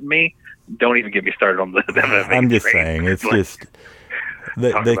you shitting me? Don't even get me started on the. I'm just saying, it's just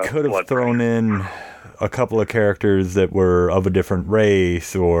they could have thrown in a couple of characters that were of a different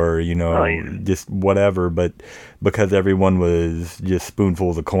race or, just whatever, but because everyone was just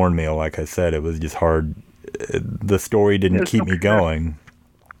spoonfuls of cornmeal, like I said, it was just hard. The story didn't keep me going.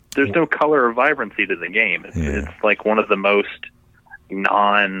 There's no color or vibrancy to the game. It's like one of the most there's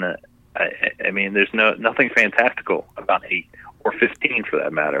nothing fantastical about 8 or 15 for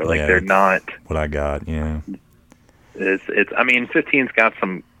that matter. Like, they're not what I got. Yeah. It's 15's got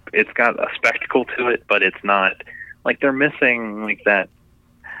it's got a spectacle to it, but it's not like they're missing like that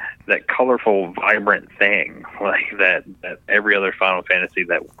colorful, vibrant thing like that every other Final Fantasy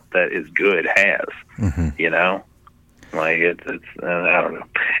that is good has. Mm-hmm. Like it's I don't know.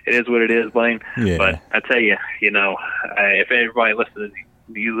 It is what it is, Blaine. Yeah. But I tell you, if anybody listens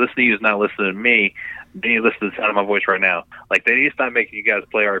to you is not listening to me, then you listen to the sound of my voice right now. Like, they need to stop making you guys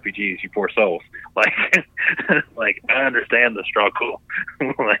play RPGs, you poor souls. Like, I understand the struggle.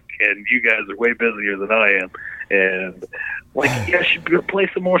 And you guys are way busier than I am. And, you guys should play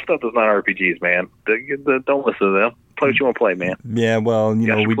some more stuff that's not RPGs, man. Don't listen to them. Play what you want to play, man. Yeah, well,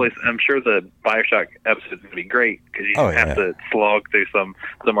 I'm sure the BioShock episode is going to be great because you have to slog through some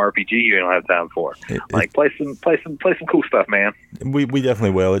RPG you don't have time for. Play some cool stuff, man. We definitely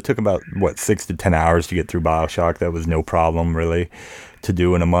will. It took about 6 to 10 hours to get through BioShock. That was no problem really to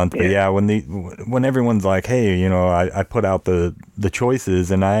do in a month. But yeah, when everyone's like, hey, I put out the choices,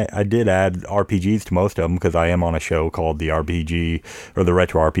 and I did add RPGs to most of them because I am on a show called the RPG or the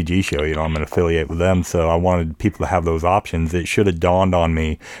Retro RPG Show. I'm an affiliate with them, so I wanted people to have those options. It should have dawned on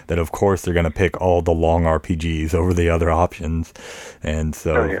me that of course they're going to pick all the long RPGs over the other options, and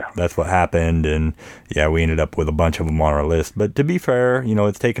so that's what happened. And we ended up with a bunch of them on our list. But to be fair,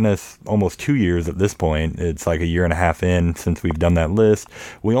 it's taken us almost 2 years at this point. It's like a year and a half in since we've done that list.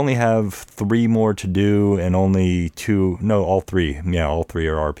 We only have 3 more to do, and only 2. No, all 3. Yeah, all 3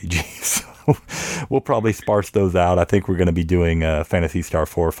 are RPGs. So we'll probably sparse those out. I think we're going to be doing Phantasy Star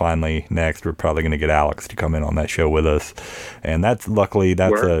 4 finally next. We're probably going to get Alex to come in on that show with us, and that's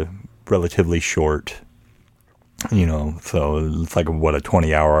a relatively short. So it's like a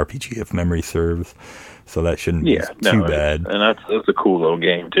 20-hour RPG if memory serves. so that shouldn't be too bad. And that's a cool little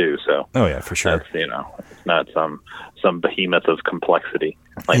game too. So oh yeah, for sure. That's, it's not some behemoth of complexity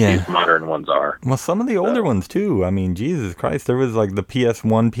like these modern ones are. Well, some of the older ones too. I mean, Jesus Christ, there was like the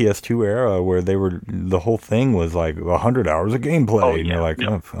PS1, PS2 era where the whole thing was like 100 hours of gameplay. Oh, and you're like,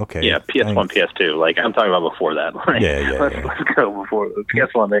 oh, okay. Yeah, PS1, thanks. PS2. Like, I'm talking about before that. Like, let's go before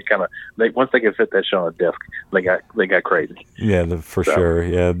PS1. Once they could fit that shit on a disc, they got crazy. Yeah, for sure.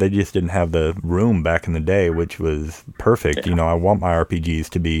 Yeah, they just didn't have the room back in the day, which was perfect. Yeah. I want my RPGs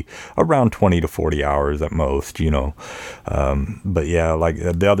to be around 20 to 40 hours at most. But yeah, like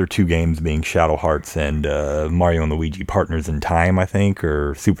the other two games being Shadow Hearts and Mario and Luigi Partners in Time, I think,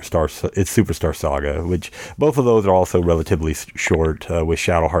 or Superstar Saga, which both of those are also relatively short, with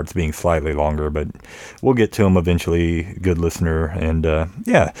Shadow Hearts being slightly longer, but we'll get to them eventually, good listener. And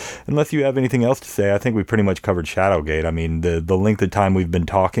unless you have anything else to say, I think we pretty much covered Shadowgate. I mean, the length of time we've been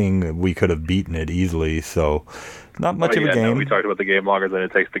talking, we could have beaten it easily, so not much of a game. No, we talked about the game longer than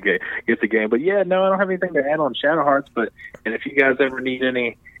it takes to get the game. But yeah, no, I don't have anything to add on Shadow Hearts. And if you guys ever need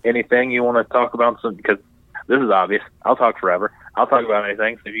anything you want to talk about, because this is obvious, I'll talk forever. I'll talk about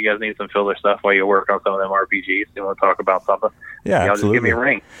anything. So if you guys need some filler stuff while you work on some of them RPGs, you want to talk about something, absolutely. Just give me a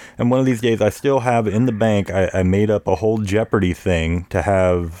ring. And one of these days, I still have in the bank, I made up a whole Jeopardy thing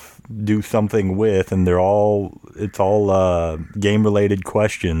to do something with, and it's all game related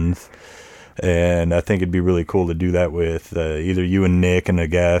questions. And I think it'd be really cool to do that with either you and Nick and a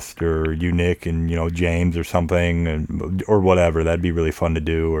guest, or you, Nick, and James or something, or whatever. That'd be really fun to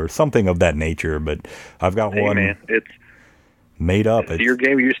do, or something of that nature. But I've got one. Man, it's made up. It's your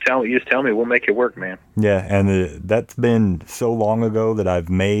game. You just tell me. We'll make it work, man. Yeah, and that's been so long ago that I've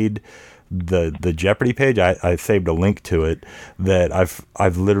made the Jeopardy page. I saved a link to it that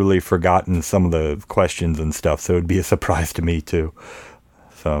I've literally forgotten some of the questions and stuff. So it'd be a surprise to me too.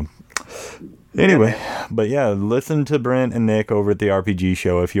 So. Anyway, but yeah, listen to Brent and Nick over at the RPG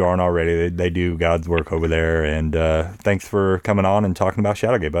Show if you aren't already. They do God's work over there. And thanks for coming on and talking about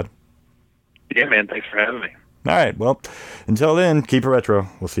Shadowgate, bud. Yeah, man. Thanks for having me. All right. Well, until then, keep it retro.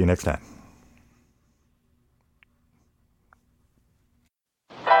 We'll see you next time.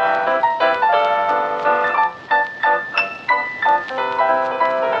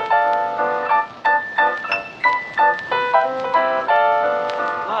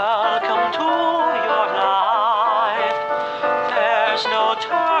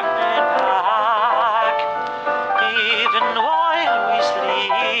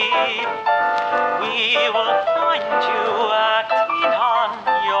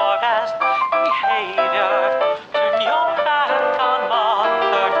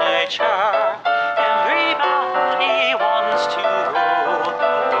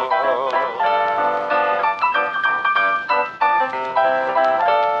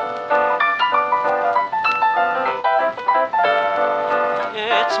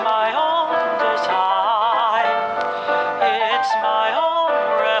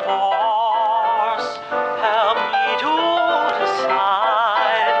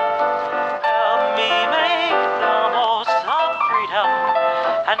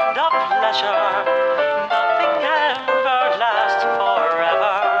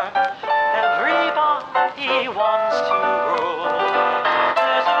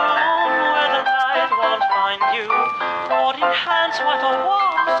 Hands while the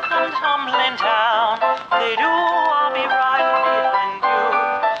walls come tumbling down. They do